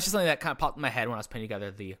that was just something that kind of popped in my head when I was putting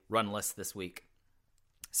together the run list this week.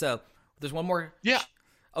 So, there's one more. Yeah.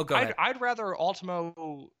 Oh, go ahead. I'd rather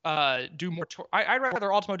Ultimo do more. I'd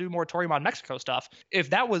rather Ultimo do more Toryumon Mexico stuff. If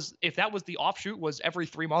that was the offshoot, was every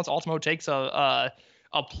 3 months Ultimo takes a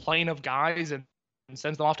plane of guys and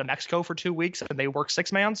sends them off to Mexico for 2 weeks and they work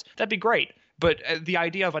 6-mans, that'd be great. But the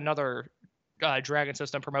idea of another Dragon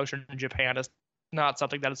System promotion in Japan is not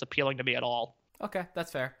something that is appealing to me at all. Okay, that's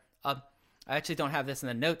fair. I actually don't have this in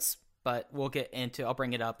the notes, but I'll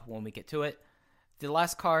bring it up when we get to it. The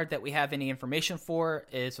last card that we have any information for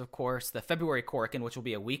is, of course, the February Korakuen, which will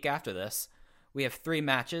be a week after this. We have 3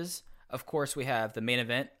 matches. Of course, we have the main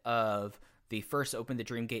event of the first Open the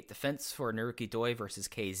Dream Gate defense for Naruki Doi versus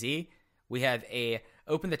KZ. We have a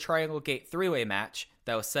Open the Triangle Gate 3-way match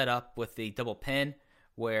that was set up with the double pin,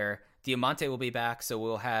 where Diamante will be back, so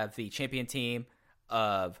we'll have the champion team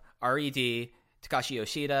of RED, Takashi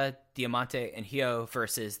Yoshida, Diamante, and Hyo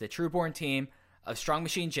versus the Trueborn team of Strong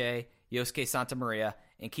Machine J, Yosuke Santa Maria,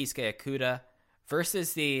 and Kisuke Okuda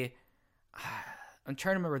versus I'm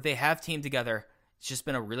trying to remember, they have teamed together. It's just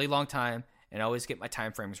been a really long time, and I always get my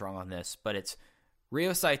time frames wrong on this, but it's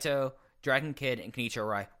Ryo Saito, Dragon Kid, and Kenichi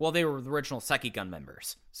Arai. Well, they were the original Seki Gun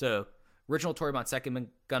members. So, original Toryumon Seki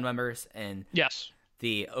Gun members, and yes,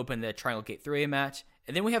 the Triangle Gate 3-way match.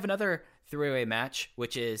 And then we have another 3-way match,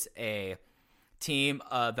 which is a team,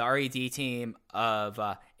 the RED team of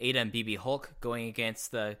Ada and BB Hulk going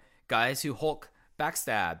against the guys who Hulk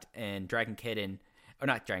backstabbed, and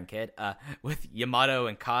with Yamato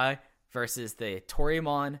and Kai versus the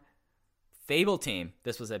Toryumon Fable team.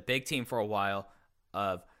 This was a big team for a while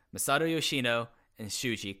of Masato Yoshino and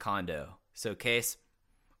Shuji Kondo. So, Case,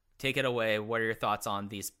 take it away. What are your thoughts on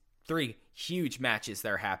these 3 huge matches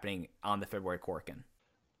that are happening on the February Korakuen?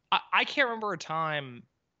 I can't remember a time,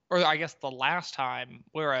 or I guess the last time,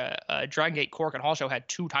 where a Dragon Gate Korakuen Hall show had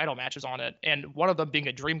 2 title matches on it, and one of them being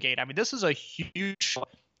a Dream Gate. I mean, this is a huge show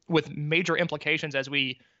with major implications as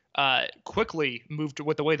we quickly moved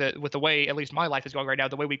with the way at least my life is going right now,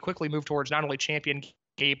 the way we quickly move towards not only Champion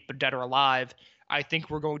Gate but Dead or Alive. I think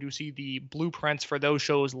we're going to see the blueprints for those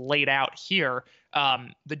shows laid out here.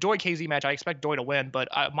 The Doi KZ match, I expect Doi to win, but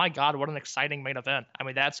my God, what an exciting main event. I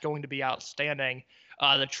mean, that's going to be outstanding.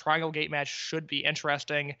 The Triangle Gate match should be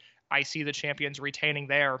interesting. I see the champions retaining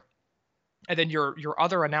there. And then your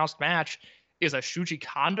other announced match is a Shuji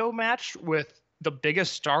Kondo match with the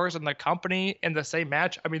biggest stars in the company in the same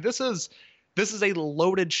match. I mean, this is a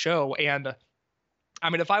loaded show. And I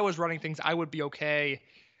mean, if I was running things, I would be okay,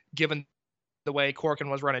 given the way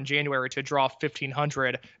Korakuen was run in January, to draw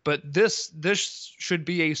 1,500, but this should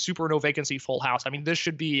be a super no vacancy full house. I mean, this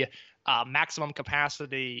should be maximum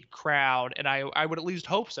capacity crowd, and I would at least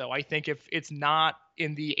hope so. I think if it's not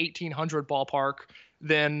in the 1,800 ballpark,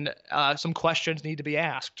 then some questions need to be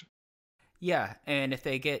asked. Yeah, and if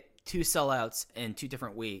they get 2 sellouts in 2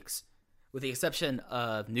 different weeks, with the exception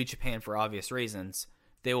of New Japan for obvious reasons,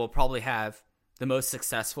 they will probably have the most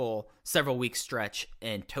successful several week stretch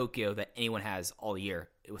in Tokyo that anyone has all year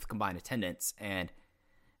with combined attendance. And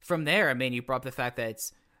from there, I mean, you brought up the fact that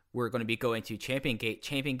it's we're going to be going to Champion Gate.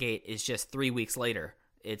 Champion Gate is just 3 weeks later.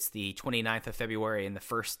 It's the 29th of February and the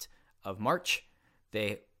 1st of March.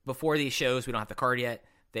 Before these shows, we don't have the card yet.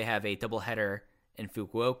 They have a doubleheader in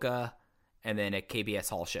Fukuoka and then a KBS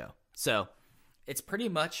Hall show. So it's pretty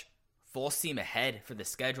much full steam ahead for the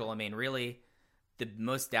schedule. I mean, really, the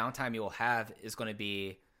most downtime you'll have is going to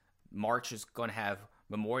be March is going to have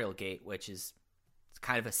Memorial Gate, which is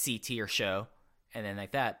kind of a C-tier show, and then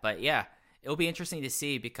like that. But yeah, it'll be interesting to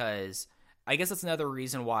see, because I guess that's another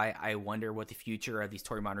reason why I wonder what the future of these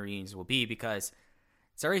Toryumon reunions will be, because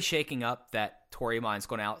it's already shaking up that Toryumon is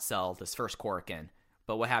going to outsell this first Korakuen.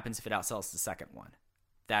 But what happens if it outsells the second one?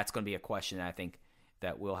 That's going to be a question I think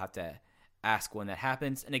that we'll have to ask when that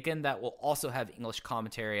happens. And again, that will also have English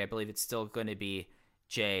commentary. I believe it's still going to be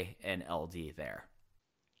J and LD there.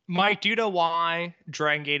 Mike, do you know why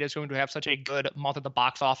Dragon Gate is going to have such a good month at the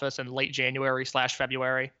box office in late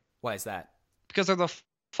January/February? Why is that? Because they're the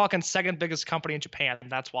fucking second biggest company in Japan.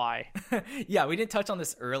 That's why. Yeah, we didn't touch on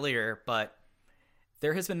this earlier, but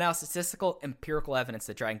there has been now statistical empirical evidence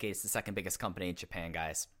that Dragon Gate is the second biggest company in Japan,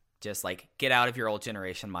 guys. Just like, get out of your old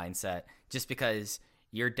generation mindset. Just because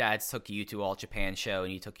your dads took you to All Japan show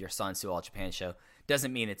and you took your sons to All Japan show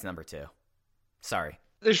doesn't mean it's number 2. Sorry.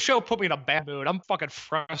 This show put me in a bad mood. I'm fucking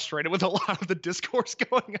frustrated with a lot of the discourse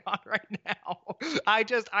going on right now. I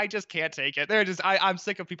just can't take it. I'm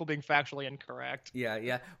sick of people being factually incorrect.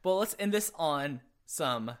 Yeah. Well, let's end this on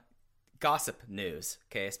some gossip news,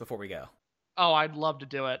 Case, before we go. Oh, I'd love to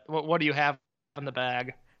do it. What do you have in the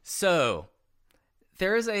bag? So,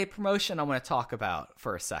 there is a promotion I want to talk about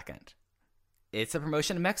for a second. It's a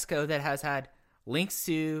promotion in Mexico that has had links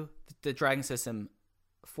to the Dragon system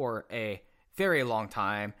for a very long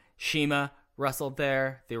time. Shima wrestled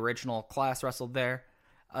there. The original class wrestled there.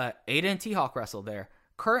 Ada and T-Hawk wrestled there.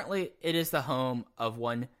 Currently, it is the home of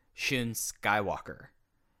one Shun Skywalker.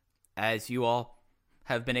 As you all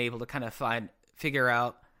have been able to kind of figure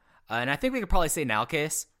out, and I think we could probably say now,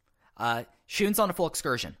 Case, Shun's on a full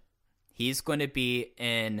excursion. He's going to be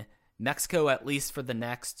in Mexico at least for the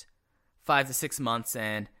next 5 to 6 months,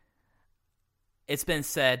 and it's been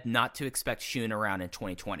said not to expect Shun around in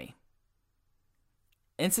 2020.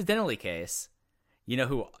 Incidentally, Case, you know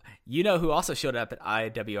who also showed up at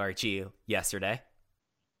IWRG yesterday?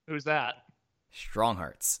 Who's that? Strong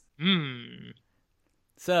Hearts.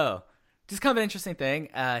 So, just kind of an interesting thing.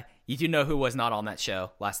 You do know who was not on that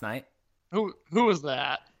show last night? Who was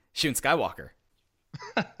that? Shun Skywalker.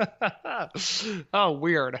 Oh,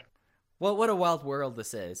 weird. Well, what a wild world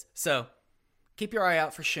this is. So, keep your eye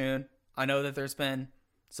out for Shun. I know that there's been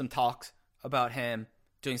some talks about him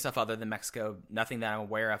doing stuff other than Mexico. Nothing that I'm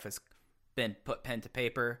aware of has been put pen to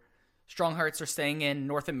paper. Strong Hearts are staying in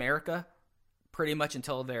North America pretty much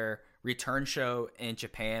until their return show in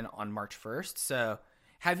Japan on March 1st. So,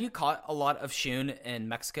 have you caught a lot of Shun in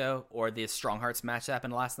Mexico or the Strong Hearts match that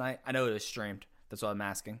happened last night? I know it was streamed. That's what I'm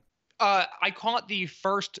asking. I caught the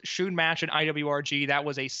first Shun match in IWRG. That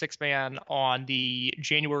was a 6-man on the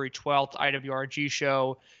January 12th IWRG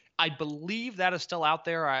show. I believe that is still out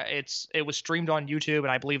there. It was streamed on YouTube, and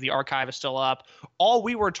I believe the archive is still up. All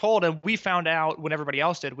we were told, and we found out when everybody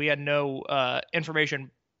else did, we had no information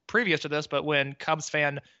previous to this, but when Cubs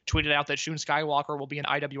fan tweeted out that Shun Skywalker will be in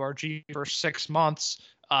IWRG for 6 months,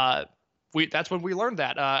 that's when we learned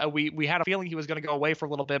that. We had a feeling he was going to go away for a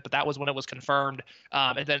little bit, but that was when it was confirmed.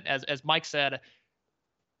 And then, as Mike said,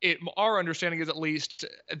 our understanding is at least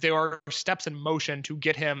there are steps in motion to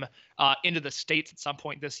get him into the States at some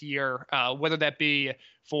point this year, whether that be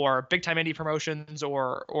for big-time indie promotions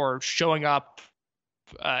or showing up,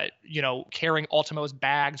 carrying Ultimo's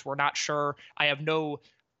bags. We're not sure. I have no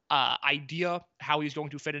idea how he's going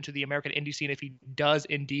to fit into the American indie scene if he does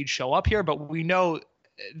indeed show up here, but we know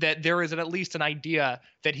that there is at least an idea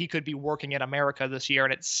that he could be working in America this year,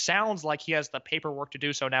 and it sounds like he has the paperwork to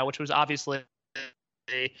do so now, which was obviously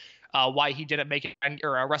why he didn't make it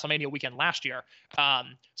or a WrestleMania weekend last year.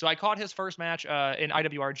 So I caught his first match in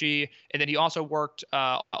IWRG, and then he also worked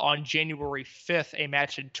on January 5th a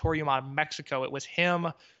match in Toryumon, Mexico. It was him,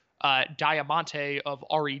 Diamante of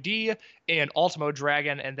RED, and Ultimo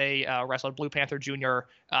Dragon, and they wrestled Blue Panther Jr.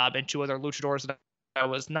 And 2 other luchadors that I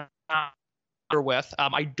was not with.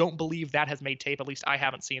 I don't believe that has made tape. At least I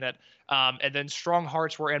haven't seen it. And then Strong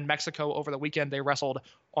Hearts were in Mexico over the weekend. They wrestled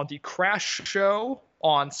on the Crash show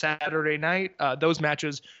on Saturday night. Those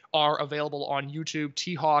matches are available on YouTube.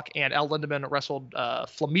 T-Hawk and El Lindemann wrestled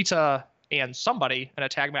Flamita and somebody in a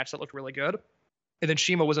tag match that looked really good. And then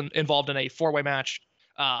Shima was involved in a 4-way match.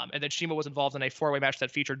 And then Shima was involved in a 4-way match that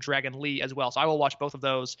featured Dragon Lee as well. So I will watch both of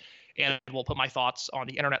those, and we'll put my thoughts on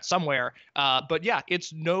the internet somewhere. But yeah,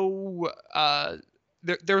 it's no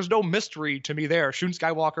there's no mystery to me there. Shun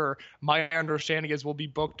Skywalker, my understanding is, will be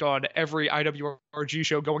booked on every IWRG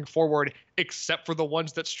show going forward, except for the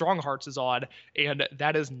ones that Strong Hearts is on, and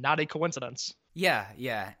that is not a coincidence. Yeah,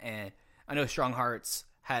 and I know Strong Hearts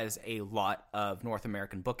has a lot of North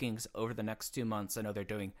American bookings over the next 2 months. I know they're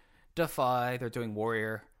doing Defy, they're doing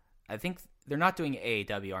Warrior. I think they're not doing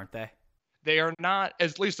AAW, aren't they? They are not,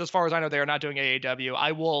 at least as far as I know, they are not doing AAW.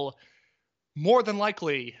 I will more than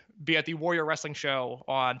likely be at the Warrior Wrestling Show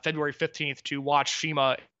on February 15th to watch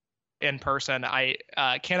CIMA in person. I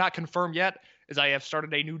cannot confirm yet, as I have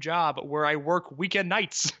started a new job where I work weekend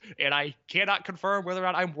nights, and I cannot confirm whether or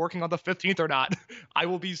not I'm working on the 15th or not. I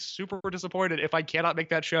will be super disappointed if I cannot make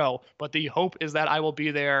that show, but the hope is that I will be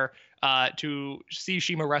there to see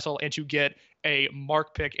CIMA wrestle and to get a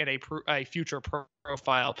mark pick and a future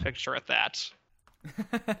profile picture at that.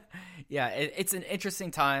 Yeah, it's an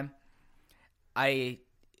interesting time. There's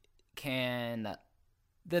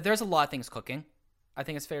a lot of things cooking, I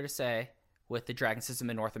think it's fair to say, with the Dragon system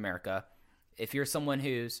in North America. If you're someone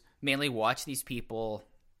who's mainly watched these people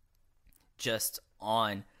just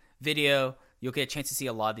on video, you'll get a chance to see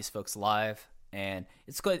a lot of these folks live, and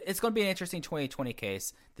it's going to be an interesting 2020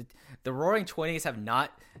 case. The Roaring 20s have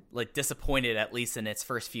not disappointed, at least in its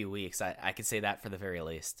first few weeks. I can say that for the very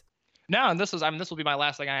least. No, and this will be my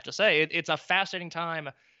last thing I have to say. It's a fascinating time,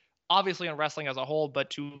 obviously in wrestling as a whole, but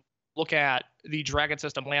to look at the Dragon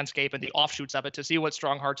system landscape and the offshoots of it, to see what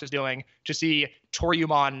Strong Hearts is doing, to see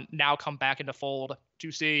Toryumon now come back into fold, to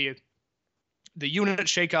see the unit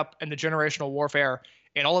shakeup and the generational warfare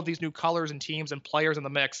and all of these new colors and teams and players in the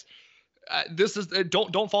mix. This is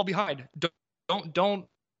don't fall behind. Don't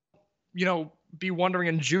be wondering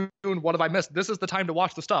in June, what have I missed? This is the time to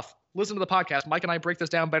watch the stuff. Listen to the podcast. Mike and I break this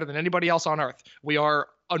down better than anybody else on earth. We are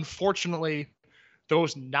unfortunately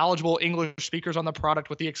those knowledgeable English speakers on the product,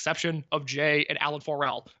 with the exception of Jay and Alan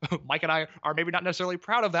Forel. Mike and I are maybe not necessarily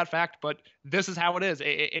proud of that fact, but this is how it is.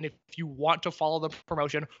 And if you want to follow the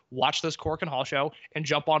promotion, watch this Cork and Hall show and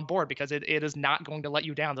jump on board, because it is not going to let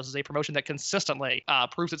you down. This is a promotion that consistently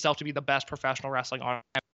proves itself to be the best professional wrestling on.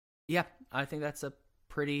 Yeah, I think that's a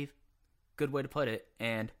pretty good way to put it.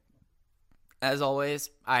 And as always,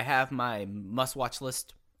 I have my must-watch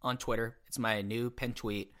list on Twitter. It's my new pinned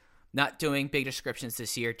tweet. Not doing big descriptions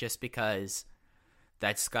this year just because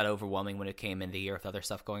that just got overwhelming when it came in the year with other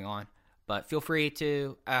stuff going on. But feel free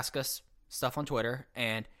to ask us stuff on Twitter.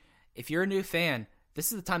 And if you're a new fan,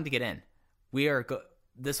 this is the time to get in.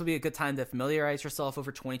 This will be a good time to familiarize yourself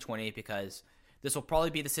over 2020, because this will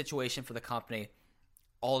probably be the situation for the company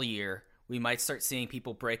all year. We might start seeing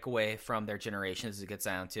people break away from their generations as it gets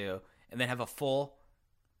down to, and then have a full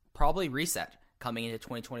probably reset coming into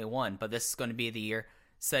 2021. But this is going to be the year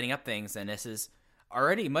setting up things, and this is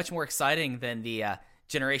already much more exciting than the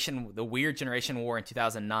weird generation war in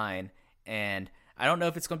 2009. And I don't know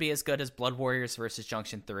if it's going to be as good as Blood Warriors versus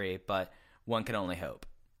Junction 3, but one can only hope.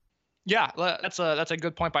 Yeah, that's a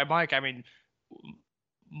good point by Mike. I mean,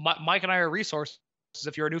 Mike and I are resources.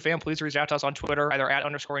 If you're a new fan, please reach out to us on Twitter, either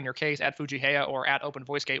 @_in_your_case, @FujiHeya, or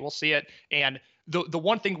 @OpenVoiceGate. We'll see it. And the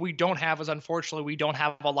one thing we don't have is, unfortunately, we don't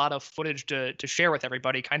have a lot of footage to share with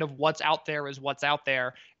everybody. Kind of what's out there is what's out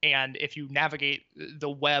there. And if you navigate the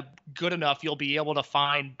web good enough, you'll be able to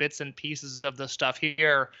find bits and pieces of the stuff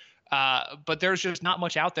here. But there's just not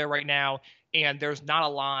much out there right now. And there's not a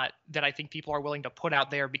lot that I think people are willing to put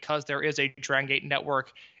out there, because there is a Dragon Gate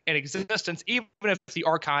network in existence, even if the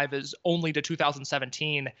archive is only to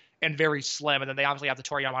 2017 and very slim. And then they obviously have the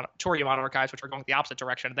Toryumon archives, which are going the opposite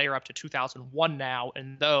direction. They are up to 2001 now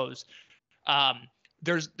in those.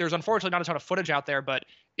 There's unfortunately not a ton of footage out there, but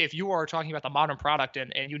if you are talking about the modern product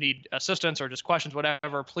and you need assistance or just questions,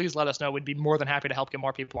 whatever, please let us know. We'd be more than happy to help get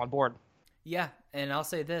more people on board. Yeah, and I'll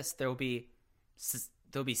say this, there'll be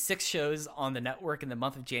 6 shows on the network in the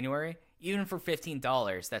month of January. Even for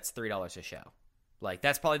 $15, that's $3 a show.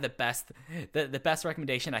 That's probably the best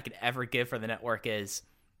recommendation I could ever give for the network. Is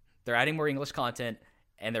they're adding more English content,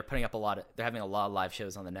 and they're having a lot of live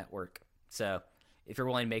shows on the network. So if you're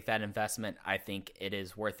willing to make that investment, I think it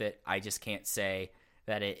is worth it. I just can't say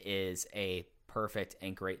that it is a perfect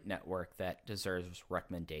and great network that deserves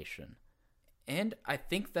recommendation. And I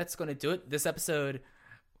think that's going to do it. This episode,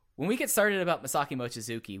 when we get started about Masaki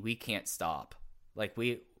Mochizuki, we can't stop.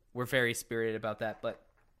 We're very spirited about that. But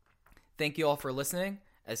thank you all for listening.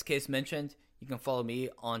 As Case mentioned, you can follow me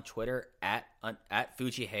on Twitter at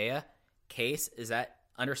FujiHeya. Case is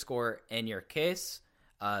 @_in_your_case.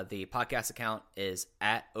 The podcast account is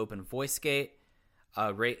 @OpenVoiceGate.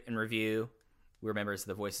 Rate and review. We're members of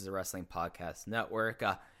the Voices of Wrestling Podcast Network.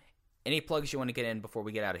 Any plugs you want to get in before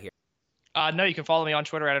we get out of here? No, you can follow me on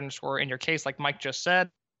Twitter at _InYourCase, like Mike just said.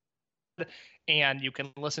 And you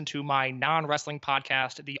can listen to my non-wrestling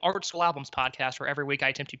podcast, the Art School Albums podcast, where every week I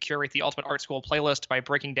attempt to curate the Ultimate Art School playlist by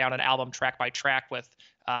breaking down an album track by track with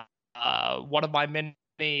one of my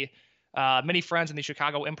many friends in the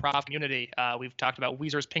Chicago improv community. We've talked about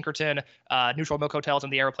Weezer's Pinkerton, Neutral Milk Hotels,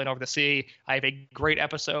 and The Airplane Over the Sea. I have a great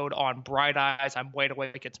episode on Bright Eyes. I'm Wide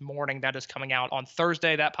Awake, It's Morning. That is coming out on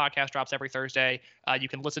Thursday. That podcast drops every Thursday. You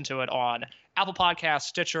can listen to it on Apple Podcasts,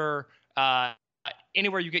 Stitcher,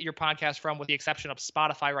 anywhere you get your podcast from, with the exception of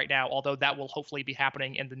Spotify right now, although that will hopefully be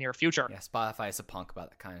happening in the near future. Yeah, Spotify is a punk about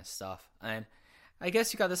that kind of stuff. And I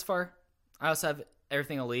guess you got this far. I also have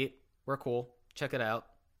Everything Elite. We're cool. Check it out.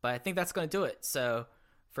 But I think that's going to do it. So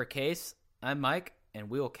for Case, I'm Mike, and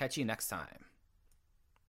we will catch you next time.